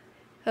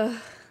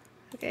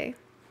 Okay.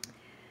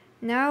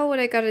 Now what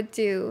I gotta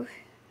do.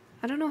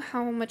 I don't know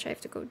how much I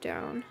have to go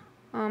down.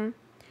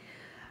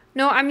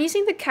 No, I'm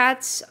using the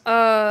cats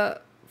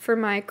for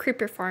my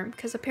creeper farm,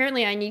 because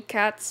apparently I need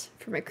cats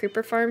for my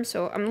creeper farm.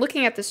 So I'm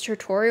looking at this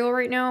tutorial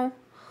right now.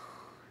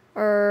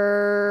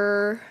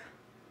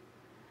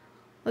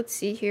 Let's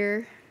see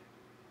here.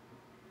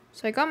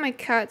 So I got my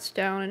cats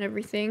down and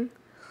everything,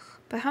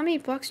 but how many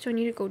blocks do I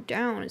need to go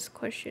down is the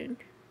question.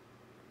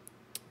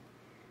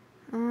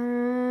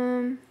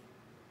 1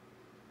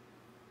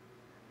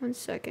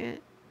 second.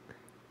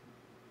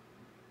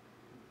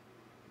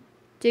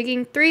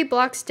 Digging 3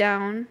 blocks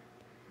down,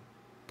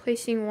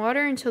 placing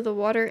water until the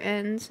water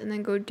ends, and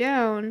then go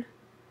down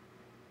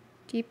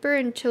deeper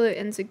until it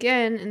ends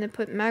again, and then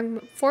put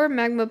 4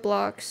 magma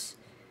blocks,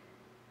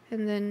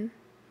 and then,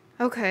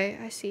 okay,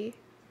 I see.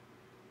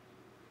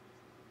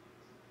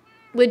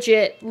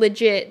 Legit,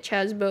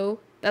 Chasbo.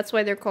 That's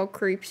why they're called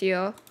creeps,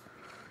 yeah.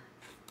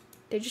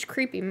 They're just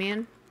creepy,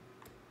 man.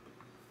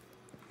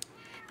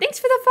 Thanks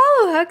for the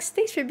follow, Hux.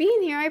 Thanks for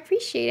being here. I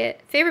appreciate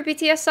it. Favorite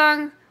BTS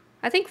song?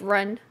 I think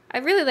Run. I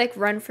really like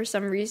Run for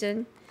some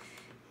reason.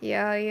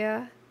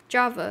 Yeah.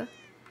 Java.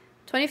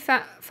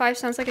 25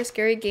 sounds like a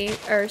scary game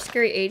or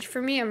scary age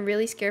for me. I'm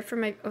really scared for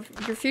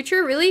your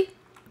future. Really?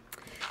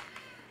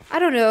 I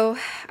don't know.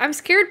 I'm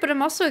scared, but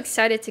I'm also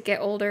excited to get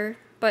older.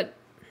 But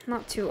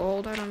not too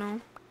old. I don't know.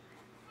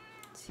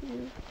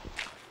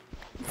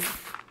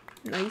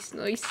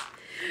 Nice.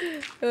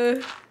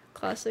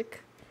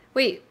 Classic.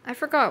 Wait, I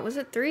forgot. Was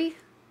it 3?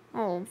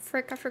 Oh,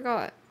 frick, I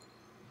forgot.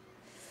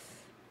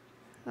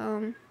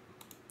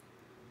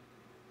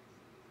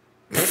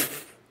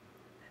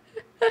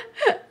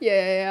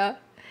 Yeah.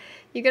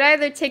 You could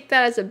either take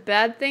that as a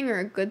bad thing or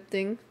a good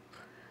thing.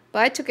 But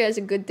I took it as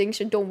a good thing,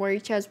 so don't worry,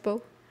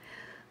 Chasbo.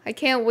 I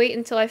can't wait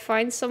until I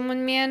find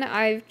someone, man.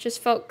 I've just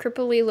felt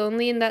cripply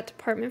lonely in that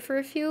department for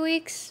a few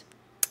weeks.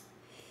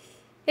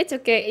 It's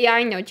okay. Yeah,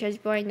 I know,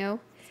 Chasbo, I know.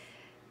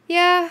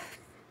 Yeah.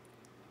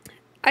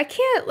 I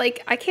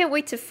can't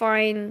wait to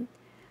find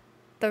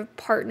the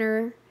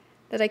partner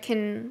that I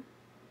can,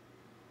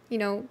 you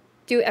know,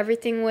 do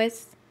everything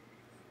with,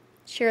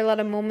 share a lot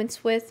of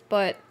moments with,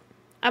 but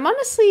I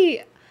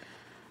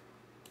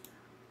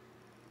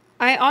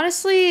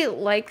honestly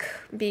like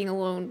being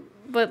alone,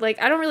 but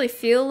like I don't really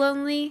feel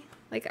lonely.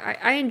 Like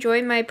I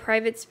enjoy my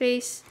private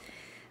space,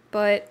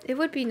 but it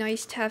would be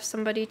nice to have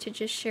somebody to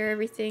just share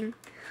everything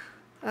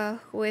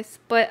with,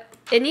 but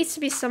it needs to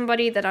be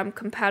somebody that I'm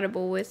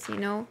compatible with, you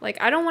know?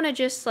 Like I don't want to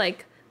just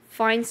like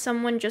find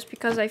someone just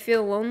because I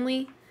feel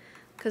lonely,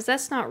 because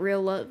that's not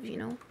real love, you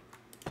know?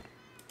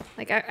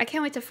 Like I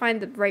can't wait to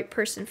find the right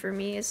person for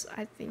me, is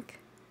I think.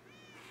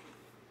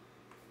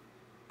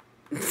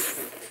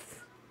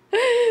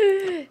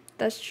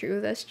 That's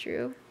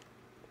true.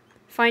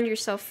 Find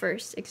yourself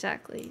first.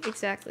 Exactly.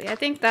 I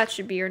think that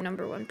should be your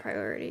 #1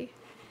 priority.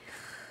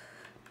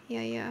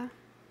 Yeah.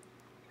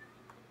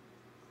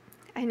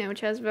 I know,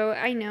 Chesbo.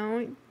 I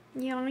know.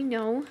 Yeah, I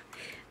know.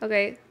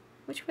 Okay.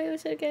 Which way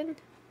was it again?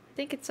 I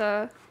think it's,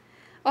 Oh,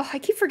 I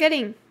keep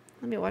forgetting.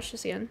 Let me watch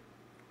this again.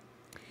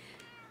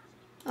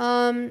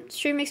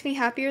 Stream makes me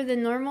happier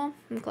than normal.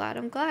 I'm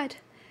glad.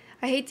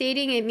 I hate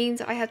dating. It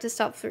means I have to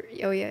stop for...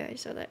 Oh, yeah, I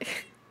saw that.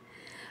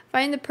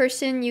 Find the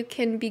person you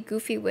can be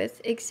goofy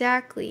with.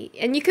 Exactly.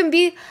 And you can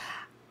be...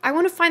 I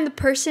want to find the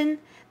person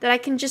that I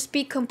can just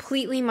be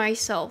completely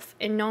myself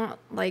and not,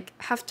 like,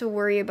 have to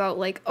worry about,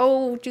 like,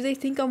 oh, do they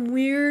think I'm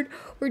weird?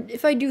 Or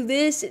if I do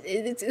this,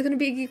 it's going to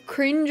be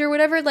cringe or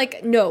whatever.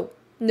 Like, no.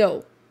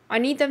 I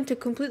need them to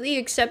completely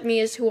accept me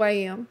as who I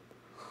am.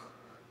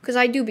 Because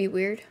I do be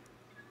weird.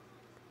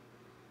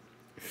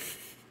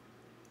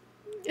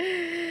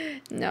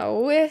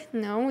 No,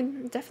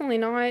 definitely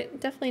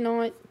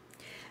not.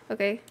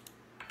 Okay,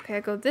 I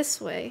go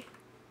this way.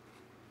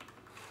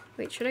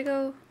 Wait, should I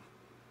go?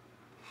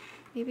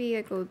 Maybe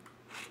I go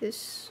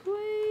this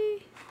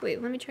way? Wait,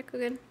 let me check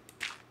again.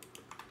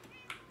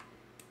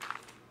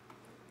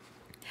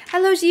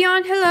 Hello,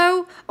 Zion.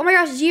 Hello. Oh my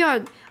gosh,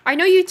 Zion. I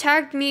know you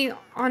tagged me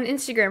on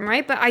Instagram,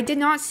 right? But I did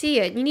not see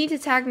it. You need to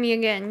tag me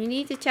again. You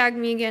need to tag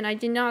me again. I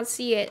did not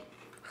see it.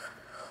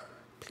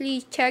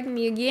 Please tag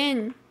me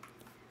again.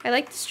 I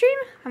like the stream.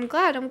 I'm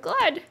glad. I'm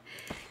glad.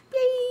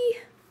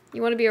 Yay.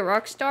 You want to be a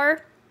rock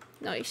star?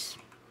 Nice.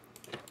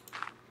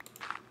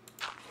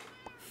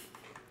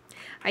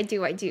 I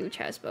do,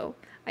 Chasbo.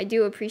 I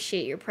do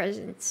appreciate your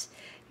presence.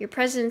 Your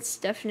presence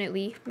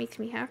definitely makes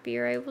me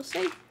happier, I will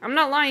say. I'm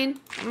not lying.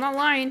 I'm not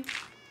lying.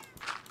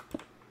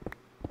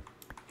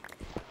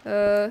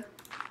 Thanks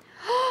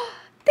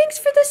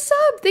for the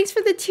sub. Thanks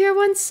for the tier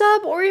 1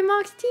 sub,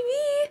 Orimox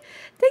TV.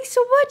 Thanks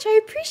so much. I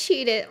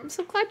appreciate it. I'm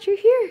so glad you're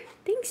here.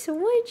 Thanks so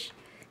much.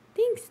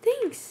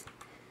 Thanks.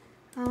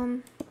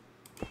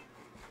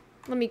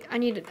 I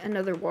need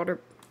another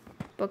water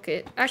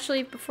bucket.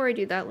 Actually, before I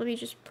do that, let me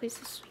just place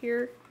this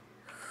here.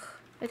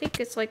 I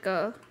think it's like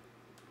a...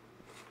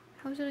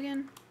 How is it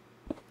again?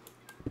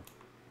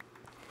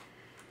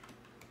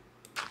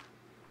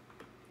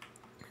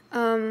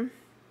 I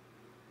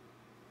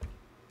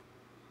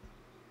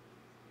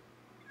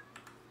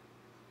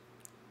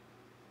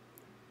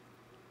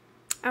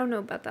don't know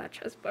about that,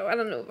 Chespo. I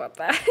don't know about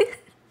that.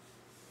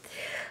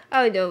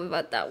 I don't know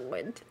about that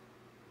one.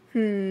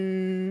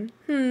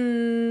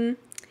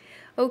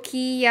 Okay,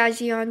 yeah,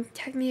 Jion,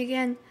 tag me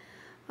again.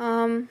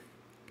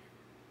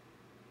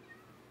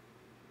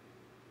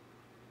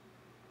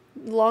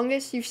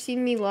 Longest you've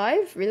seen me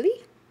live?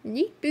 Really?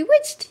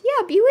 Bewitched?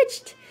 Yeah,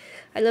 Bewitched.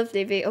 I love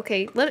David.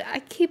 Okay,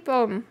 I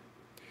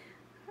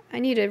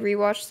need to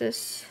rewatch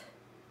this.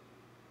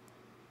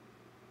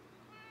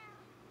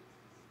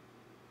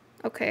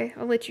 Okay,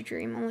 I'll let you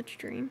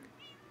dream.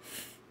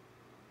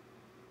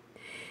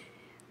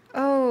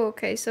 Oh,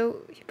 okay,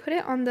 so you put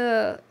it on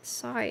the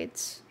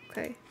sides.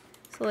 Okay,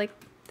 so like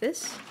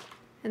this,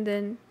 and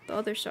then the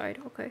other side.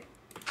 Okay.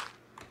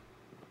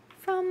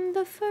 From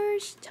the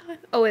first time.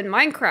 Oh, in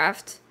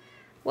Minecraft.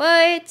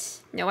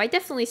 What? No, I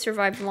definitely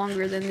survived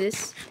longer than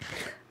this.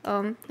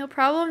 No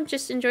problem.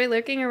 Just enjoy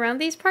lurking around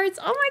these parts.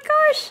 Oh my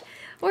gosh!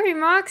 Ori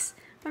Mox.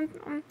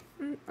 I'm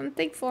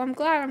thankful. I'm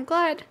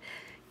glad.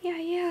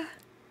 Yeah.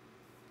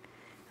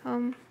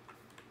 I'm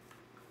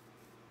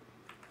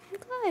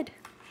glad.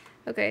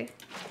 Okay.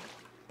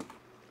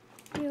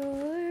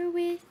 You're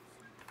with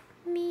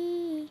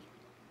me.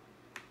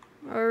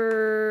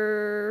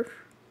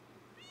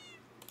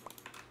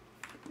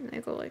 And I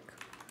go like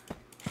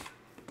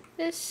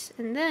this,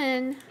 and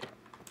then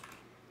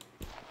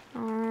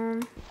let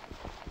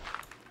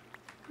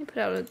me put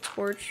out a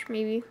torch,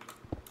 maybe.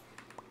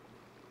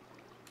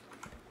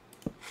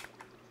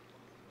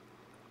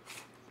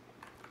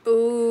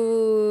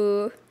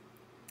 Ooh.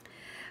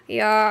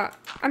 Yeah,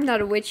 I'm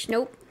not a witch.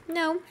 Nope.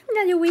 No, I'm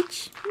not a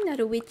witch.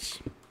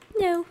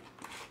 No.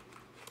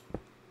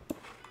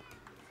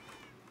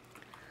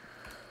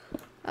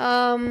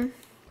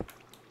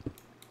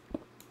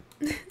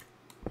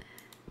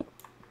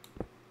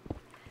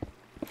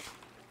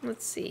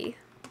 Let's see.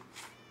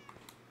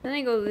 Then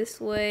I go this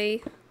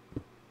way.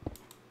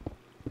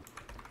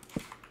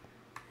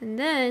 And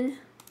then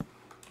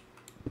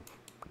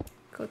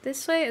go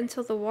this way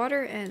until the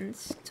water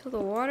ends.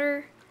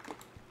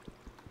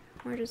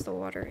 Where does the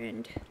water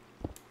end?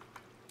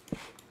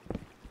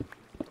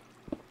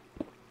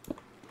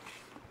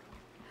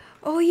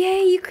 Oh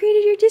yay, you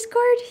created your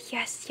Discord?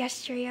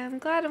 Yes, Drea, I'm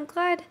glad.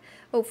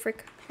 Oh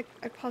frick.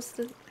 I paused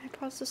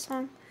the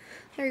song.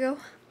 There you go.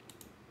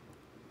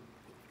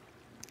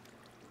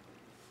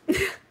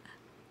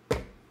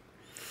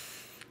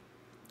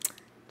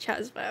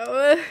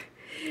 Chasbo.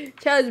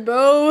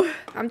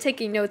 I'm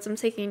taking notes. I'm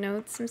taking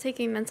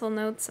mental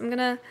notes. I'm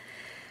gonna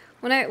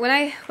when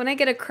I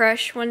get a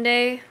crush one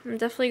day, I'm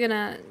definitely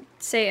gonna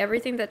say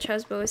everything that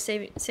Chasbo is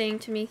saying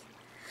to me.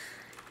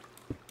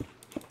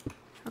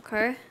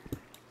 Okay.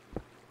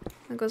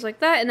 It goes like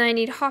that, and I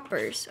need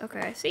hoppers.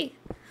 Okay, I see.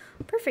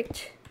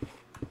 Perfect.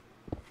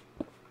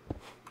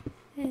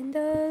 In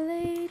the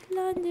late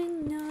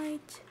London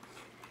night.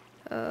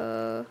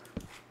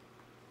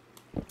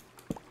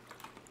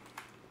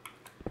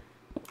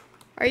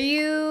 Are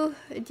you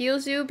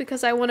Deelsoo?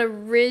 Because I want to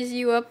riz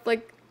you up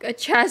like a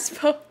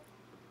Chaspo.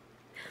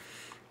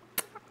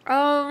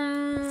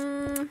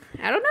 I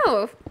don't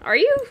know. Are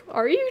you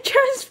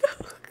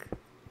Chaspo?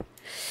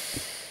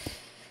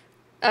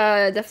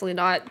 Definitely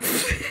not.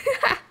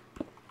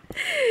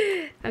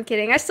 I'm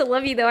kidding. I still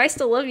love you though,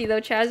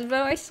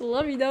 Chasbo. I still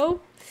love you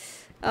though.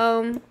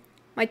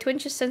 My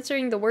Twitch is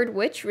censoring the word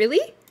witch.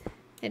 Really?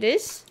 It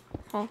is?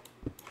 Oh,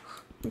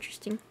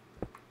 interesting.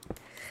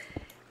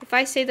 If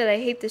I say that I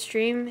hate the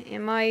stream,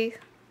 am I...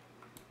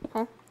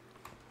 Huh?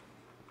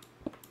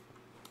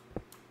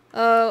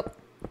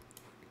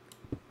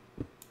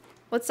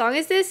 What song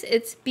is this?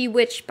 It's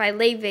Bewitched by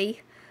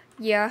Leve.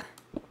 Yeah.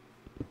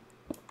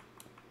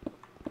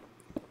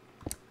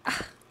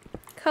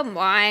 Come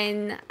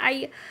on.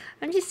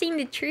 I'm just saying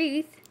the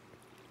truth.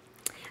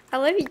 I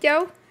love you,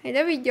 though. I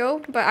love you,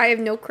 though. But I have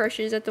no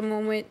crushes at the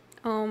moment.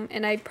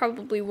 And I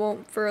probably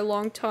won't for a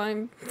long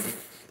time.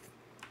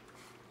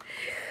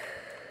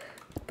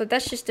 But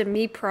that's just a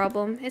me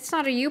problem. It's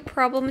not a you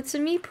problem, it's a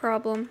me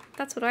problem.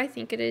 That's what I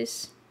think it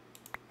is.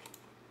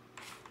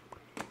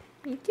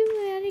 We do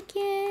that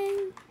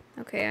again.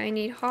 Okay, I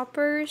need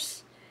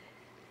hoppers.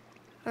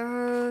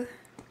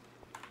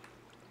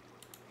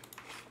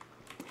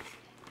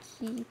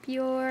 Keep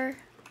your...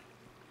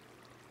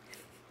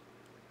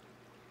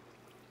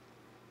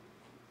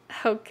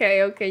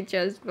 Okay,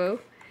 Jesbo.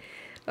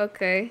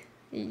 Okay.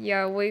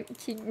 Yeah,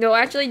 wait. No,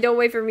 actually, don't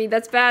wait for me.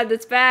 That's bad.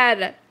 That's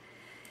bad.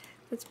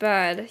 That's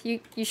bad. You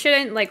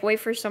shouldn't, like, wait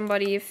for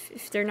somebody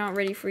if they're not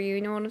ready for you.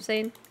 You know what I'm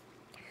saying?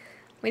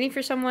 Waiting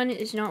for someone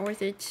is not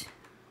worth it.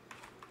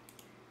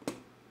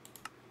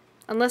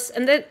 Unless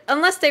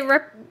they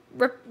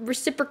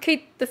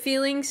reciprocate the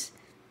feelings,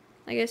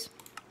 I guess.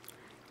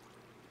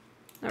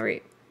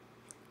 Alright.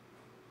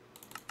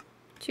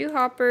 2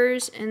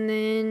 hoppers, and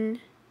then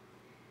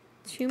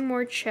 2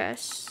 more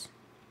chests.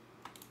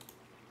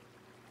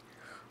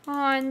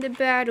 On the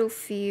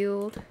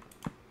battlefield.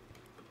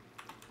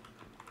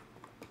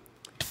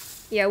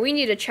 Yeah, we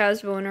need a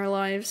Chasbo in our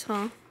lives,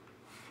 huh?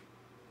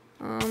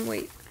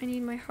 Wait, I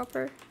need my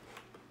hopper.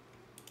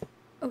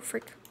 Oh,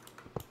 frick.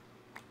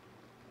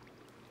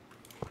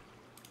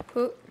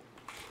 Oh.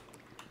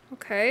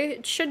 Okay,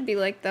 it should be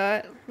like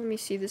that. Let me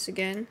see this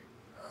again.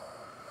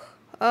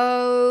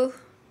 Oh.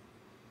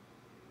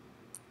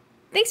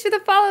 Thanks for the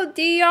follow,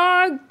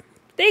 D-Dog!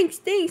 Thanks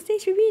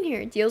for being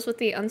here. Deals with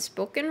the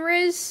unspoken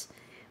Riz?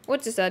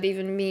 What does that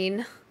even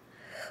mean?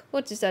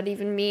 What does that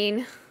even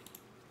mean?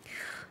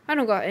 I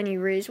don't got any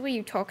Riz. What are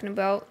you talking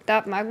about?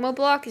 That magma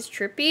block is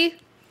trippy?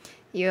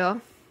 Yeah.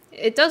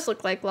 It does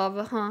look like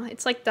lava, huh?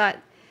 It's like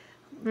that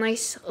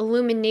nice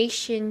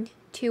illumination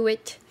to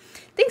it.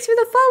 Thanks for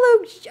the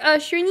follow,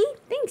 Shrini.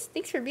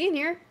 Thanks for being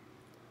here.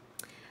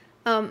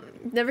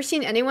 Never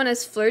seen anyone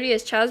as flirty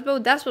as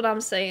Chasbo? That's what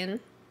I'm saying.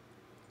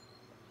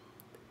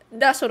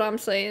 That's what I'm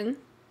saying.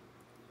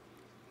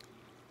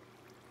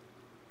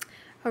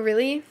 Oh,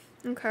 really?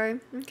 Okay.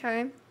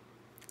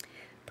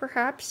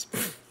 Perhaps.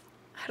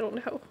 I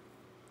don't know.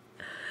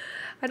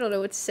 I don't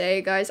know what to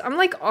say, guys. I'm,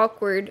 like,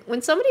 awkward.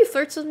 When somebody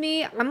flirts with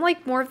me, I'm,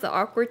 like, more of the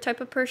awkward type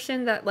of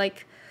person that,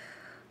 like,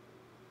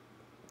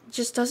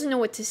 just doesn't know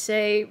what to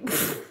say.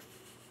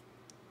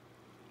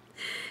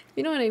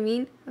 You know what I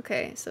mean?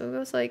 Okay, so it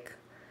goes, like...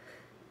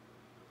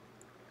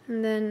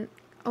 And then...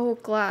 Oh,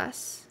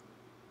 glass.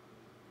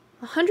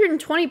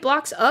 120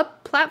 blocks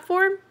up?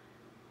 Platform?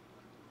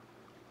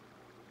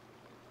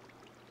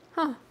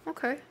 Huh,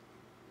 okay.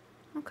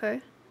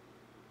 Okay.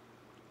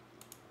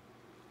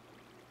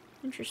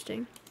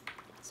 Interesting.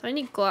 So I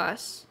need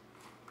glass.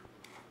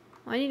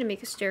 Well, I need to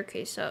make a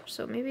staircase up,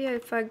 so maybe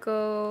if I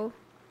go...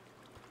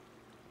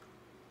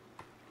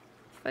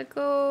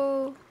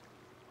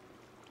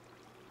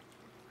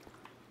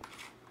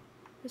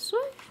 This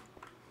way?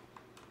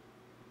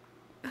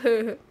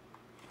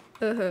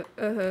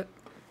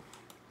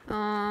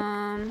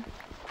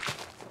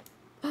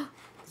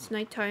 It's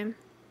nighttime.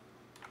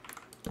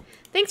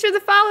 Thanks for the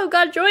follow,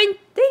 God joined.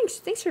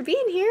 Thanks for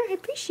being here. I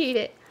appreciate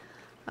it.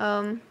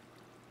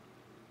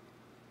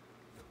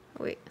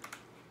 Wait.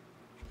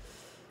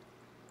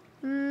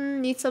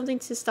 Need something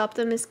to stop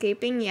them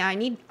escaping. Yeah, I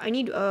need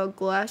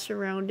glass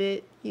around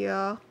it.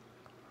 Yeah.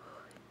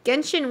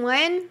 Genshin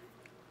when?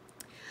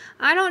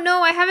 I don't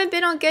know. I haven't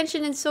been on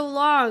Genshin in so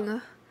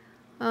long.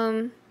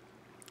 I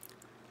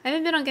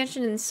haven't been on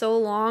Genshin in so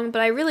long,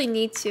 but I really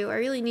need to. I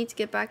really need to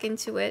get back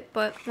into it.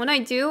 But when I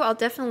do, I'll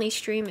definitely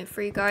stream it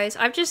for you guys.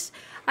 I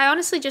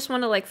honestly just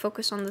want to, like,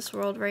 focus on this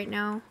world right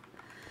now.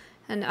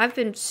 And I've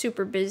been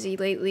super busy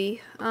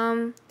lately.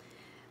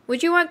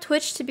 Would you want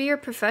Twitch to be your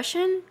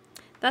profession?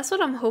 That's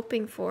what I'm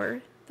hoping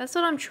for. That's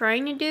what I'm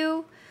trying to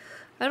do.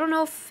 I don't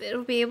know if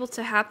it'll be able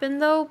to happen,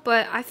 though.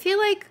 But I feel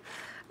like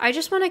I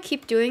just want to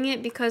keep doing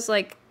it because,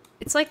 like,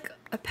 it's, like,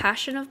 a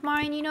passion of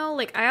mine, you know?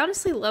 Like, I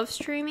honestly love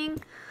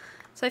streaming.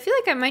 So I feel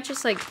like I might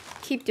just, like,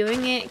 keep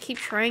doing it, keep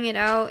trying it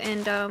out,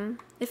 and,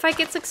 if I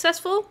get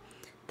successful,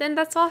 then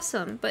that's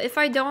awesome. But if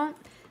I don't,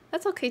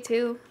 that's okay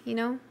too, you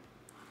know?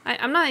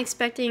 I'm not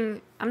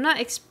expecting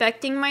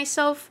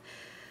myself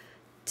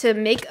to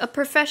make a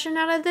profession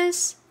out of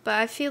this, but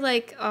I feel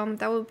like,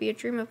 that would be a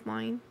dream of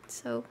mine.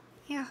 So,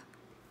 yeah.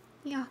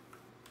 Yeah.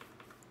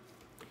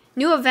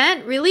 New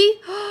event? Really?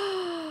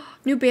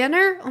 New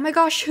banner? Oh my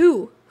gosh,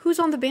 who? Who's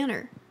on the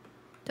banner?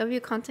 W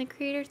content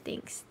creator?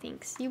 Thanks.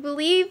 You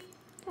believe?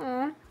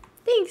 Aw,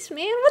 thanks,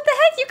 man. What the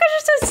heck? You guys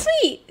are so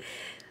sweet.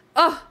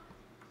 Oh.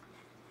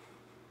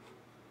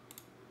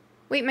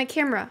 Wait, my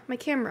camera.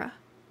 Wait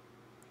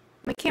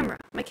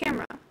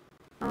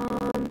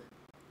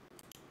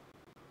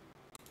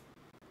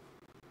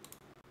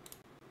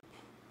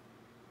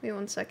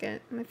 1 second.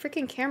 My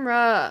freaking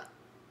camera.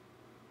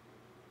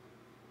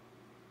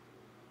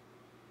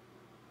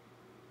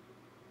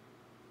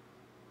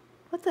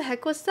 What the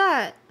heck was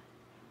that?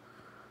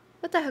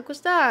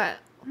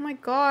 Oh my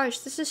gosh,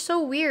 this is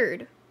so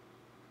weird.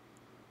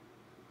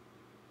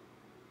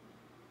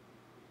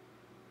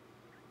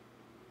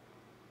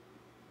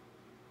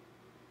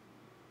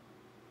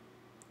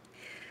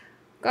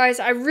 Guys,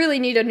 I really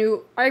need a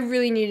new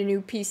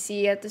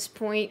PC at this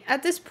point.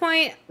 At this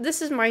point,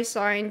 this is my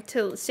sign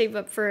to save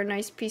up for a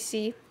nice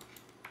PC.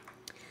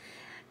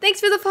 Thanks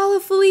for the follow,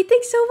 Fully.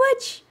 Thanks so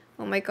much.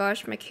 Oh my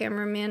gosh, my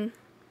cameraman.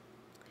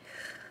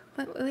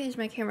 What is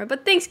my camera?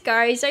 But thanks,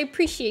 guys. I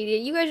appreciate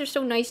it. You guys are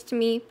so nice to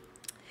me.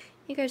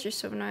 You guys are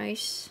so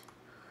nice.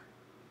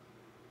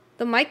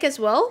 The mic as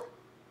well?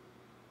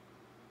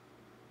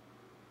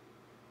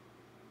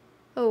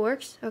 Oh, it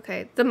works?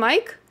 Okay. The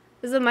mic?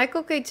 Is the mic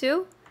okay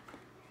too?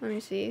 Let me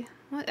see.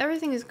 What?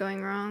 Everything is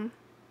going wrong.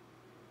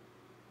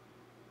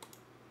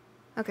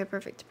 Okay,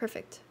 perfect.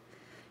 Perfect.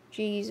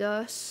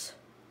 Jesus.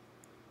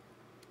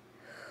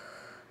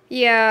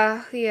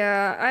 Yeah.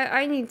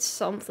 I need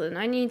something.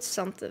 I need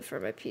something for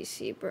my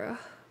PC, bro.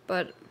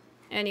 But,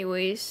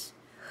 anyways.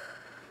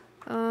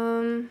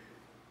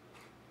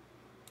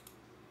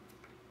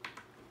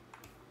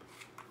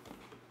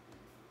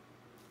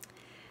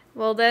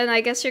 Well then,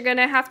 I guess you're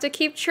gonna have to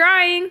keep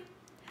trying.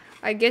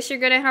 I guess you're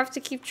gonna have to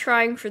keep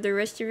trying for the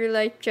rest of your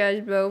life,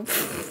 Jasbo.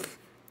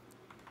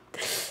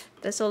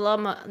 That's all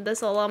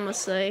I'ma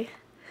say.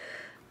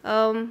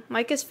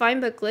 Mic is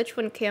fine, but glitch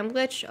when cam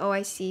glitch. Oh,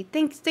 I see.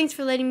 Thanks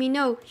for letting me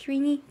know,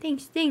 Srini.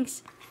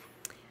 Thanks.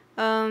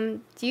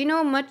 Do you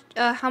know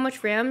how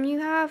much RAM you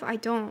have? I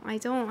don't.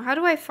 How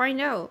do I find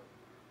out?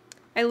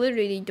 I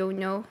literally don't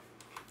know.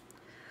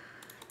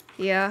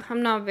 Yeah,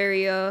 I'm not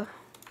very,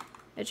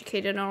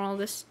 educated on all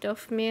this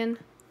stuff, man.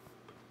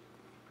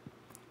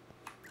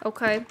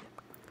 Okay,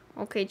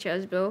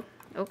 Jasbo.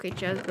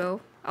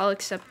 I'll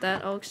accept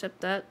that.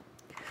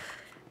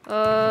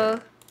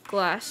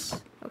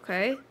 Glass.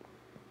 Okay.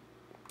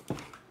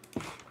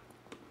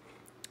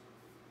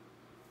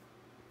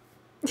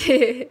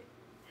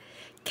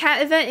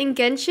 Cat event in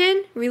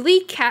Genshin? Really?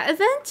 Cat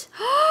event?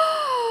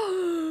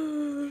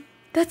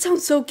 That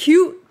sounds so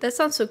cute.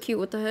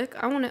 What the heck?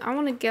 I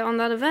wanna get on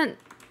that event.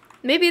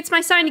 Maybe it's my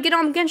sign to get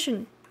on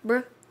Genshin,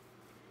 bruh.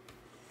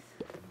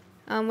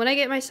 When I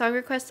get my song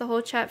request, the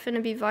whole chat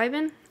finna be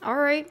vibing.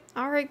 Alright,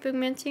 Big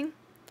Minting.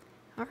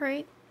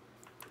 Alright.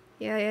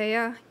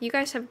 Yeah. You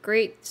guys have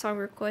great song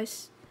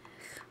requests.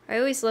 I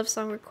always love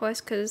song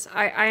requests because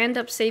I end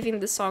up saving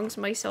the songs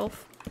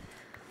myself.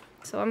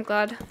 So I'm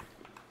glad.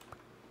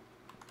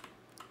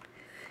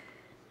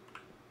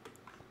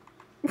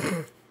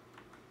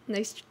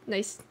 Nice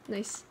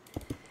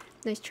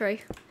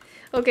try.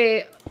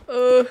 Okay,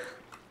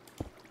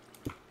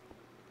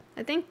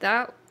 I think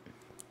that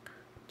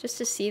just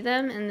to see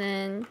them, and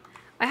then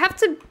I have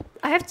to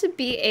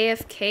be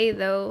AFK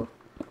though,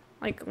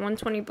 like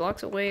 120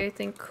 blocks away. I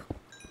think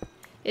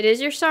it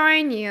is your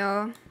sign.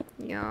 Yeah.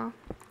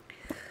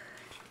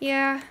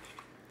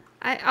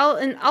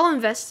 I'll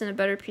invest in a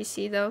better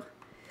PC though,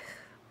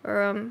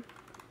 or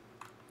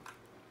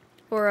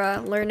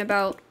learn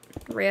about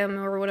RAM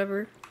or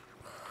whatever.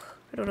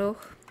 I don't know.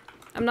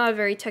 I'm not a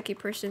very techie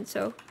person,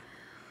 so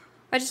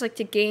I just like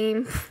to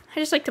game. I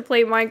just like to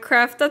play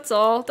Minecraft. That's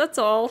all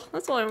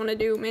I want to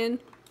do, man.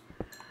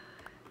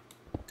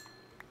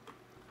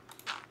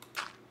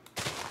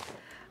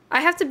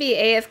 I have to be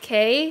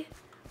AFK.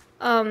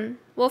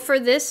 Well, for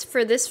this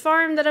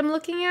farm that I'm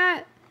looking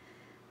at,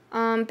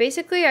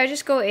 basically I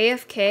just go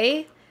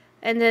AFK,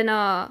 and then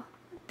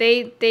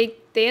they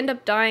end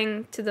up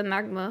dying to the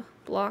magma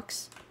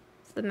blocks.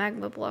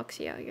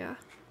 Yeah.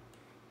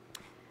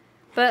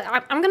 But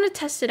I'm gonna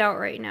test it out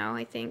right now,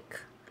 I think.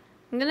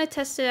 I'm gonna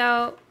test it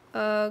out.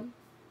 I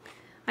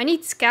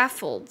need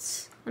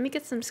scaffolds. Let me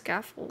get some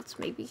scaffolds,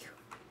 maybe.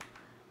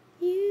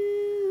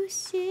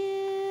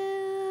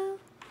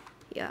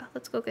 Yeah,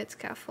 let's go get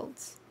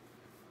scaffolds.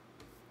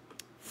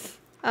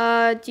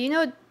 Do you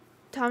know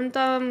Tam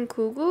Tam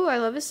Kugu? I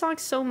love his song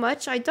so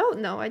much. I don't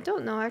know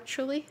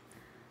actually.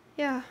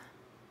 Yeah.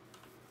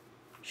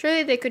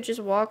 Surely they could just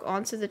walk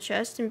onto the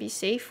chest and be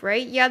safe,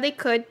 right? Yeah, they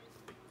could.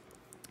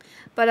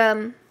 But, I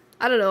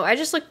don't know. I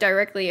just looked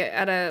directly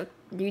at a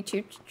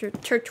YouTube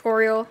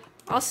tutorial.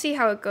 I'll see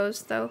how it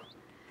goes, though.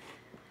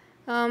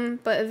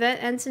 But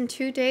event ends in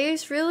 2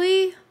 days?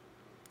 Really?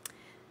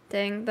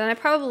 Dang. Then I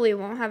probably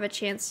won't have a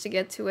chance to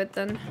get to it,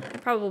 then. I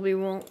probably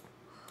won't.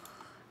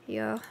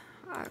 Yeah.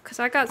 Because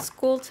I got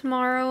school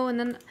tomorrow, and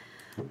then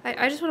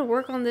I just want to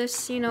work on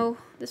this, you know,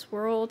 this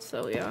world,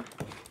 so yeah.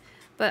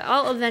 But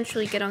I'll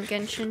eventually get on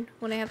Genshin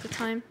when I have the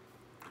time.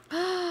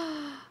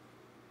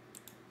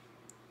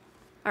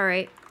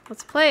 Alright,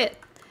 let's play it.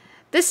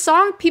 This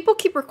song, people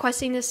keep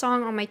requesting this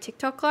song on my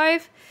TikTok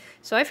live.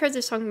 So I've heard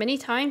this song many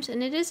times,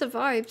 and it is a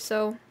vibe,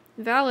 so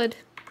valid.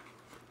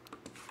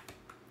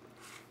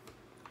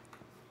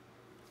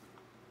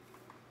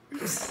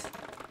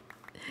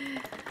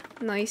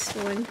 Nice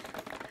one.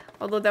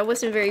 Although that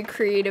wasn't very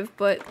creative,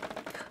 but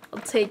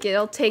I'll take it,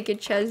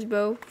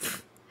 Chesbo.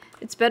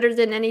 It's better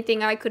than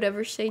anything I could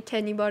ever say to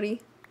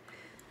anybody.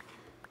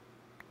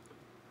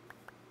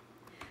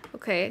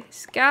 Okay,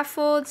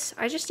 scaffolds.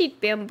 I just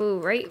need bamboo,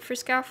 right, for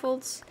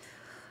scaffolds?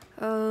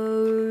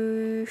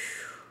 Girl,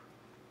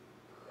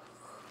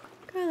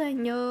 I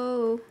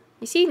know.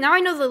 You see, now I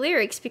know the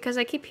lyrics because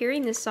I keep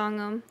hearing this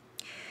song,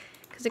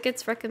 because it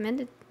gets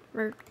recommended,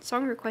 or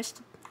song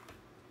requested.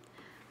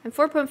 I'm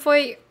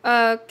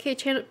 4.4 K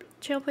channel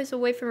points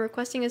away from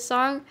requesting a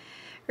song.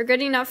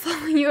 Regretting not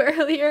following you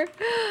earlier.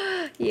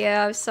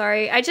 Yeah, I'm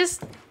sorry. I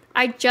just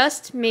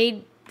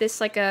made this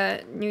like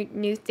a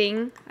new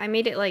thing. I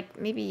made it like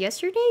maybe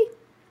yesterday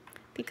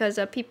because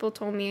people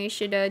told me I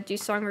should do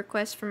song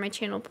requests for my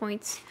channel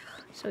points.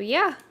 So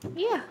yeah.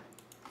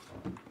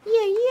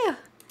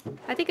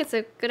 I think it's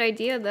a good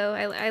idea though.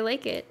 I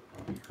like it.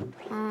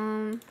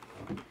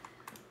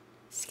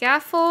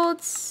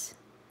 Scaffolds.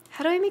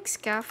 How do I make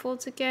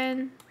scaffolds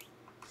again?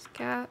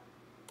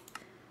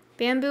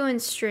 Bamboo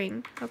and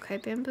string. Okay,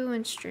 bamboo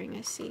and string,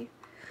 I see.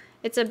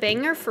 It's a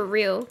banger for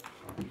real.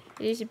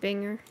 It is a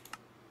banger.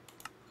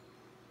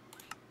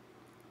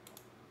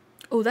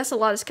 Oh, that's a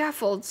lot of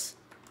scaffolds.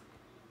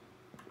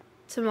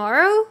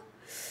 Tomorrow?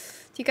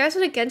 Do you guys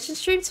want a Genshin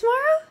stream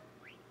tomorrow?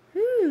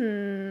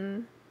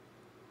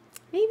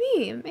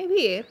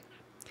 Maybe.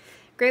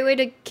 Great way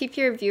to keep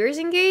your viewers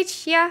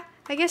engaged? Yeah,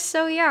 I guess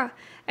so, yeah.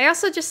 I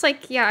also just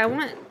like, yeah, I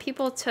want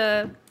people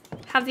to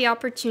have the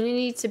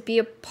opportunity to be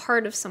a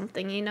part of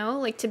something, you know?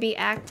 Like to be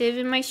active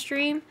in my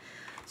stream.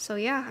 So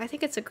yeah, I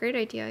think it's a great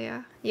idea,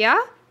 yeah.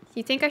 Yeah?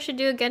 You think I should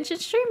do a Genshin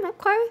stream?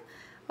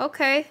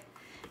 Okay.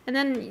 And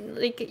then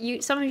like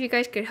some of you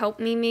guys could help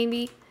me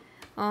maybe.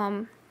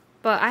 But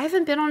I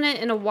haven't been on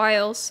it in a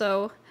while,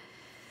 so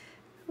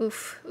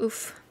oof.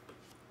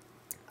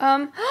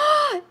 Tyrone?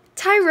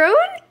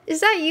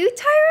 Is that you,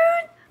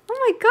 Tyrone? Oh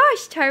my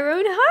gosh,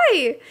 Tyrone,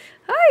 hi.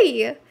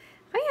 Hi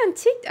on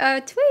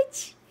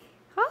Twitch.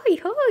 Hi.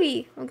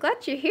 I'm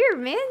glad you're here,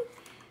 man.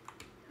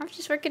 I'm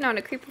just working on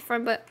a creeper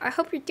farm, but I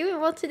hope you're doing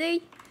well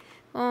today.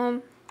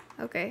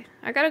 Okay.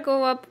 I gotta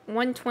go up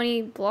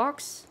 120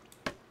 blocks.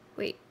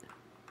 Wait.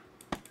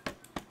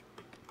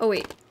 Oh,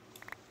 wait.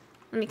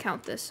 Let me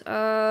count this.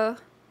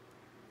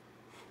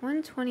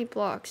 120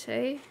 blocks,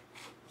 hey?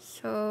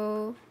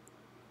 So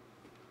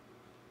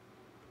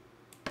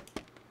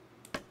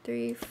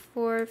 3,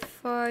 4,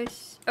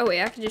 5. Oh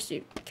wait, I can just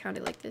count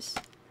it like this.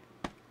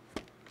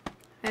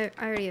 I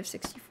already have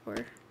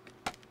 64.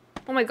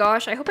 Oh my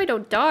gosh, I hope I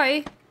don't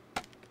die.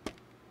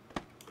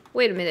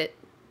 Wait a minute.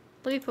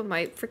 Let me put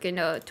my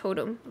freaking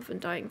totem of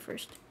undying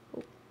first.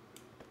 Oh.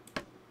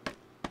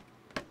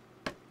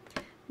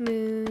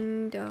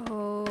 Moon, the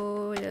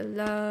whole the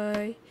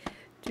light,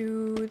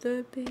 do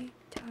the big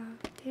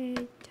top,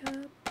 take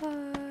the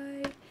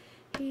pie,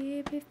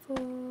 here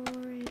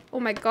before it. Oh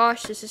my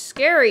gosh, this is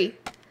scary.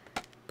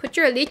 Put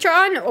your elytra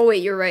on? Oh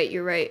wait, you're right.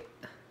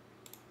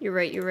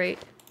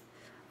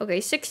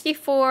 Okay,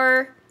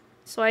 64.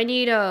 So I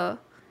need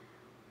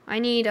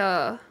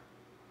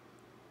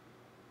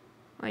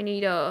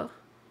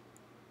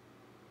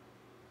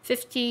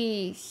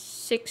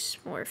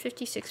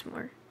 56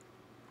 more.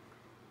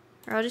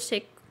 Or I'll just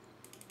take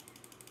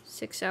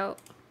 6 out.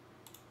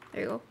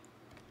 There you go.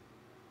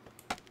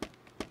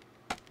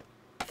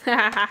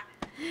 That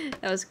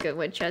was a good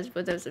one, Chaz,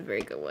 but that was a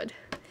very good one.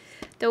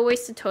 Don't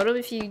waste a totem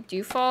if you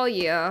do fall?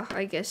 Yeah,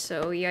 I guess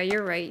so. Yeah,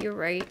 you're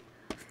right.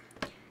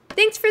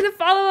 Thanks for the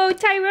follow,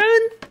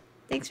 Tyrone!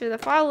 Thanks for the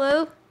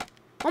follow.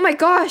 Oh my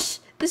gosh!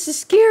 This is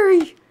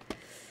scary!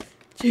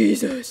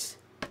 Jesus.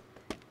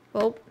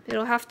 Well,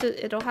 it'll have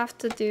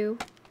to do.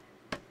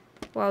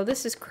 Wow,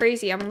 this is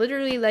crazy. I'm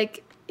literally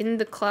like in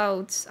the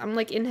clouds. I'm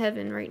like in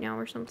heaven right now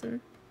or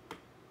something.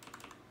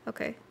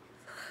 Okay.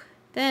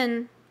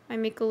 Then I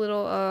make a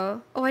little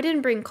oh, I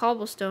didn't bring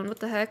cobblestone. What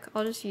the heck?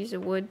 I'll just use a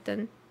wood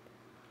then.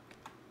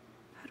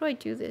 How do I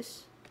do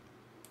this?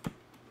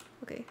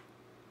 Okay.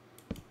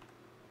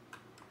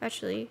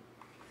 Actually,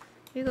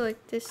 maybe go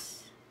like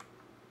this.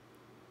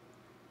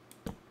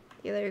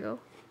 Yeah, there you go.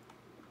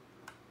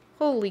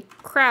 Holy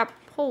crap,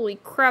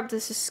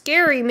 this is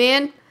scary,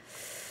 man.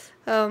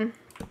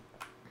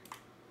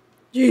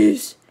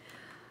 Jeez.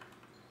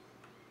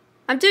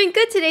 I'm doing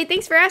good today.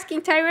 Thanks for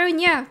asking, Tyrone.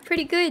 Yeah,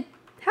 pretty good.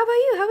 How about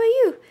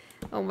you?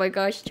 Oh my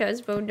gosh,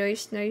 Chazbo,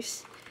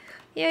 nice.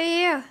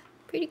 Yeah.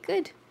 Pretty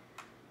good.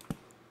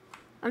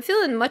 I'm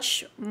feeling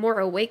much more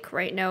awake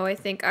right now, I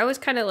think. I was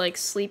kind of like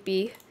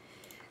sleepy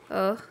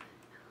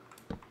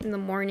in the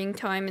morning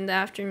time, in the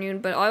afternoon,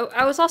 but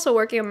I was also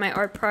working on my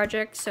art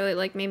project, so it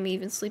like made me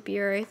even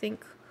sleepier, I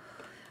think.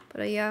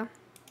 But yeah.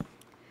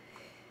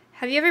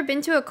 Have you ever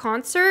been to a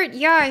concert?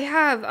 Yeah, I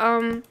have.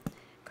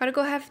 Gotta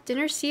go have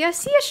dinner. See ya,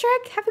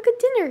 Shrek. Have a good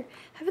dinner.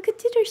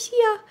 See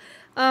ya.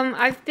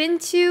 I've been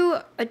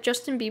to a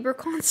Justin Bieber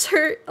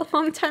concert a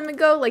long time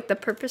ago, like the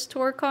Purpose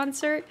Tour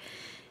concert.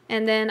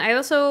 And then I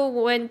also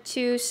went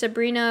to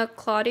Sabrina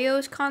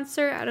Claudio's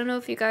concert. I don't know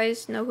if you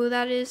guys know who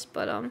that is,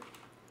 but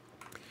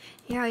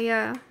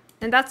yeah.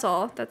 And that's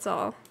all.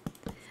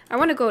 I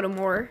want to go to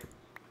more.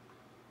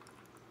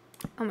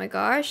 Oh my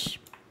gosh.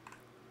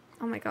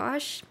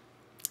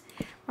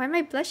 Why am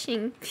I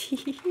blushing?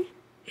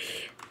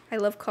 I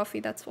love coffee,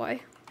 that's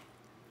why.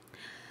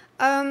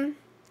 I'm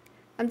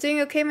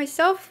doing okay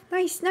myself.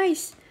 Nice.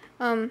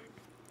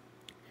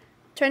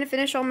 Trying to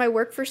finish all my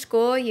work for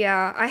school.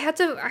 Yeah, I had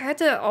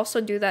to also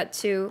do that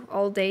too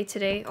all day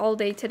today.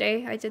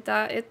 I did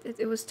that.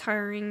 It was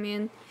tiring,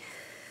 man.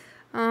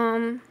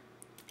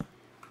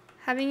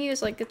 Having you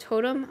as like a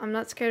totem. I'm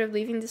not scared of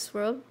leaving this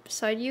world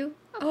beside you.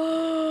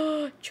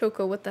 Oh,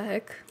 Choco, what the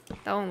heck?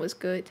 That one was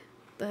good.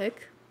 The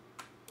heck?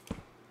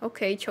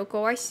 Okay,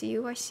 Choco, I see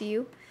you. I see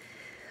you.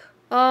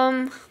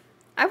 I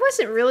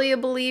wasn't really a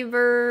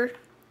believer,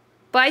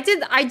 but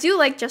I do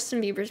like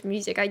Justin Bieber's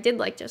music. I did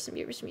like Justin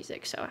Bieber's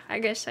music, so I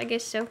guess so.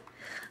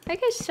 I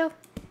guess so.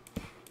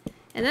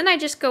 And then I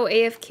just go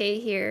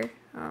AFK here.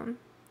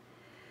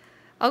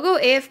 I'll go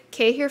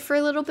AFK here for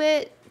a little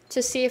bit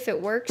to see if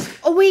it works.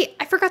 Oh wait,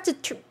 I forgot to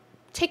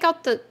take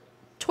out the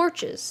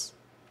torches.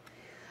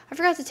 I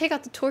forgot to take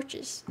out the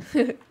torches.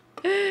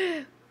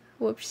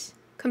 Whoops.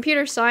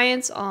 Computer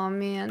science. Oh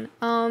man.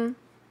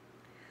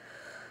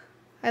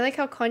 I like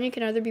how Kanye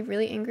can either be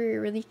really angry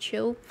or really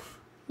chill.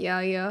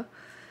 Yeah.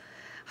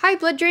 Hi,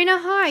 Blood Draina.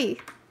 Hi.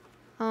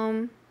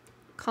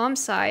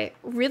 Comsci.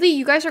 Really?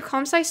 You guys are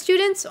Comsci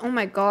students? Oh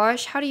my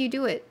gosh. How do you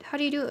do it? How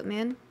do you do it,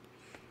 man?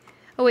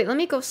 Oh wait, let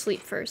me go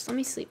sleep first. Let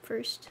me sleep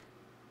first.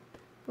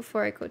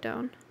 Before I go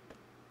down.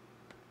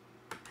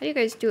 How do you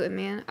guys do it,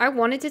 man? I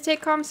wanted to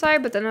take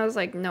Comsci, but then I was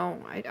like,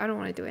 no, I don't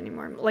want to do it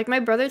anymore. Like, my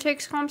brother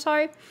takes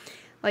Comsci.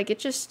 Like,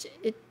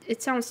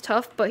 it sounds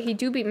tough, but he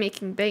do be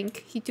making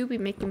bank. He do be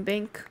making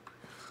bank.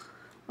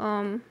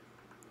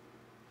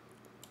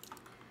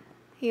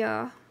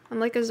 Yeah. I'm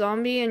like a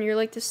zombie, and you're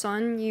like the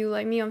sun. You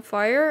light me on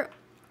fire.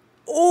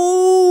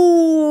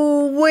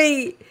 Oh,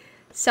 wait.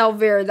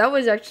 Salvera, that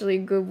was actually a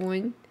good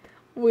one.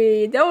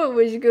 Wait, that one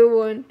was a good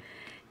one.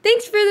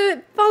 Thanks for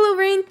the follow,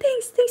 Rain.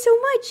 Thanks so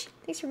much.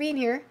 Thanks for being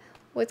here.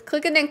 With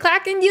clicking and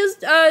clacking deals,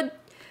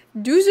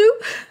 Deelsoo?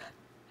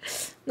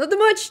 Nothing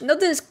much.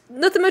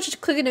 Nothing much is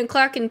clicking and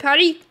clacking.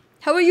 Patty,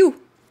 how are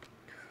you?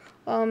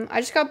 I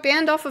just got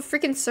banned off a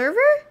freaking server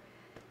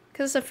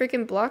because of the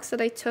freaking blocks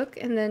that I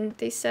took, and then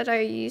they said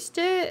I used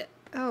it.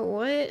 Oh,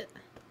 what?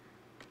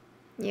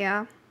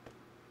 Yeah.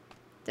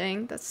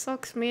 Dang, that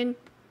sucks, man.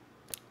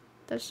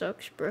 That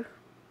sucks, bro.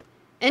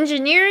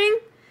 Engineering?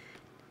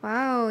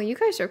 Wow, you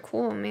guys are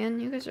cool, man.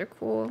 You guys are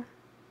cool.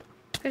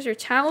 You guys are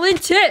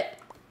talented.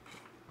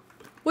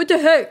 What the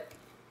heck?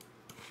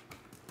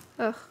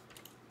 Ugh.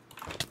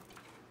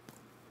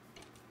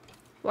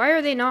 Why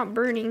are they not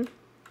burning?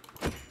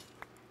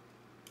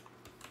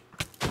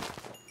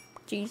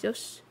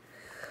 Jesus.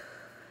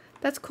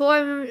 That's cool.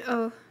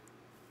 I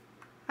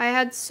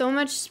had so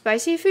much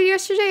spicy food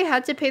yesterday. I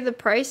had to pay the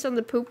price on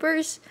the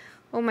poopers.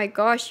 Oh my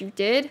gosh, you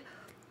did?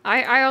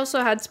 I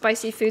also had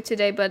spicy food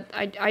today, but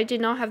I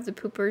did not have the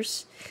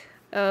poopers.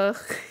 I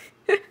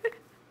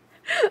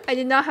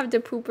did not have the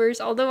poopers.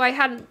 Although I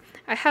had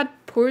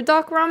poor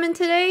doc ramen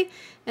today,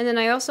 and then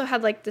I also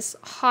had like this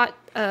hot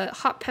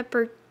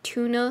pepper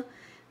tuna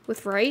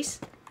with rice,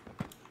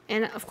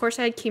 and of course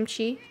I had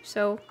kimchi.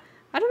 So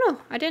I don't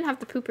know. I didn't have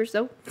the poopers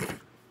though.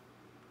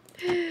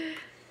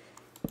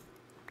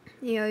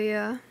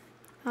 Yeah.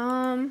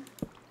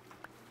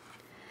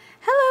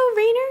 Hello,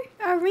 Rainier.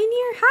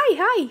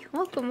 Hi.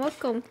 Welcome.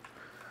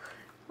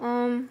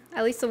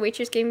 At least the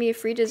waitress gave me a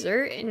free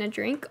dessert and a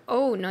drink.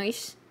 Oh,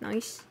 nice.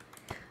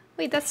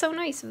 Wait, that's so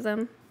nice of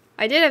them.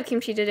 I did have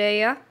kimchi today,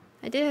 yeah.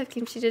 I did have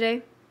kimchi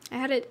today. I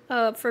had it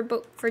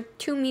for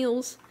 2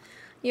 meals.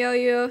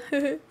 Yeah.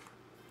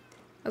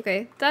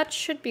 Okay, that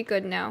should be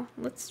good now.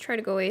 Let's try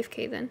to go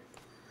AFK then.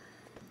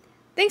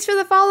 Thanks for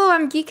the follow.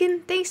 I'm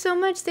geeking. Thanks so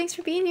much. Thanks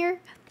for being here.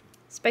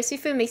 Spicy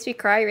food makes me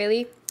cry,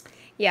 really.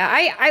 Yeah,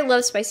 I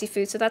love spicy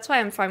food, so that's why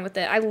I'm fine with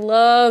it. I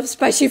love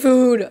spicy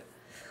food.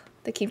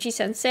 The kimchi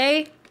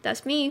sensei,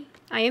 that's me.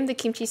 I am the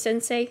kimchi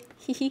sensei.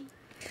 Hehe.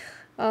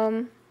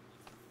 Oh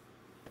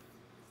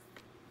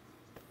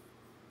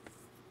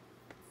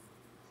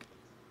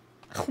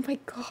my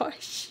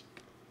gosh.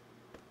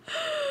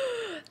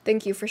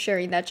 Thank you for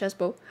sharing that,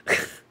 Chesbo.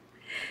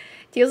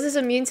 Deals is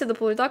immune to the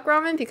bulldog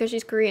ramen because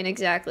she's Korean,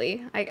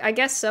 exactly. I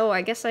guess so.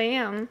 I guess I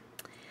am.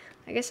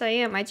 I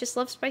just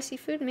love spicy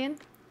food, man.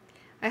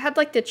 I had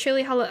like the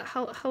chili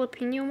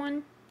jalapeno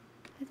one,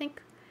 I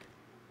think.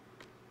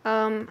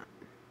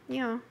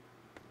 Yeah.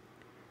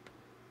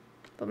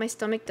 But my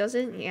stomach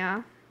doesn't?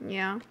 Yeah.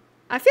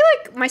 I feel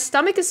like my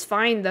stomach is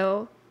fine,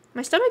 though.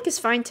 My stomach is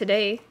fine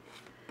today.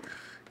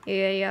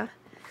 Yeah.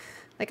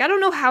 Like, I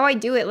don't know how I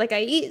do it. Like,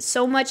 I eat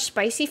so much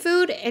spicy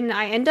food, and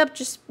I end up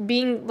just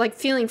being, like,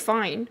 feeling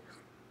fine.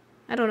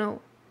 I don't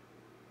know.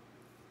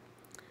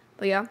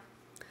 But, yeah.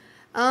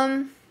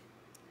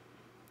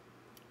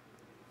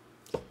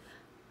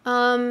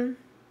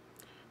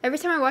 Every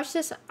time I watch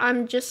this,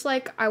 I'm just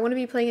like, I want to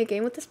be playing a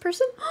game with this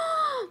person.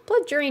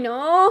 Blood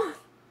Draina.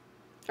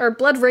 Or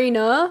Blood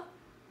Raina.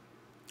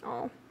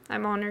 Oh,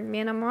 I'm honored,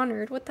 man. I'm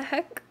honored. What the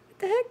heck?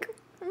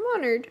 I'm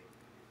honored.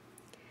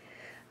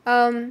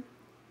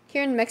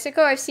 Here in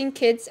Mexico, I've seen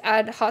kids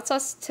add hot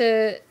sauce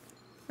to...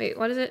 Wait,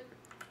 what is it?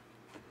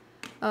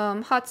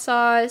 Hot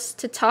sauce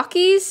to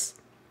Takis?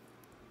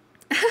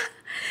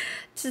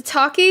 To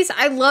Takis?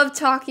 I love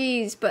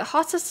Takis, but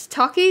hot sauce to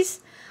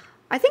Takis?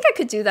 I think I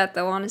could do that,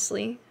 though,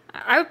 honestly.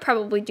 I would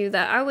probably do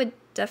that. I would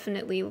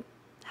definitely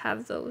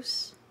have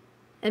those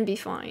and be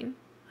fine.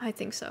 I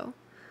think so.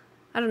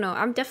 I don't know.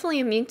 I'm definitely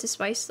immune to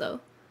spice, though.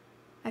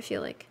 I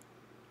feel like.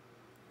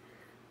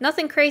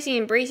 Nothing crazy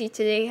and brazy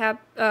today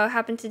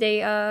happened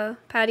today,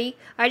 Patty.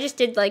 I just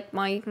did like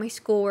my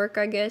schoolwork,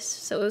 I guess.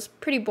 So it was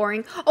pretty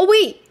boring. Oh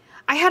wait,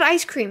 I had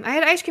ice cream. I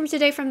had ice cream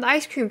today from the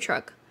ice cream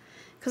truck,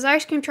 cause the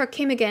ice cream truck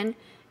came again,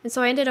 and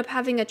so I ended up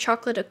having a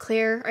chocolate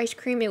eclair ice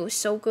cream. It was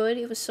so good.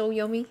 It was so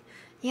yummy.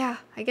 Yeah,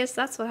 I guess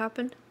that's what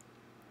happened.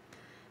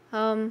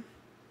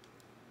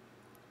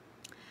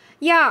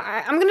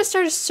 Yeah, I'm gonna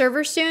start a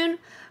server soon,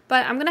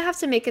 but I'm gonna have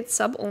to make it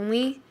sub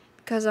only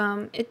because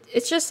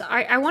it's just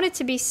I want it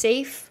to be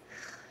safe.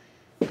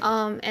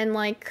 And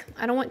like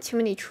I don't want too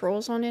many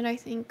trolls on it, I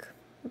think.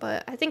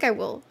 But I think I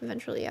will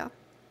eventually, yeah.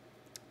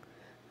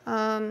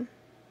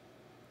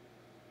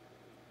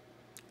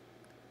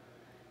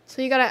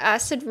 So you got an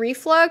acid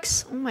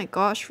reflux? Oh my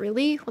gosh,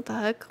 really? What the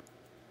heck?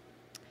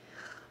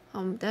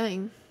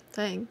 Dang.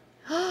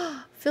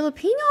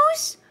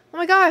 Filipinos? Oh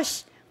my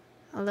gosh.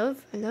 I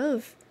love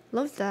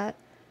that.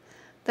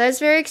 That is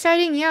very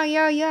exciting.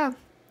 Yeah.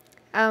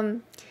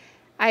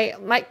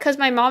 Cause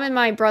my mom and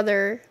my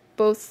brother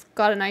both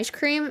got an ice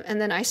cream,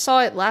 and then I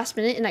saw it last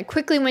minute, and I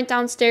quickly went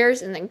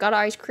downstairs and then got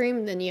ice cream,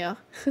 and then yeah.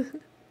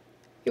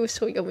 It was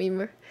so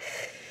yummy.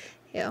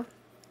 Yeah.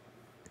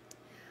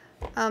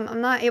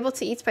 I'm not able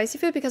to eat spicy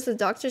food because the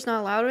doctor's not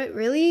allowed it.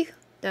 Really?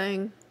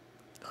 Dang,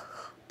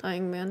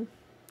 man.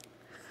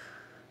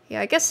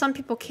 Yeah, I guess some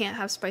people can't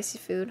have spicy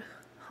food.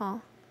 Huh.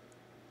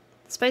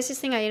 The spiciest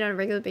thing I eat on a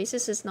regular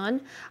basis is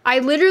none. I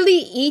literally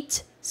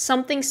eat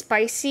something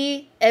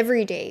spicy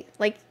every day.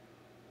 Like,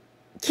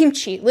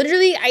 kimchi.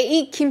 Literally, I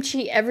eat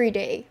kimchi every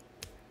day.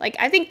 Like,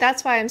 I think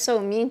that's why I'm so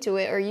immune to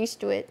it or used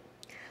to it.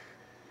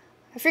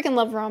 I freaking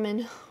love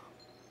ramen.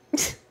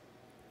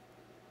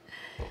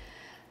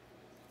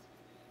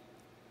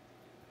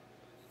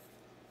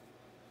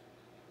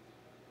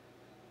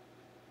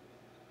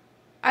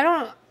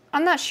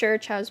 I'm not sure,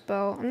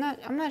 Chazbo. I'm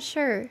not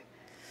sure.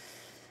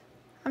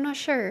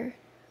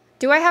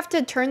 Do I have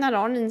to turn that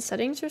on in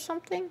settings or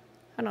something?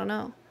 I don't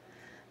know.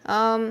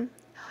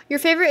 Your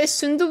favorite is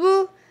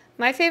sundubu?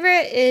 My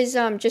favorite is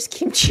just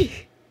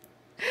kimchi.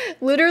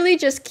 Literally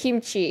just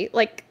kimchi,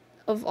 like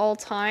of all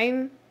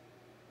time.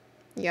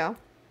 Yeah.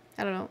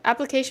 I don't know.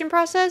 Application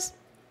process?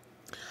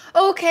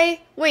 Oh,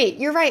 okay. Wait,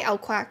 you're right,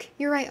 Elquack.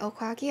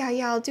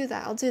 Yeah, I'll do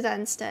that. I'll do that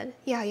instead.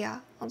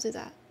 Yeah, I'll do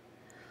that.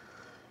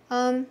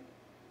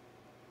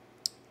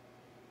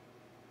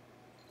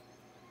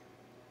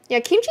 Yeah,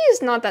 kimchi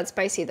is not that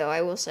spicy though,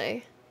 I will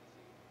say.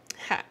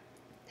 Ha.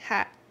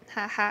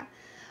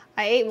 I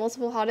ate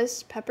multiple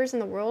hottest peppers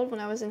in the world when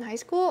I was in high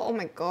school. Oh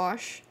my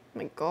gosh.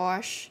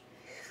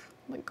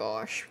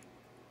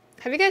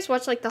 Have you guys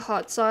watched like the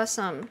hot sauce,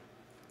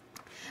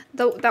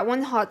 that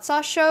one hot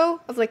sauce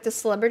show of like the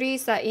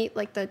celebrities that eat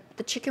like the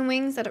chicken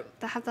wings that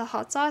have the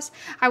hot sauce?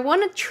 I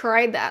want to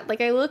try that.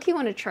 Like I low-key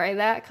want to try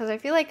that because I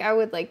feel like I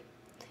would like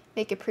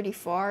make it pretty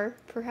far,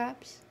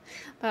 perhaps.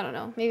 But I don't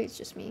know. Maybe it's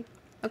just me.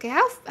 Okay,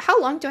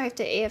 how long do I have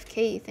to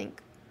AFK, you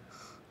think?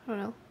 I don't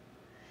know.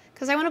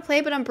 Because I want to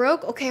play, but I'm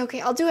broke? Okay,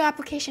 I'll do an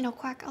application, oh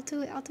quack. I'll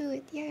do it.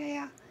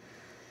 Yeah.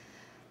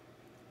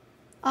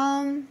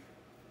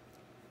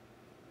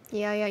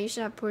 Yeah, you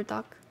should have poor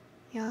duck.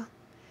 Yeah.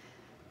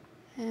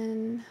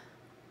 And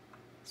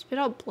spit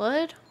out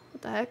blood?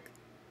 What the heck?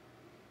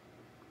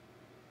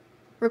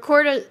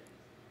 Record a...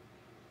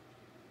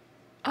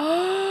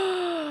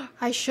 Oh,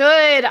 I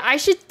should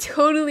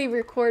totally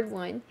record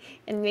one.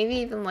 And maybe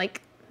even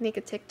like make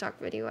a TikTok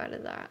video out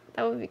of that.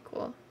 That would be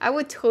cool. I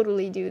would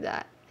totally do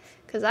that.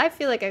 Because I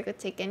feel like I could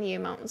take any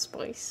amount of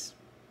spice.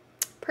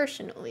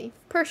 Personally.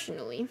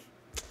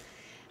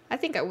 I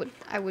think I would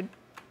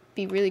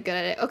be really good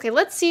at it. Okay,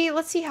 let's see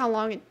how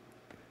long it,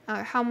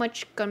 how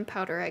much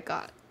gunpowder I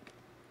got.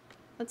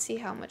 Let's see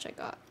how much I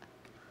got.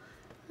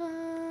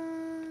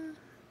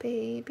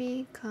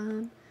 Baby,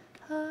 come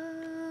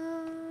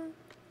home.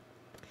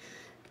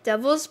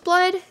 Devil's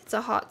blood. It's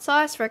a hot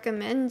sauce.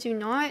 Recommend. Do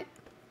not.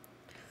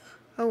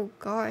 Oh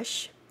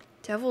gosh,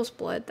 devil's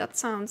blood. That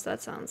sounds like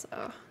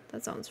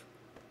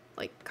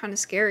kind of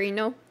scary.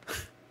 No.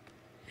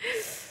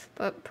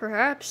 But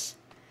perhaps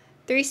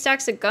 3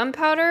 stacks of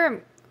gunpowder.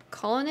 I'm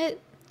calling it.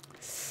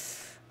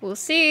 We'll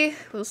see.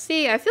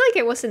 I feel like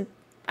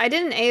I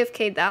didn't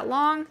AFK that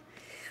long,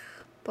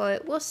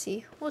 but we'll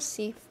see. Oh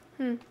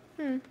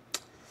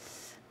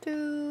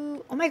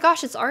my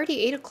gosh, it's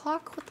already 8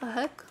 o'clock. What the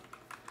heck?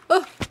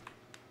 Oh.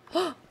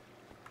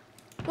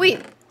 Wait.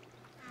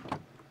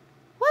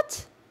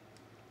 What?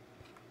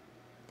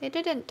 They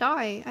didn't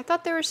die. I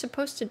thought they were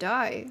supposed to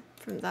die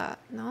from that.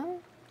 No?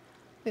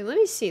 Wait, let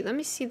me see. Let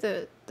me see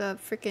the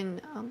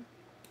freaking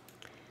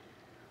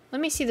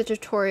let me see the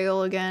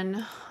tutorial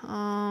again.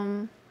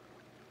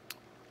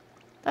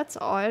 That's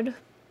odd.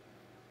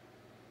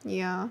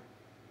 Yeah.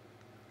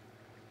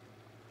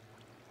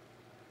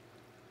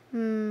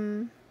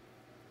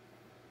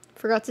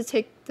 Forgot to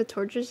take the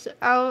torches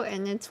out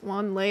and it's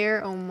 1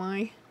 layer. Oh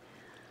my.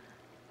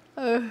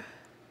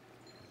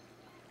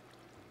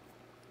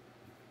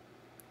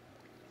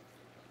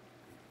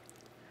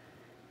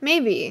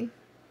 Maybe.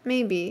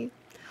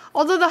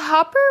 Although the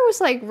hopper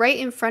was like right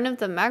in front of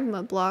the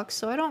magma block,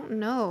 so I don't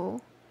know.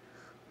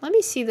 Let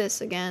me see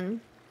this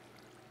again.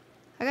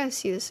 I gotta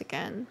see this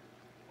again.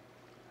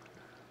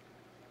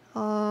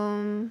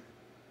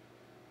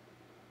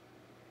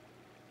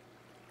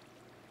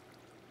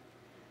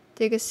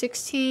 Dig a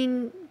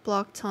 16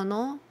 block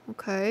tunnel.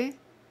 Okay.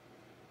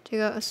 Dig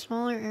out a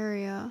smaller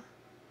area.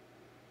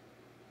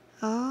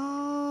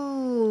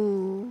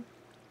 Oh.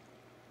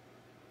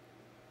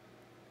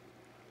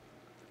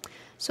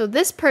 So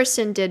this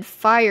person did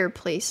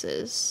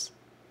fireplaces.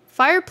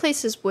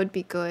 Fireplaces would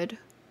be good.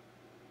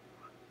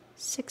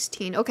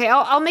 16. Okay,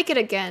 I'll make it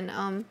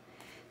again.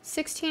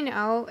 16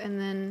 out and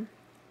then...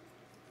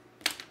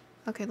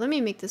 Okay, let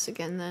me make this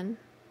again then.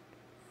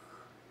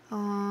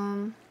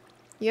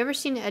 You ever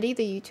seen Eddie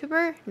the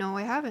YouTuber? No,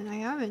 I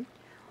haven't.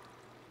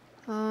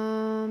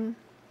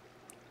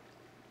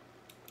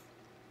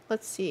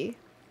 Let's see.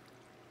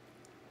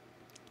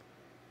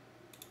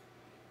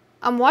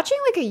 I'm watching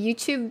like a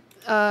YouTube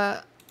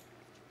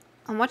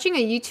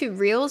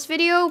Reels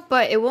video,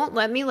 but it won't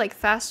let me like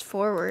fast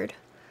forward.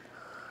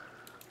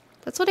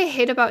 That's what I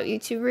hate about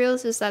YouTube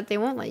Reels, is that they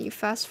won't let you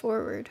fast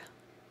forward.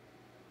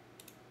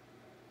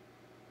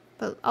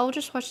 But I'll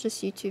just watch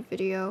this YouTube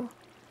video.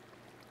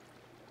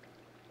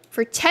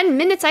 For 10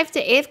 minutes? I have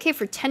to AFK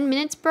for 10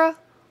 minutes, bro?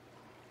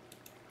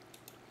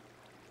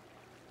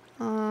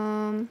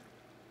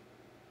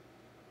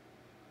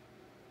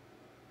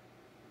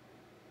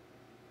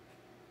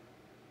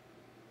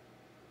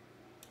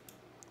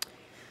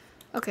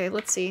 Okay,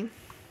 let's see.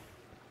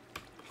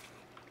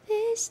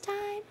 This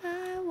time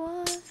I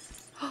want...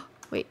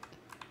 Wait.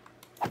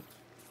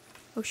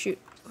 Oh shoot.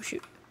 Oh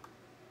shoot.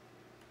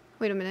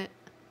 Wait a minute.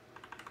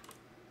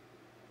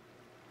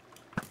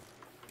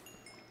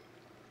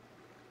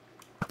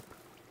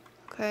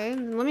 Okay,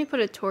 let me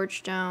put a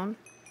torch down.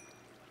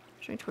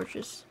 Where's my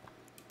torches?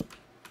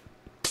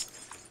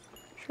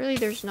 Surely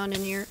there's none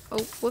in here.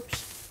 Oh,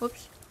 whoops.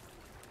 Whoops.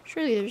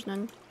 Surely there's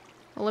none.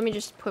 Well, let me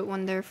just put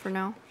one there for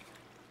now.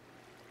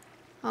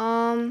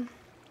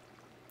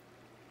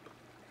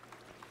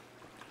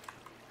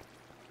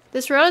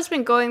 This route has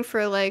been going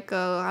for like,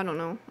 I don't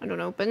know,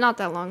 but not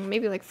that long.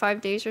 Maybe like 5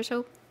 days or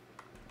so.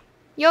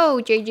 Yo,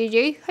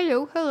 JJJ.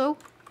 Hello, hello.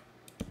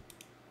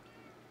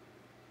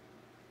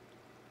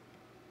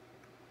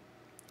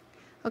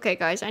 Okay,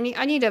 guys, I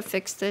need to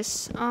fix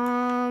this.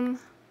 Let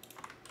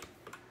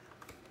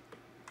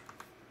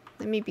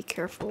me be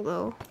careful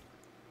though.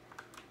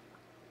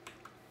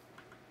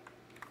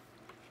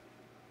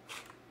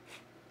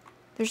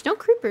 There's no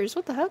creepers.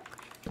 What the heck?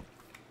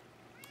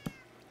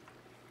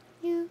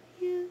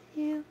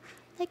 You,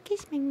 like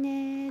it's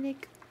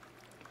magnetic.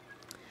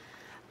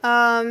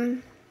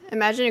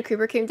 Imagine a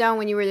creeper came down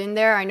when you were in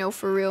there. I know,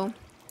 for real.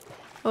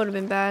 That would have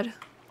been bad.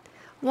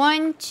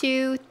 1,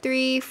 2,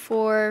 3,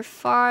 4,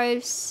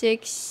 5,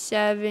 6,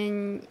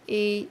 7,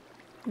 8,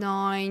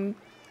 9,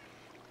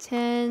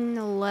 10,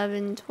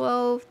 11,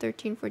 12,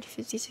 13, 14,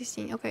 15,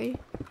 16. Okay.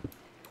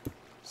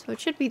 So it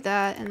should be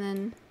that, and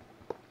then...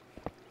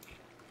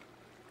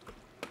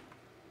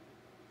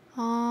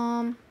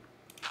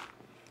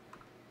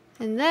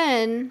 And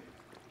then...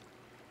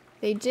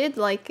 They did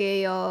like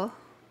a,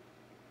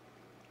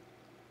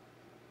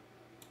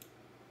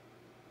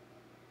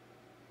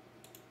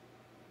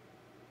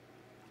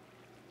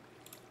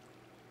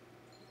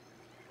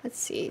 let's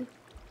see.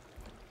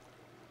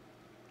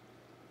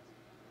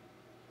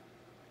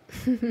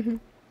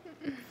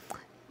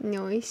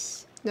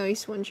 Nice.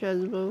 Nice one,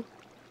 Chesbo.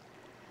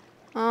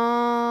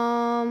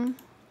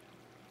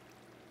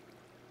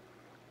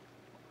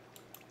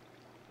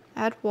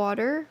 Add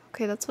water.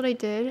 Okay, that's what I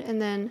did.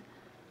 And then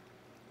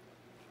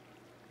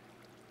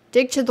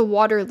dig to the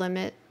water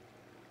limit.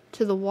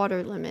 To the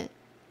water limit.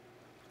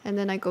 And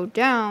then I go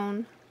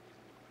down.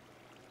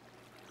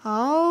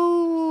 Oh.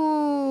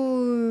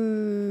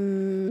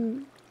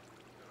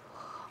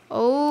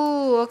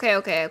 Oh, okay.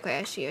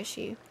 I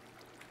see.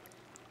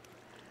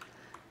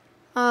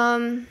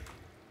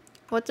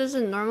 What does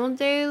a normal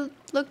day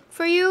look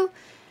for you?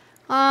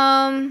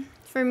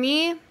 For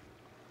me,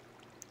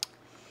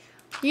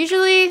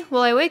 usually,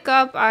 well, I wake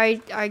up, I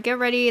get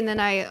ready, and then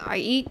I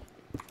eat,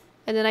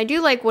 and then I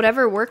do like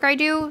whatever work I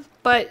do.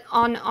 But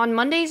on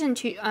Mondays and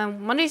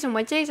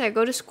Wednesdays, I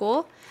go to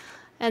school,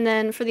 and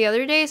then for the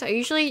other days, I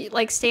usually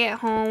like stay at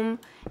home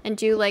and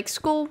do like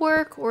school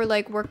work or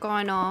like work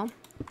on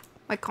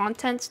my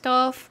content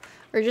stuff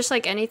or just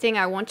like anything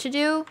I want to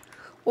do.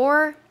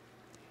 Or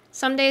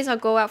some days I'll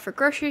go out for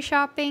grocery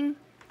shopping.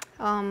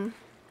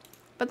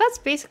 But that's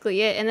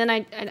basically it. And then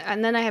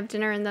I have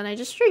dinner, and then I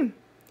just stream.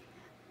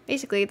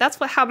 Basically, that's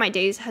how my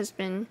days has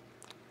been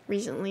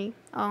recently.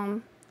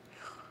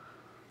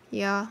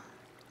 Yeah.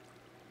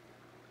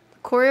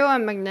 Choreo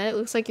on Magnetic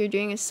looks like you're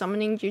doing a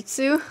summoning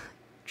jutsu.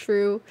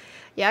 True.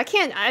 Yeah,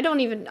 I don't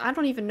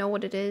even know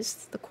what it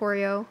is, the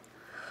choreo.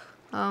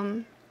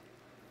 You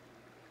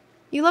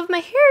love my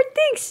hair?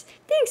 Thanks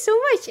so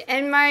much.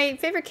 And my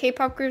favorite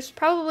K-pop groups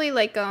probably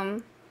like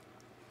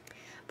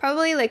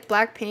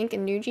Blackpink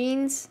and New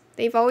Jeans.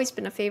 They've always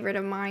been a favorite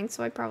of mine,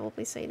 so I'd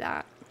probably say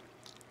that.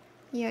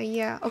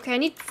 Yeah. Okay, I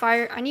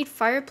need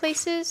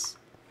fireplaces.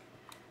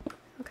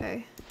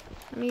 Okay.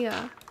 Let me,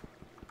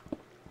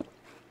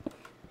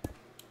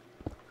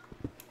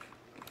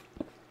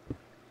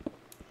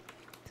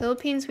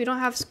 Philippines, we don't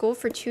have school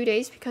for 2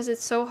 days because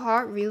it's so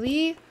hot.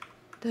 Really?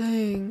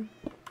 Dang.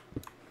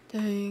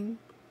 Dang.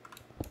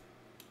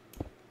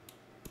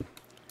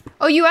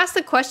 Oh, you asked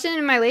the question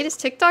in my latest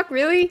TikTok?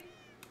 Really?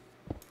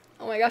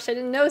 Oh my gosh, I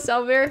didn't know,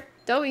 Salver.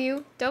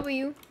 W.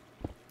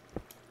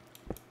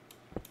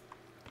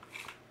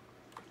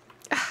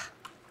 Ah.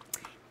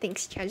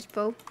 Thanks,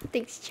 Chesbo.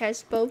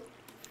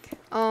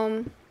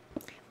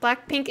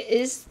 Blackpink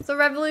is the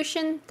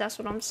revolution. That's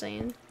what I'm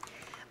saying.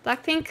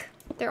 Blackpink,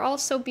 they're all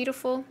so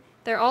beautiful.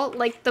 They're all,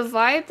 like, the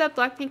vibe that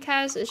Blackpink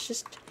has is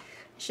just,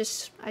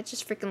 I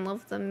just freaking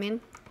love them,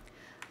 man.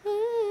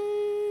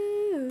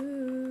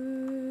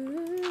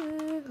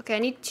 Okay, I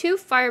need 2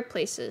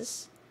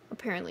 fireplaces,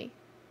 apparently.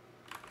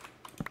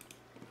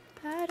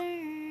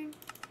 Pattern.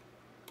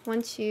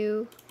 1,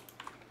 2.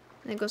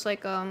 And it goes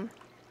like, 1,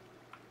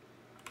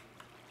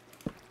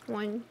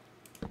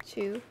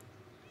 2.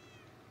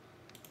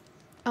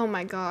 Oh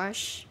my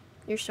gosh.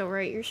 You're so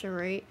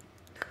right.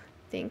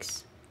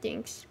 Thanks.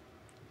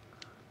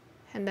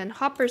 And then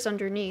hoppers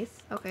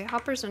underneath. Okay,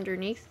 hoppers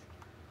underneath.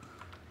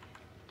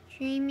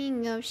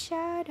 Dreaming of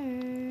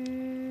shattered.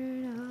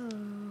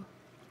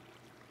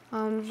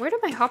 Oh. Where did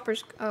my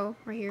hoppers go? Oh,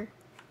 right here.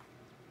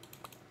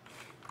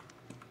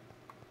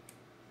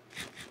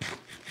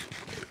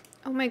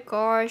 Oh my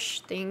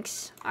gosh,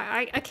 thanks.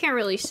 I can't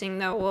really sing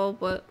that well,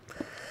 but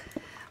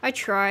I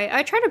try.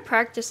 I try to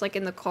practice like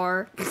in the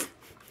car.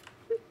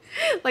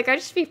 Like I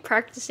just be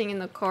practicing in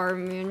the car,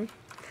 man.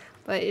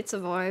 But it's a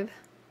vibe.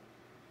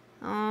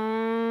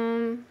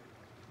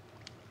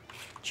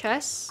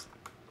 Chess.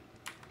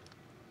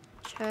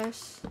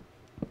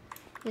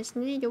 Just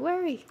need to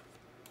worry.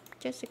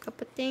 Just a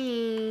couple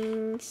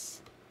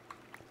things.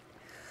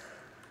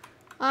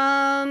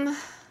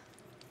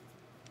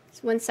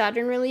 When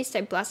Saturn released,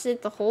 I blasted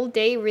it the whole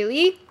day.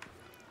 Really?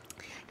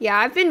 Yeah,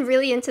 I've been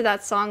really into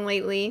that song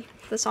lately.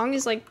 The song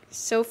is like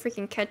so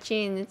freaking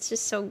catchy and it's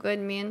just so good,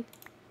 man.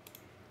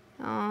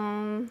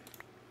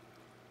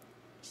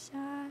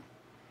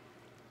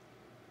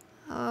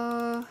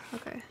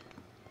 Okay.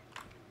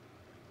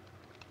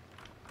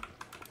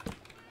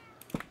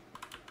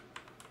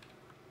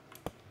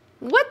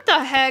 What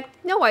the heck?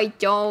 No, I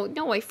don't.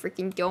 No, I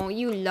freaking don't.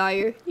 You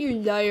liar.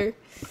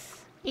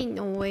 Ain't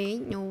no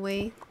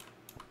way.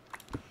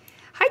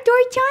 Hi,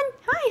 Dory-chan.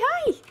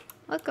 Hi.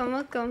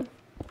 Welcome.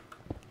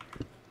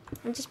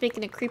 I'm just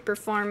making a creeper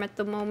farm at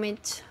the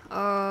moment.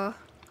 I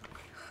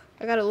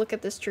gotta look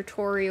at this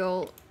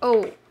tutorial.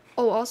 Oh,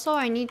 also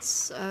I need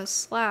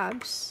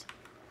slabs.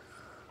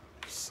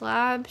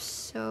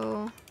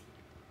 So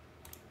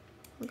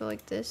I'll go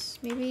like this,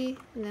 maybe,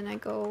 and then I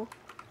go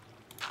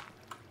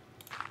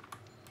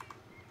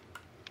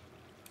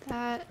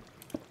that.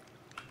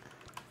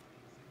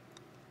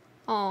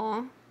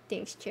 Aw,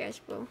 thanks,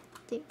 Chasbo.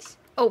 Thanks.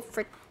 Oh,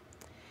 frick.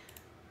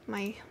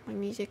 My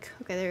music.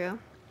 Okay, there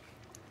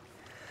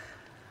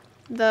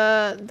we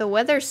go. The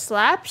weather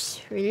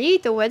slaps? Really?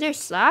 The weather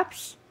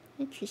slaps?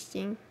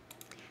 Interesting.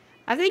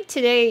 I think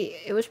today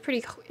it was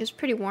pretty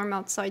warm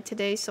outside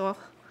today, so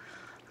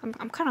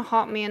I'm kind of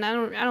hot, man. I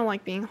don't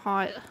like being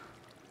hot.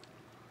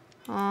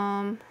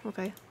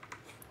 Okay.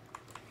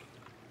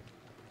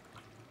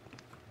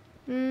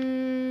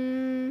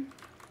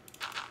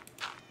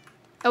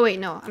 Oh wait,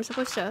 no. I'm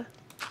supposed to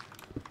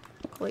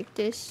go like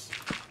this.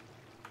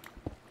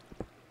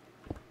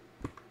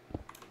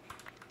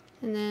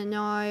 And then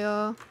now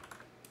I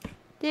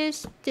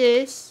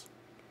this,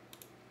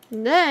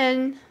 and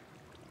then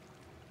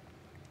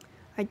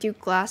I do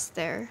glass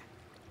there.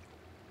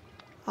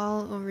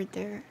 All over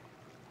there.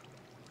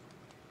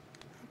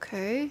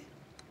 Okay.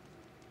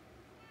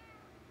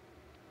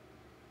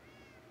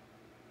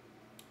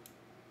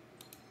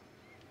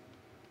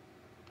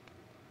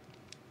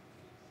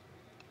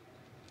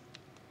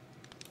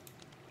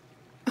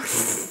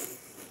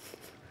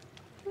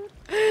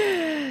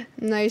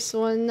 Nice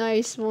one.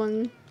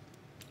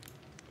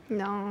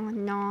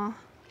 No.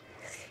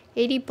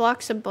 80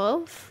 blocks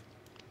above?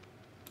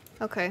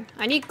 Okay.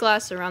 I need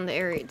glass around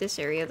this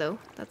area though.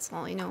 That's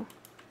all I know.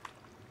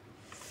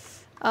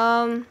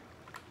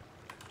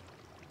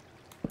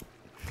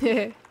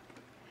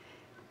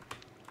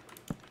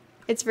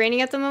 It's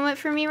raining at the moment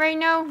for me right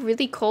now.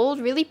 Really cold?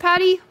 Really,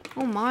 Patty?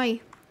 Oh my.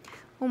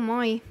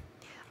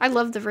 I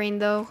love the rain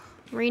though.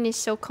 Rain is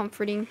so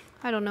comforting.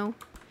 I don't know.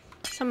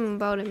 Something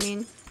about it,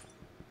 man.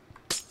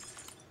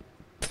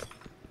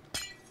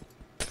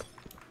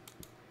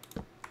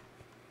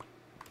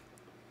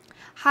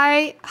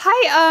 Hi,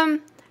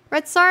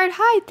 Red Sard,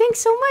 hi, thanks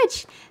so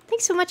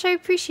much, I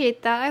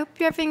appreciate that. I hope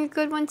you're having a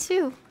good one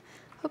too.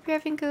 Hope you're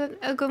having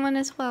a good one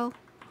as well.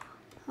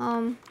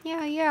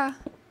 Yeah.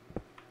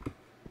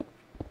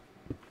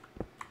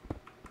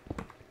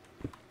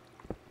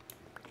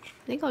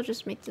 I think I'll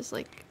just make this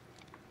like,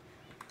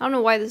 I don't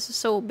know why this is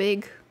so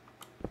big,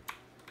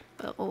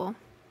 but oh well.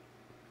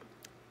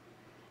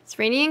 It's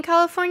raining in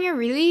California,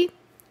 really?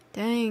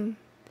 Dang.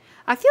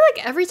 I feel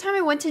like every time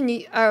I went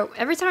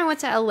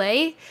to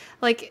LA,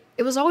 like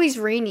it was always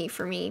rainy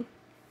for me.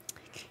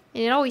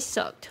 And it always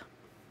sucked.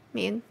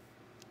 Man.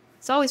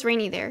 It's always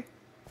rainy there.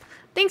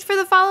 Thanks for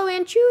the follow,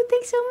 Andrew.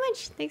 Thanks so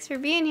much. Thanks for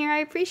being here. I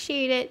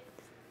appreciate it.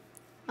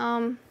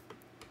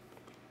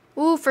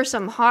 Ooh, for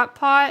some hot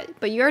pot.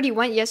 But you already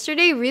went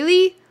yesterday?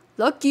 Really?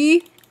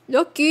 Lucky.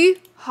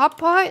 Lucky. Hot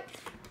pot?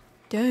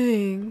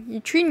 Dang.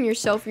 You're treating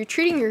yourself. You're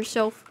treating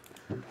yourself.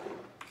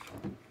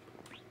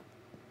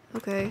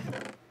 Okay.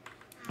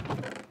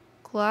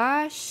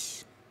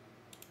 Glass.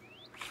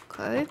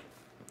 Okay.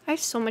 I have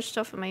so much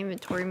stuff in my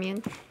inventory,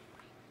 man.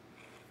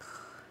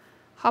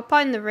 Hot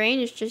pot in the rain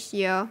is just,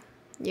 yeah.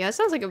 Yeah, it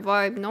sounds like a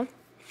vibe, no?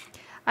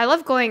 I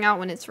love going out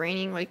when it's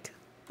raining. Like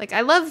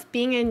I love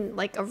being in,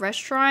 like, a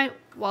restaurant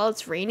while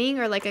it's raining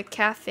or, like, a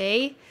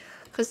cafe.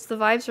 Because the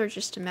vibes are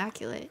just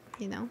immaculate,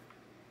 you know?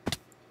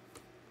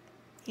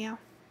 Yeah.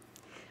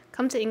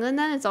 Come to England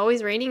then? It's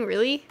always raining,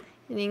 really?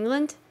 In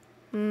England?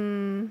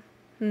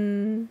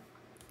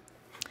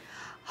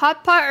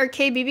 Hot pot or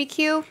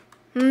KBBQ?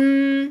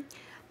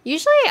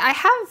 Usually I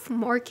have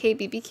more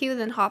KBBQ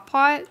than hot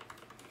pot.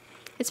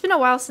 It's been a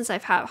while since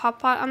I've had hot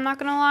pot, I'm not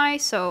gonna lie,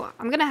 so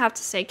I'm gonna have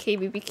to say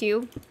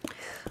KBBQ.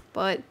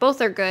 But both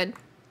are good.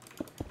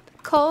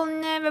 Cold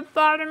never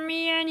bothered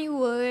me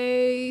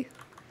anyway.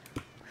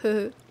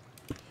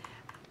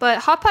 But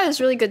hot pot is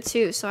really good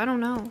too, so I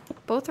don't know.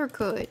 Both are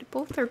good.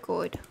 Both are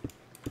good.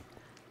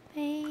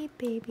 Hey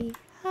baby,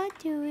 I'll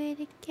do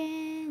it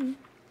again.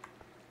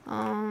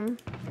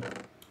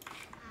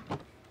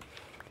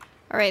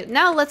 Alright,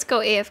 now let's go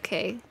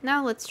AFK.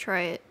 Now let's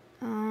try it.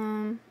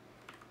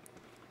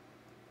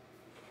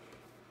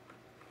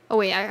 Oh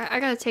wait, I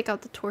gotta take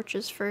out the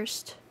torches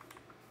first.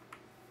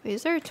 Wait,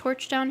 is there a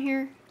torch down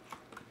here?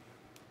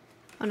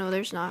 Oh no,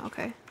 there's not.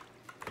 Okay.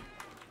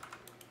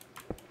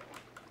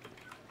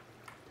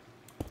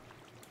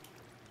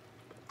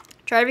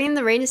 Driving in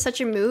the rain is such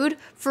a mood.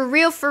 For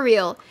real, for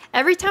real.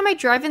 Every time I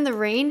drive in the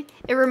rain,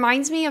 it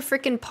reminds me of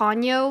freaking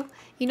Ponyo.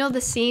 You know the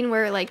scene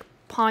where like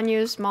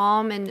Ponyo's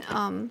mom and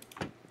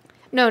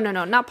no,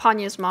 not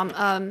Ponyo's mom.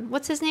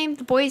 What's his name?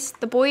 The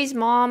boy's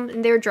mom,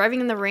 and they were driving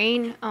in the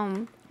rain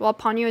while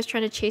Ponyo is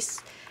trying to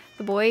chase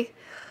the boy.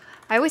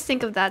 I always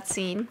think of that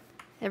scene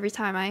every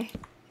time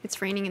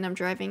it's raining and I'm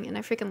driving, and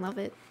I freaking love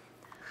it.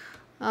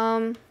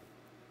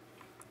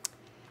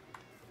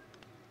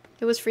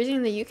 It was freezing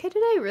in the UK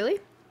today, really?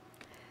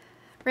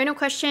 Random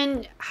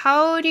question,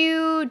 how do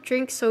you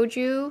drink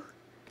soju?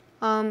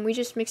 We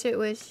just mix it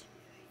with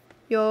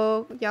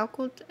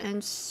Yakult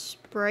and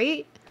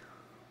Sprite.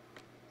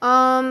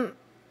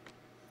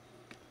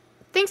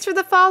 Thanks for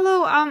the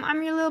follow.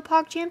 I'm your little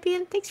Pog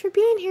champion. Thanks for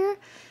being here.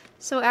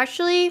 So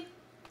actually,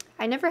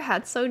 I never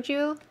had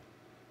soju.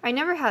 I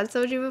never had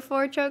soju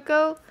before,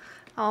 Choco.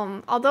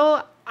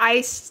 Although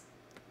I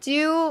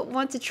do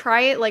want to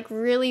try it like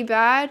really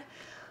bad,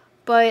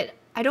 but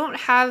I don't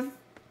have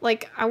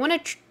like I want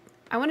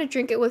to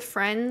drink it with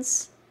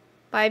friends,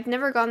 but I've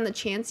never gotten the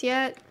chance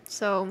yet.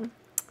 So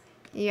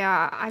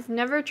yeah, I've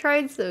never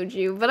tried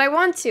soju, but I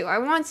want to.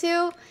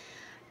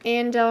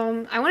 And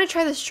I want to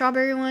try the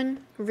strawberry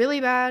one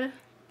really bad.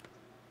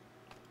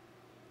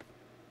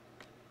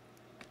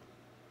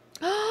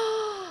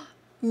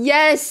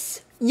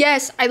 Yes!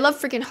 Yes! I love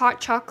freaking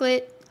hot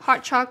chocolate.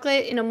 Hot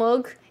chocolate in a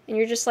mug. And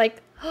you're just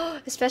like,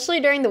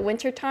 especially during the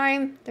winter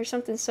time, there's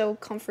something so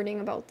comforting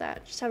about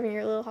that. Just having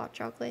your little hot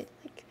chocolate.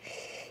 Like,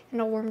 and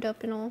all warmed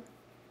up and all.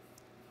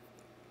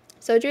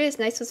 Soju is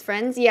nice with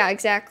friends? Yeah,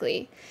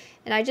 exactly.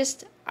 And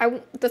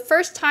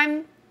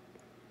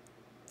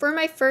for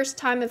my first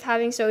time of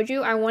having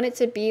soju, I want it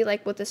to be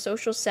like with a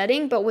social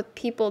setting, but with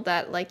people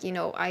that like, you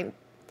know, I'm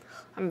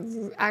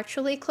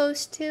actually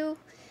close to,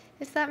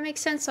 if that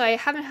makes sense. So I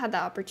haven't had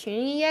that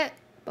opportunity yet,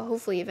 but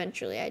hopefully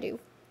eventually I do.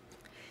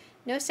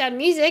 No sad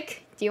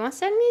music. Do you want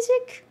sad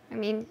music? I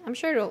mean, I'm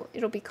sure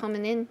it'll be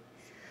coming in.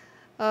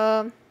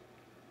 It's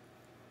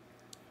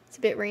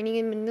a bit raining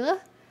in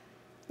Manila.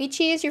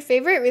 Lychee is your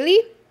favorite, really?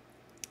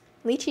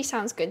 Lychee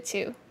sounds good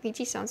too.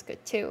 Lychee sounds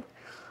good too.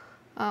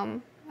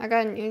 I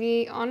got an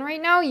Udi on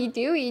right now. You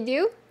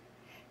do.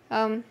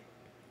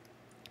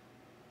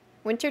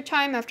 Winter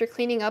time after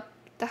cleaning up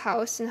the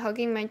house and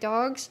hugging my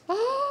dogs.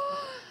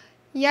 Oh,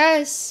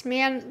 yes,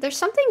 man. There's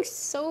something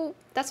so...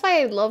 That's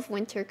why I love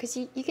winter, because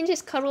you can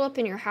just cuddle up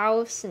in your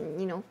house and,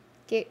 you know,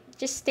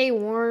 just stay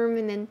warm,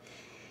 and then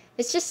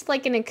it's just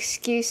like an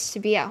excuse to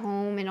be at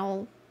home and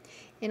all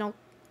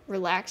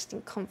relaxed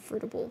and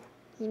comfortable.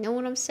 You know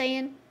what I'm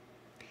saying?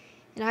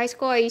 In high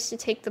school, I used to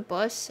take the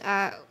bus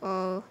at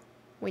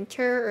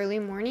winter early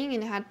morning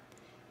and had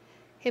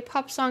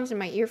hip-hop songs in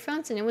my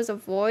earphones, and it was a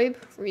vibe.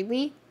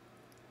 Really,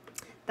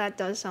 that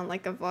does sound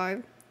like a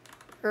vibe.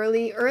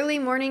 Early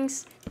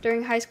mornings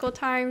during high school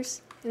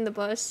times in the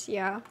bus.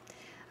 Yeah,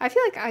 I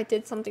feel like I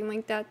did something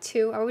like that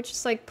too. I would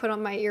just like put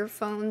on my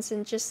earphones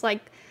and just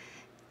like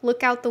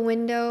look out the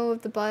window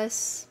of the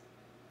bus.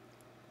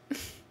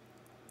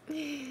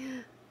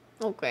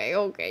 Okay,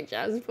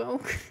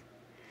 Jaspo.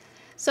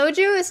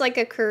 Soju is like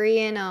a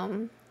Korean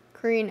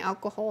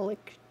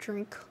alcoholic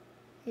drink.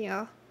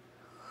 Yeah.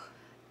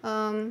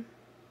 Can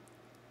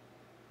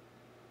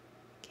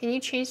you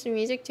change the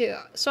music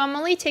to... So I'm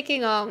only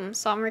taking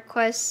song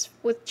requests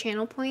with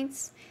channel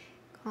points.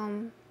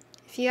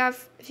 If you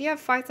have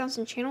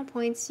 5,000 channel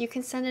points, you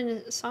can send in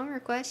a song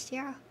request.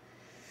 Yeah.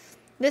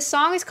 This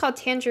song is called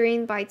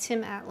Tangerine by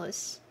Tim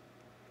Atlas.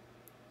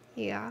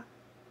 Yeah.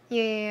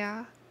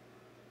 Yeah.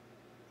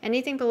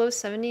 Anything below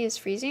 70 is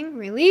freezing?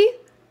 Really?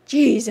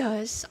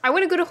 Jesus. I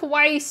want to go to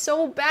Hawaii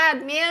so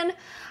bad, man.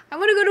 I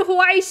want to go to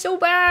Hawaii so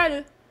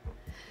bad.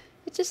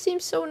 It just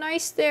seems so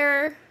nice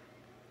there.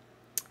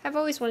 I've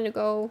always wanted to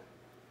go.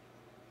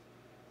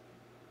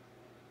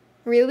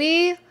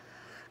 Really?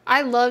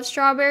 I love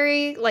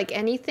strawberry, like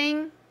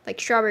anything. Like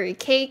strawberry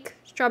cake,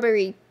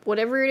 strawberry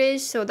whatever it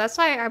is. So that's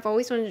why I've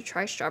always wanted to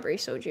try strawberry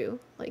soju.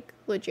 Like,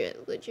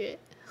 legit.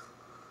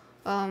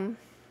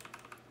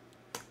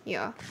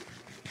 Yeah.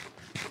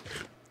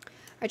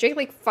 I drank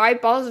like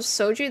 5 bottles of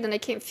soju, then I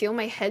can't feel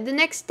my head the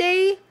next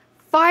day.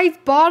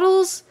 5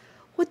 bottles?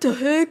 What the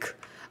heck?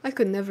 I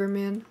could never,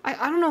 man. I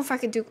don't know if I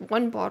could do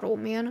 1 bottle,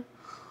 man.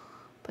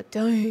 But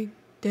dang.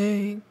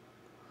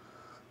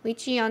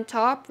 Lychee on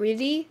top,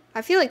 really?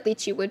 I feel like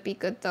lychee would be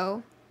good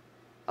though.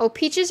 Oh,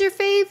 peach is your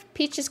fave?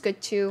 Peach is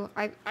good too.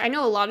 I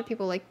know a lot of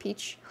people like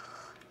peach.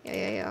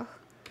 Yeah.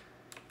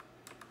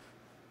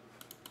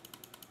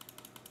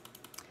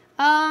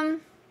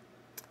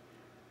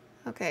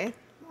 Okay.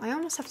 I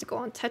almost have to go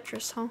on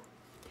Tetris, huh?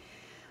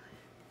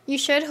 You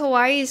should.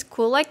 Hawaii is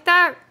cool like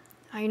that.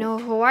 I know,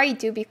 Hawaii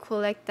do be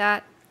cool like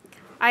that.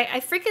 I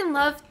freaking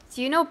love...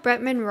 Do you know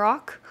Bretman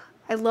Rock?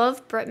 I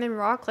love Bretman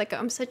Rock. Like,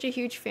 I'm such a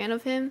huge fan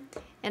of him.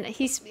 And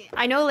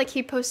I know, like,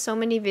 he posts so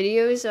many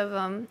videos of,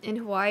 in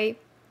Hawaii.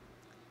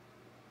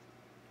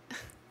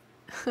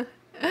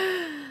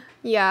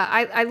 Yeah,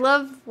 I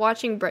love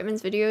watching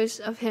Bretman's videos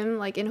of him,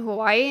 like, in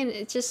Hawaii. And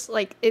it's just,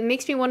 like, it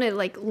makes me want to,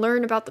 like,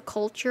 learn about the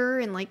culture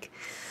and, like...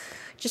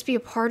 just be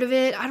a part of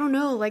it. I don't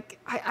know. Like,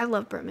 I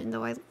love Bretman,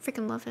 though. I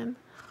freaking love him.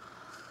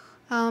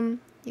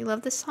 You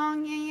love this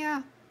song?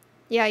 Yeah.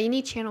 Yeah, you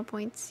need channel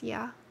points.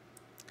 Yeah.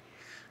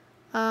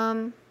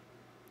 It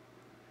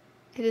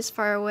is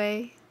far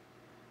away.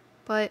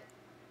 But...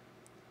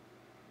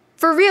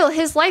 for real,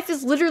 his life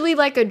is literally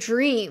like a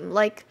dream.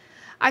 Like,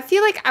 I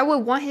feel like I would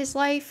want his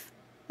life.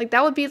 Like,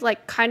 that would be,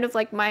 like, kind of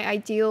like my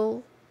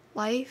ideal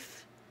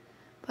life.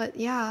 But,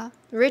 yeah.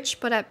 Rich,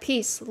 but at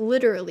peace.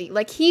 Literally.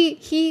 Like,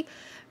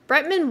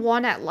 Bretman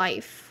won at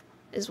life,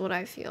 is what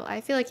I feel. I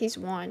feel like he's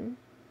won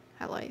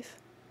at life.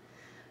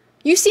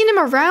 You seen him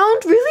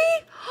around?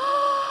 Really?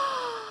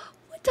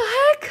 What the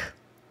heck?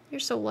 You're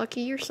so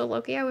lucky. You're so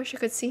lucky. I wish I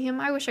could see him.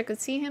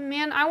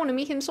 Man, I want to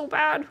meet him so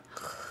bad.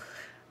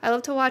 I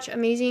love to watch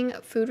amazing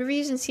food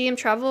reviews and see him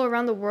travel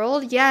around the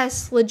world.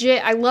 Yes,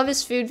 legit. I love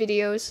his food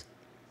videos.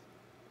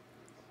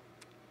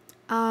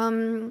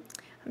 I'm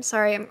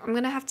sorry. I'm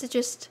going to have to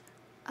just...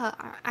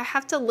 I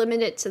have to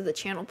limit it to the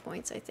channel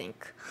points, I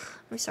think.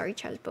 I'm sorry,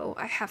 Chazbo.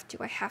 I have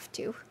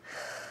to.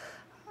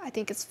 I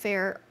think it's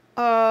fair.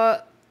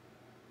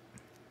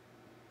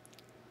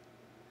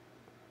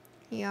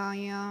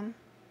 Yeah.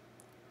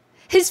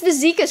 His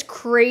physique is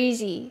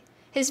crazy.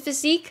 His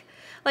physique,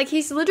 like,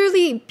 he's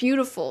literally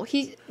beautiful.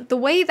 The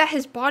way that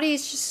his body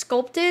is just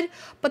sculpted,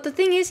 but the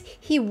thing is,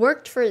 he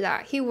worked for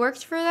that.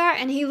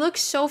 And he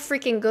looks so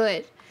freaking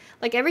good.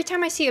 Like, every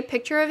time I see a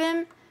picture of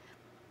him...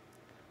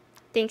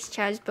 Thanks,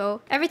 Chazbo.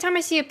 Every time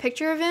I see a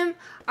picture of him,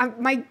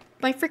 my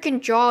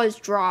freaking jaw is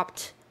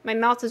dropped. My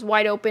mouth is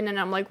wide open, and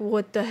I'm like,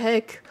 what the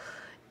heck?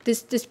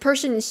 This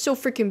person is so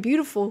freaking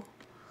beautiful.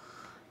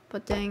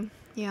 But dang,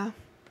 yeah.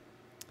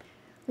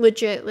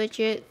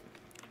 Legit.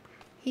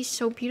 He's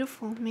so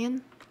beautiful,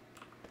 man.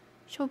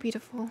 So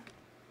beautiful.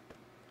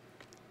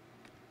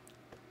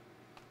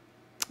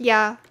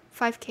 Yeah,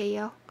 5K,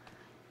 yo.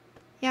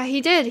 Yeah, he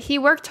did. He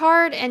worked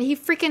hard, and he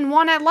freaking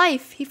won at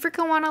life.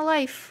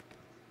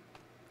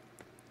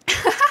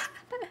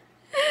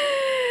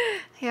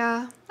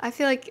 Yeah, I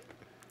feel like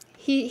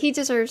he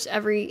deserves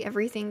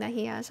everything that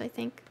he has, I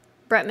think.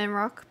 Bretman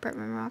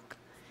Rock.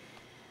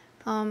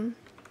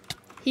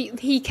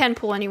 He can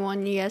pull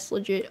anyone, yes,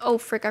 legit. Oh,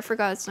 frick, I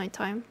forgot it's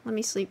nighttime. Let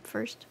me sleep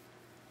first.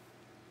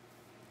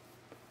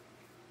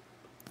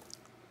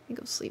 Let me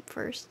go sleep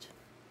first.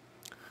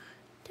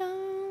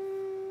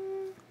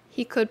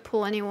 He could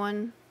pull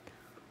anyone.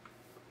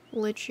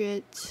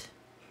 Legit.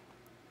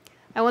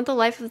 I want the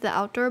life of the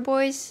outdoor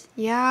boys.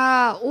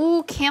 Yeah.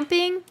 Ooh,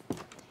 camping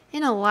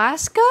in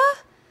Alaska?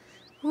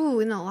 Ooh,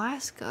 in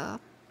Alaska.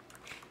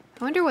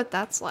 I wonder what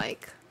that's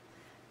like.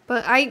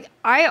 But I've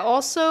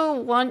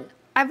also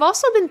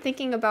been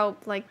thinking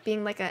about, like,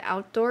 being like an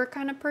outdoor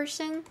kind of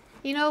person,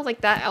 you know,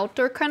 like that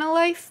outdoor kind of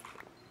life.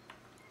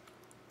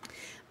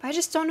 But I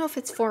just don't know if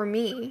it's for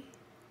me.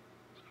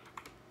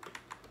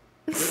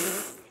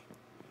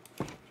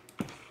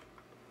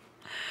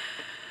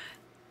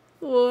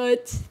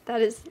 What?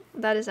 That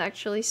is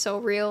actually so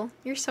real.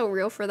 You're so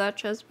real for that,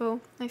 Chesbo.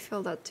 I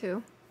feel that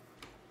too.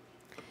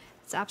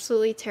 It's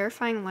absolutely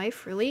terrifying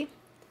life, really.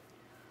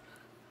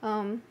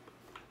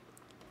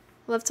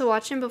 Love to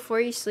watch him before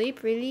you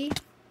sleep, really?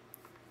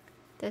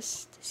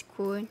 That's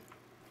cool.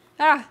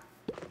 Ah!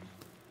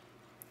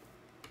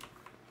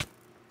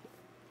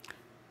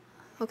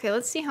 Okay,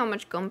 let's see how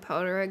much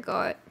gunpowder I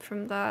got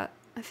from that.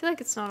 I feel like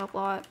it's not a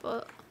lot,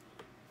 but...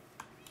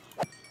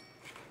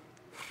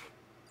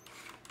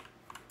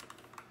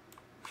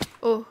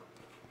 Oh.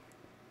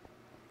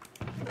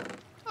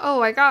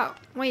 Oh, I got...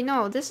 Wait,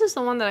 no. This is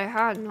the one that I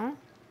had, no?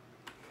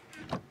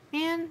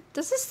 Man,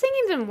 does this thing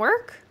even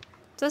work?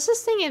 Does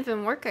this thing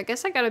even work? I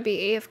guess I gotta be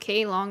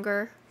AFK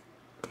longer.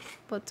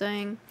 But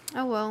dang.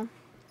 Oh well.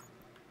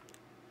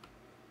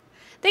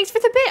 Thanks for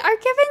the bit,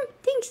 Art Kevin!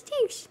 Thanks.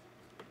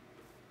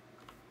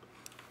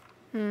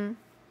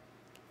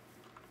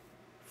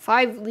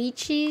 5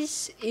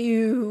 leeches?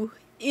 Ew.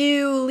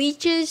 Ew,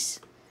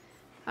 leeches?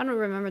 I don't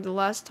remember the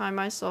last time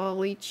I saw a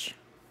leech.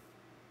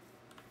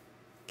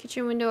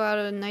 Kitchen window out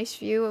of a nice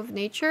view of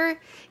nature?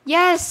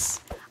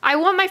 Yes! I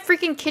want my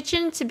freaking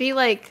kitchen to be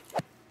like...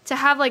 to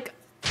have like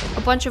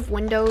a bunch of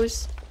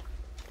windows.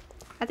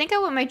 I think I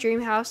want my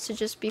dream house to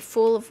just be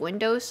full of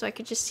windows so I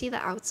could just see the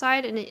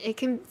outside and it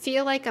can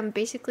feel like I'm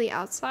basically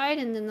outside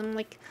and then I'm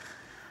like...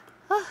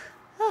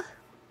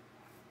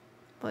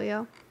 But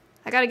yeah.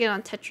 I gotta get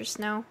on Tetris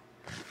now.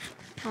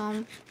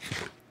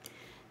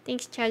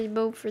 Thanks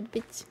Chazbo for the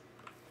bits.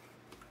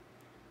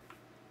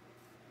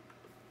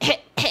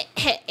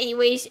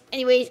 anyways.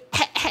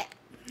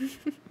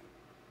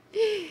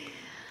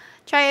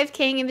 Try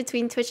AFKing in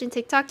between Twitch and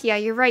TikTok. Yeah,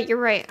 you're right.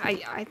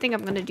 I think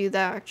I'm gonna do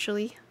that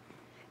actually.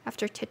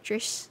 After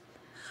Tetris.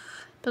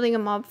 Building a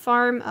mob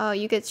farm.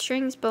 You get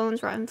strings,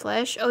 bones, rotten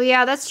flesh. Oh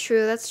yeah, that's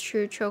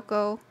true,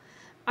 Choco.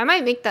 I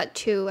might make that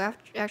too,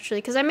 actually,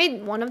 because I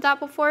made one of that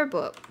before,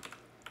 but...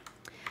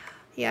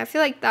 Yeah, I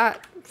feel like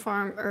that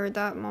farm, or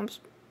that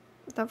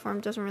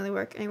farm doesn't really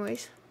work.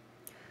 Anyways.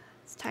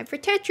 It's time for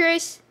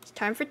Tetris.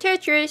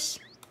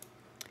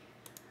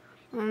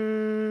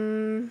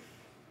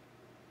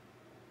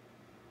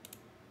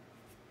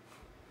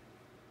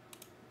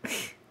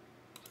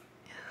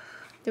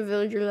 The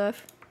villager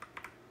left.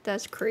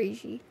 That's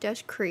crazy.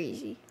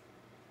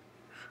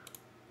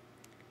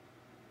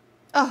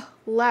 Oh,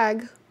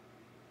 lag.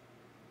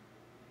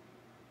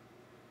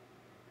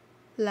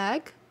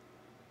 Lag?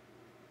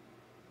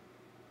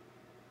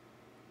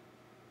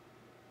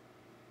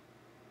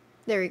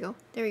 There we go.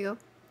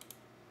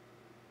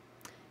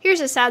 Here's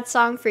a sad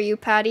song for you,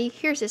 Patty.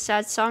 Here's a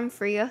sad song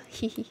for you.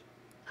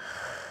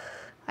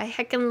 I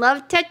heckin'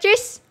 love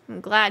Tetris.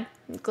 I'm glad.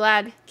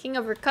 King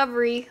of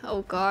Recovery.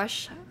 Oh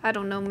gosh. I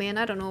don't know, man.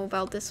 I don't know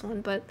about this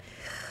one, but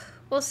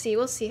we'll see.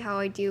 We'll see how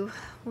I do.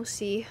 We'll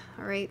see.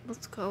 Alright,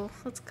 let's go.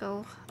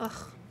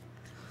 Ugh.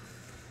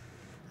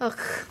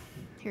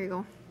 Here we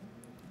go.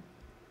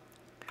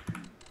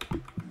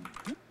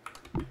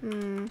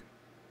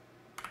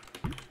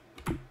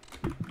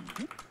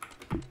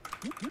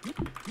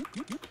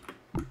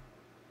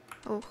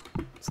 Oh,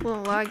 it's a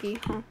little laggy,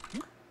 huh?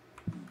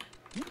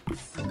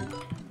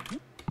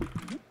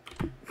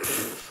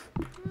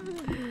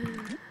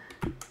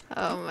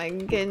 Oh my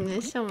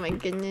goodness.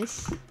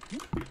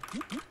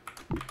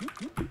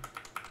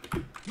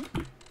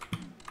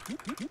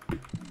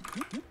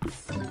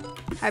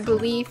 I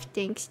believe.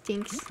 Thanks.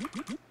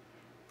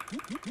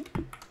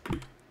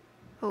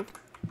 Oh.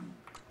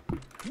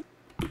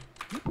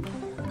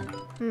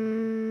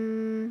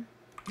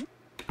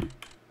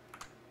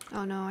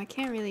 Oh no, I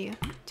can't really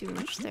do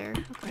much there.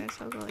 Okay,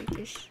 so I'll go like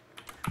this.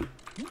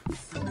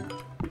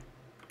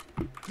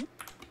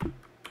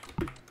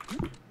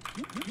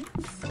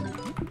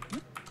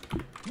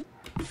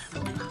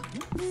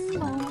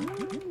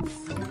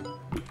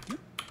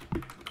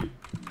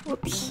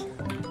 Whoops.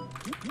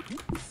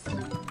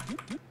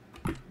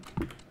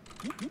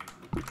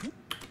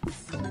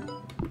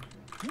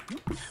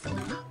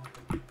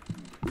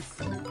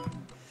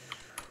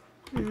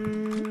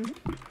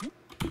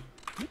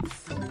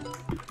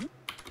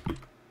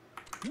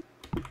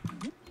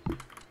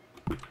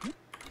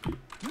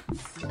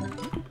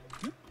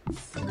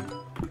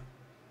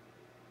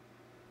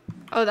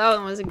 Oh, that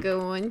one was a good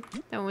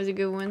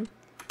one.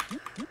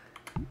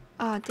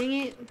 Oh, dang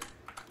it.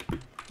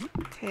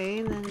 Okay,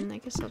 and then I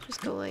guess I'll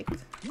just go like...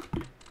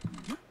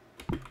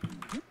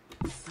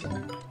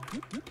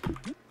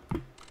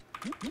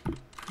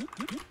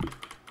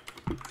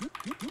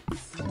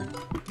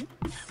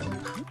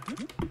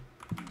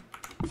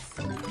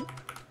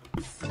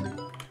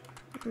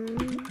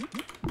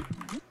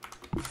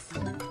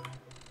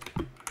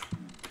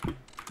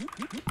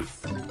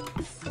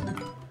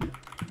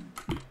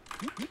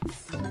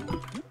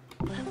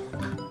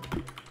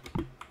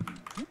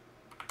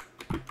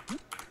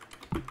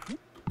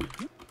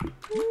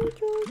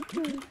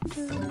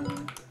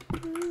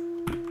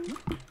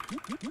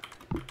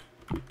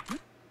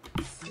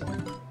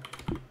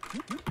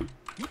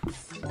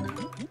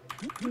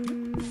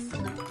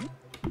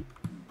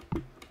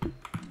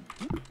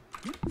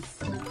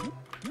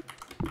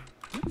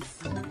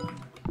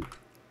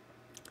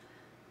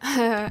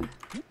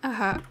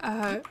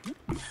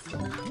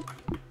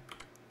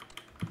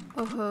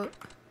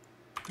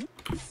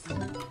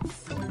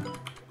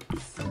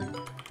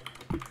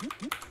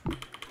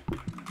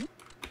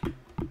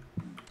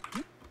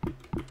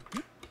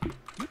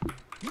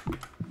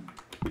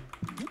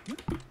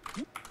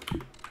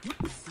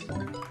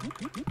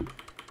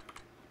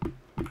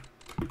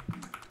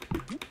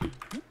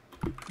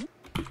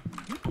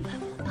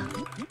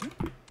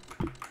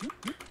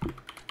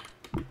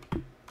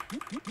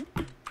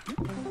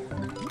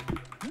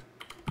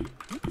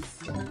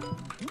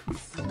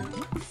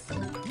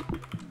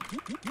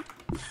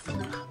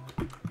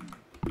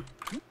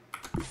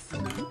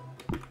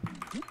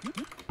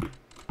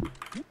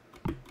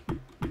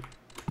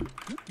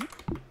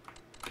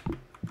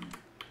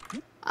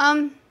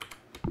 Um.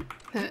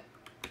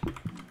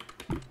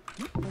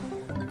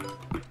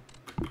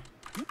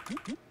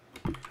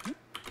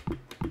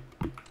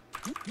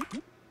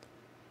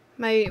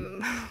 My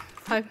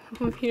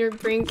 5mm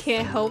brain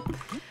can't handle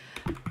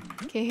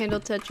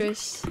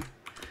Tetris.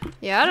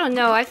 Yeah, I don't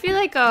know. I feel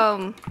like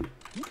yeah,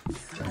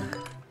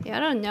 I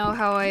don't know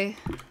how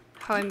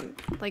I'm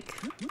like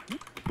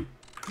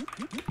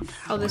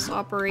how this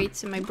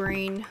operates in my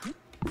brain.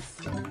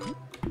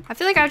 I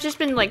feel like I've just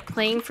been like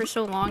playing for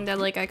so long that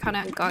like I kind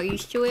of got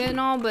used to it and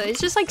all, but it's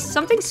just like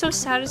something so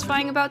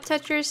satisfying about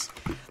Tetris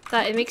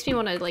that it makes me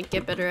want to like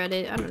get better at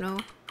it. I don't know.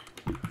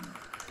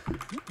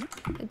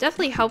 It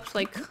definitely helps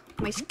like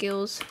my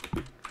skills.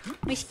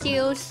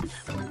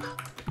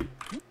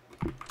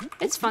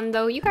 It's fun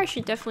though. You guys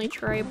should definitely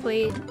try to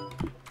play it.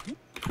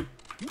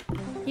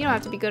 You don't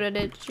have to be good at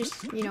it.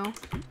 Just, you know,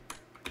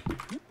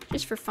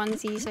 just for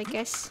funsies, I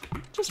guess.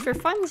 Just for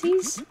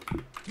funsies.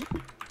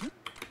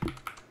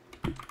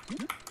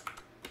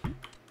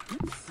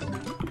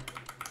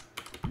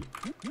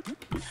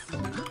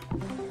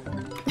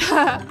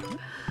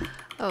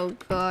 Oh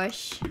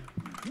gosh.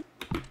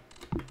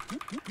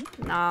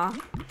 Nah.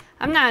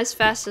 I'm not as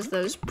fast as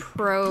those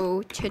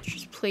pro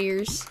Tetris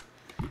players,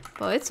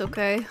 but it's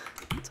okay.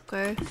 It's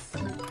okay.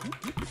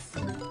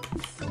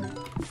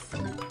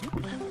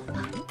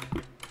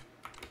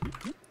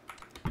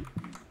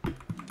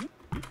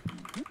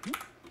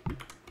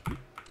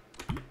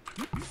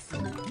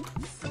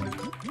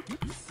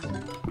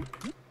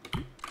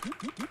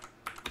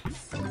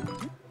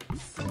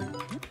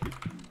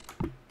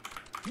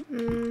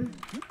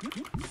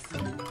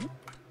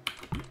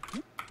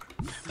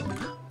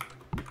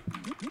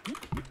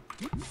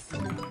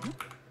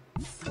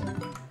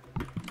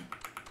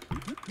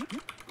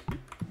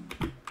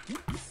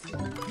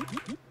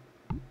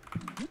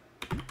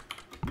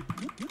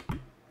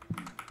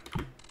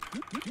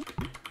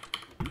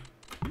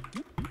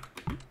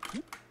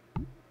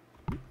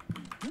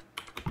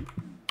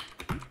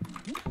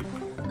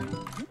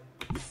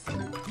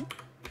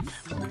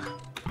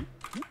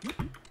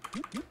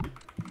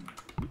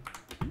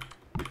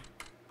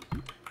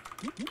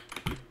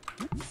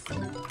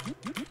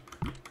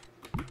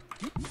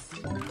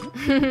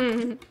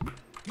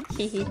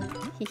 Hehe,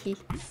 hehe, hehe.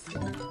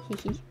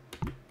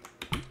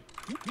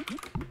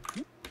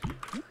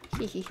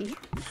 Hehe.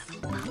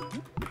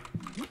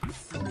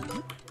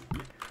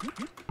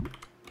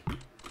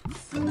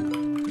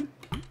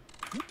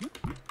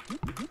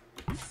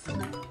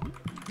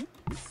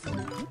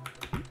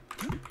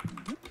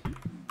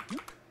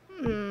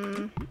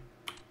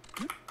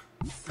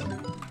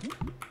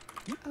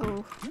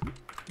 Oh.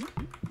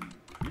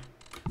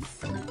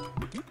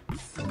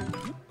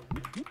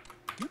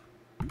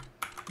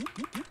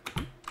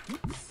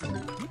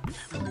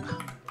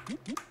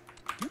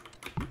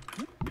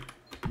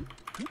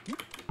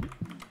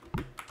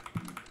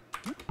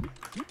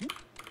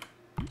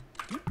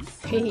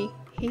 Hehe,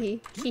 hehe,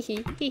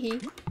 hehe,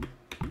 hehe.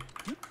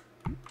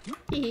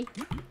 Hehe.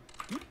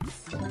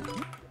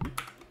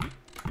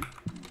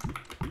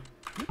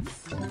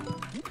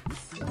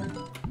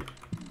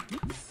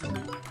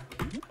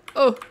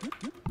 Oh.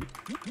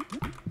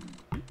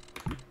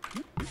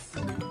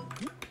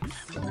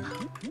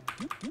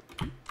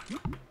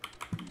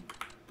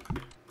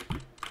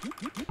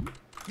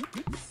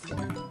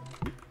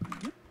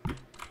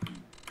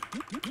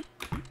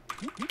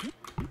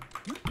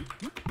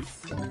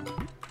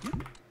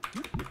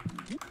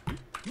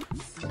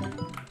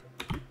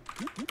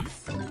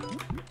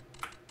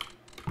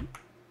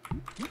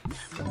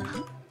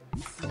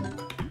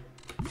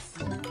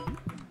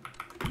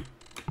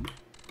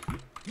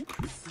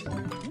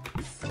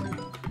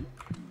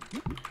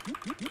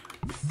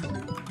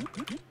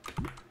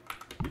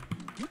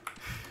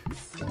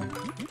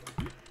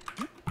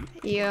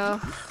 Yeah.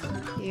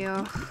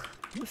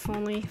 If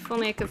only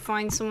I could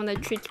find someone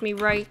that treats me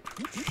right.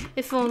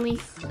 If only.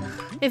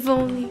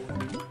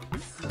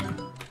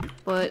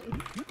 But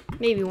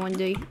maybe one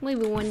day.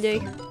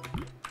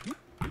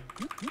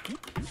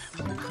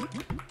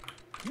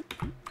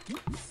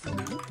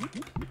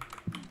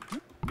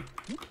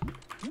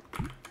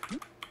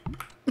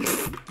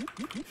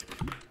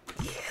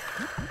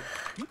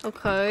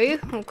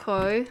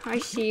 Okay. I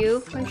see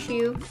you.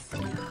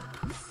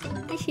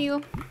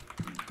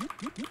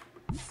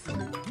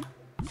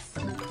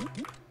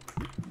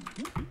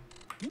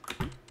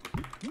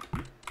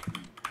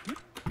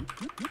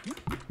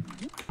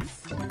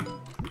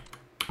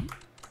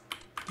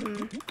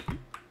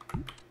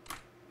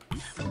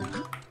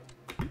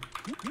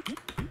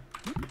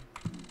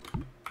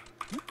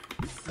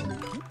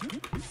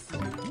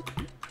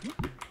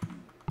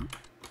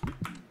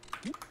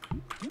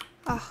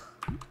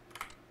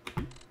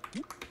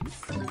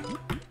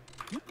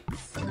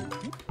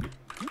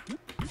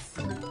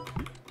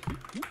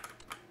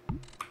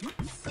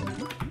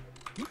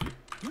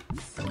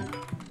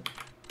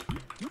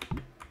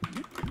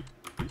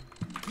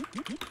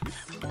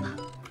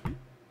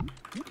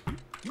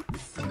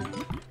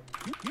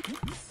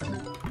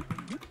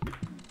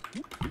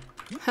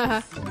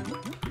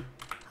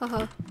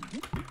 Haha.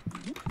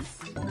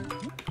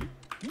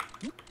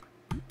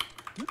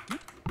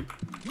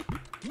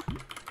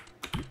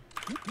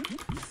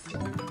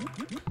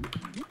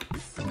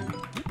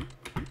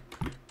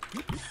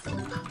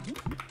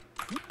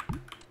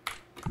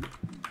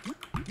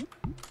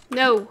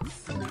 No.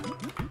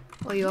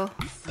 Oh, yeah.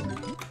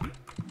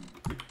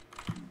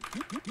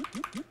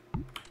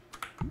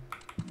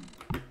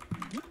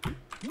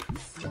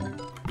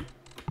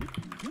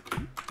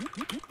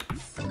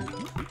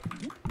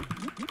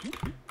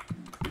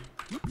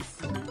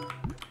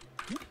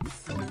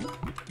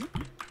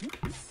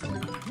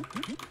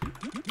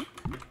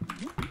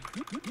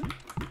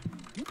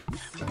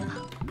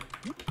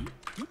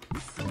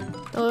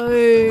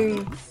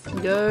 Dang.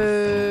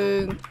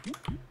 Dang.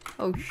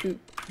 Oh, shoot.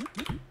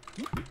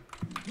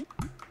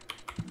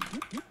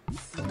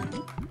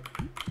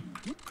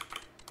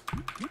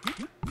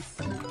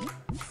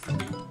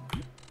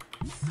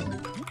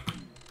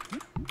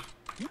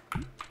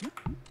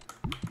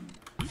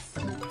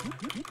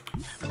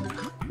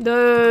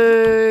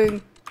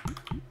 Dang.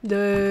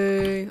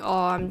 Dang.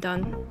 Oh, I'm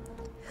done.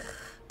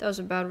 That was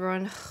a bad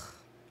run.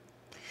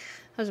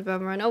 That was a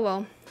bad run. Oh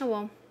well. Oh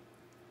well.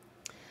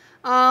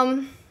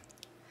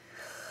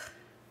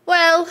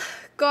 Well,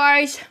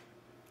 guys.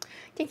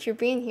 Thanks for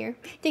being here.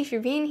 Thanks for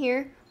being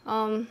here.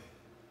 That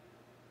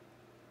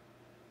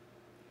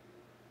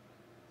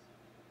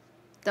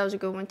was a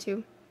good one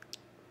too.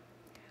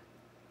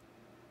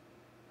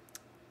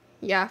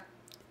 Yeah.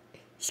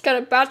 She's got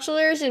a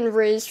bachelor's in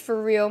Riz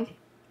for real.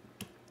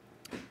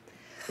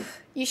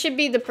 You should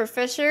be the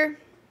professor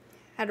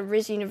at a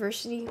Riz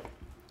University.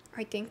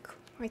 I think.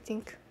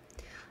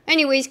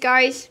 Anyways,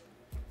 guys.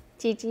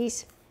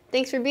 GG's.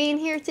 Thanks for being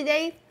here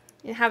today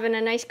and having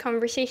a nice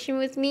conversation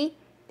with me.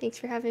 Thanks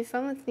for having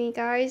fun with me,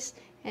 guys.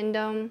 And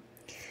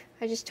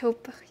I just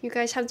hope you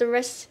guys have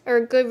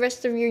a good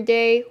rest of your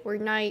day or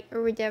night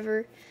or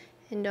whatever.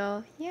 And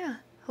yeah,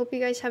 hope you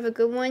guys have a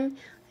good one.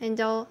 And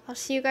I'll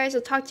see you guys.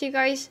 I'll talk to you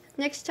guys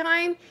next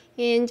time.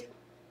 And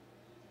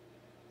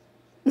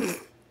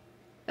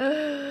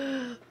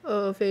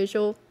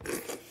official.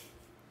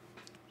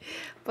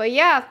 But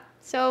yeah,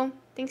 so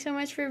thanks so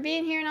much for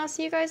being here, and I'll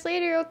see you guys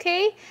later,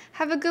 okay?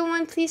 Have a good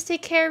one. Please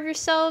take care of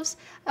yourselves.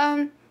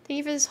 Thank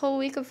you for this whole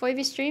week of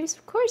Wavy streams.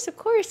 Of course.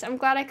 I'm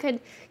glad I could,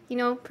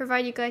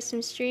 provide you guys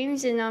some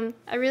streams, and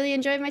I really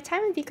enjoyed my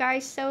time with you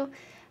guys, so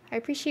I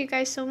appreciate you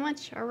guys so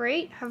much, all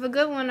right? Have a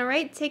good one, all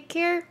right? Take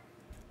care.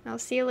 I'll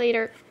see you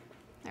later.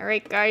 All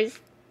right, guys.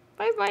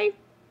 Bye-bye.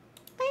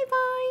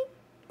 Bye-bye.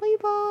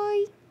 Bye-bye.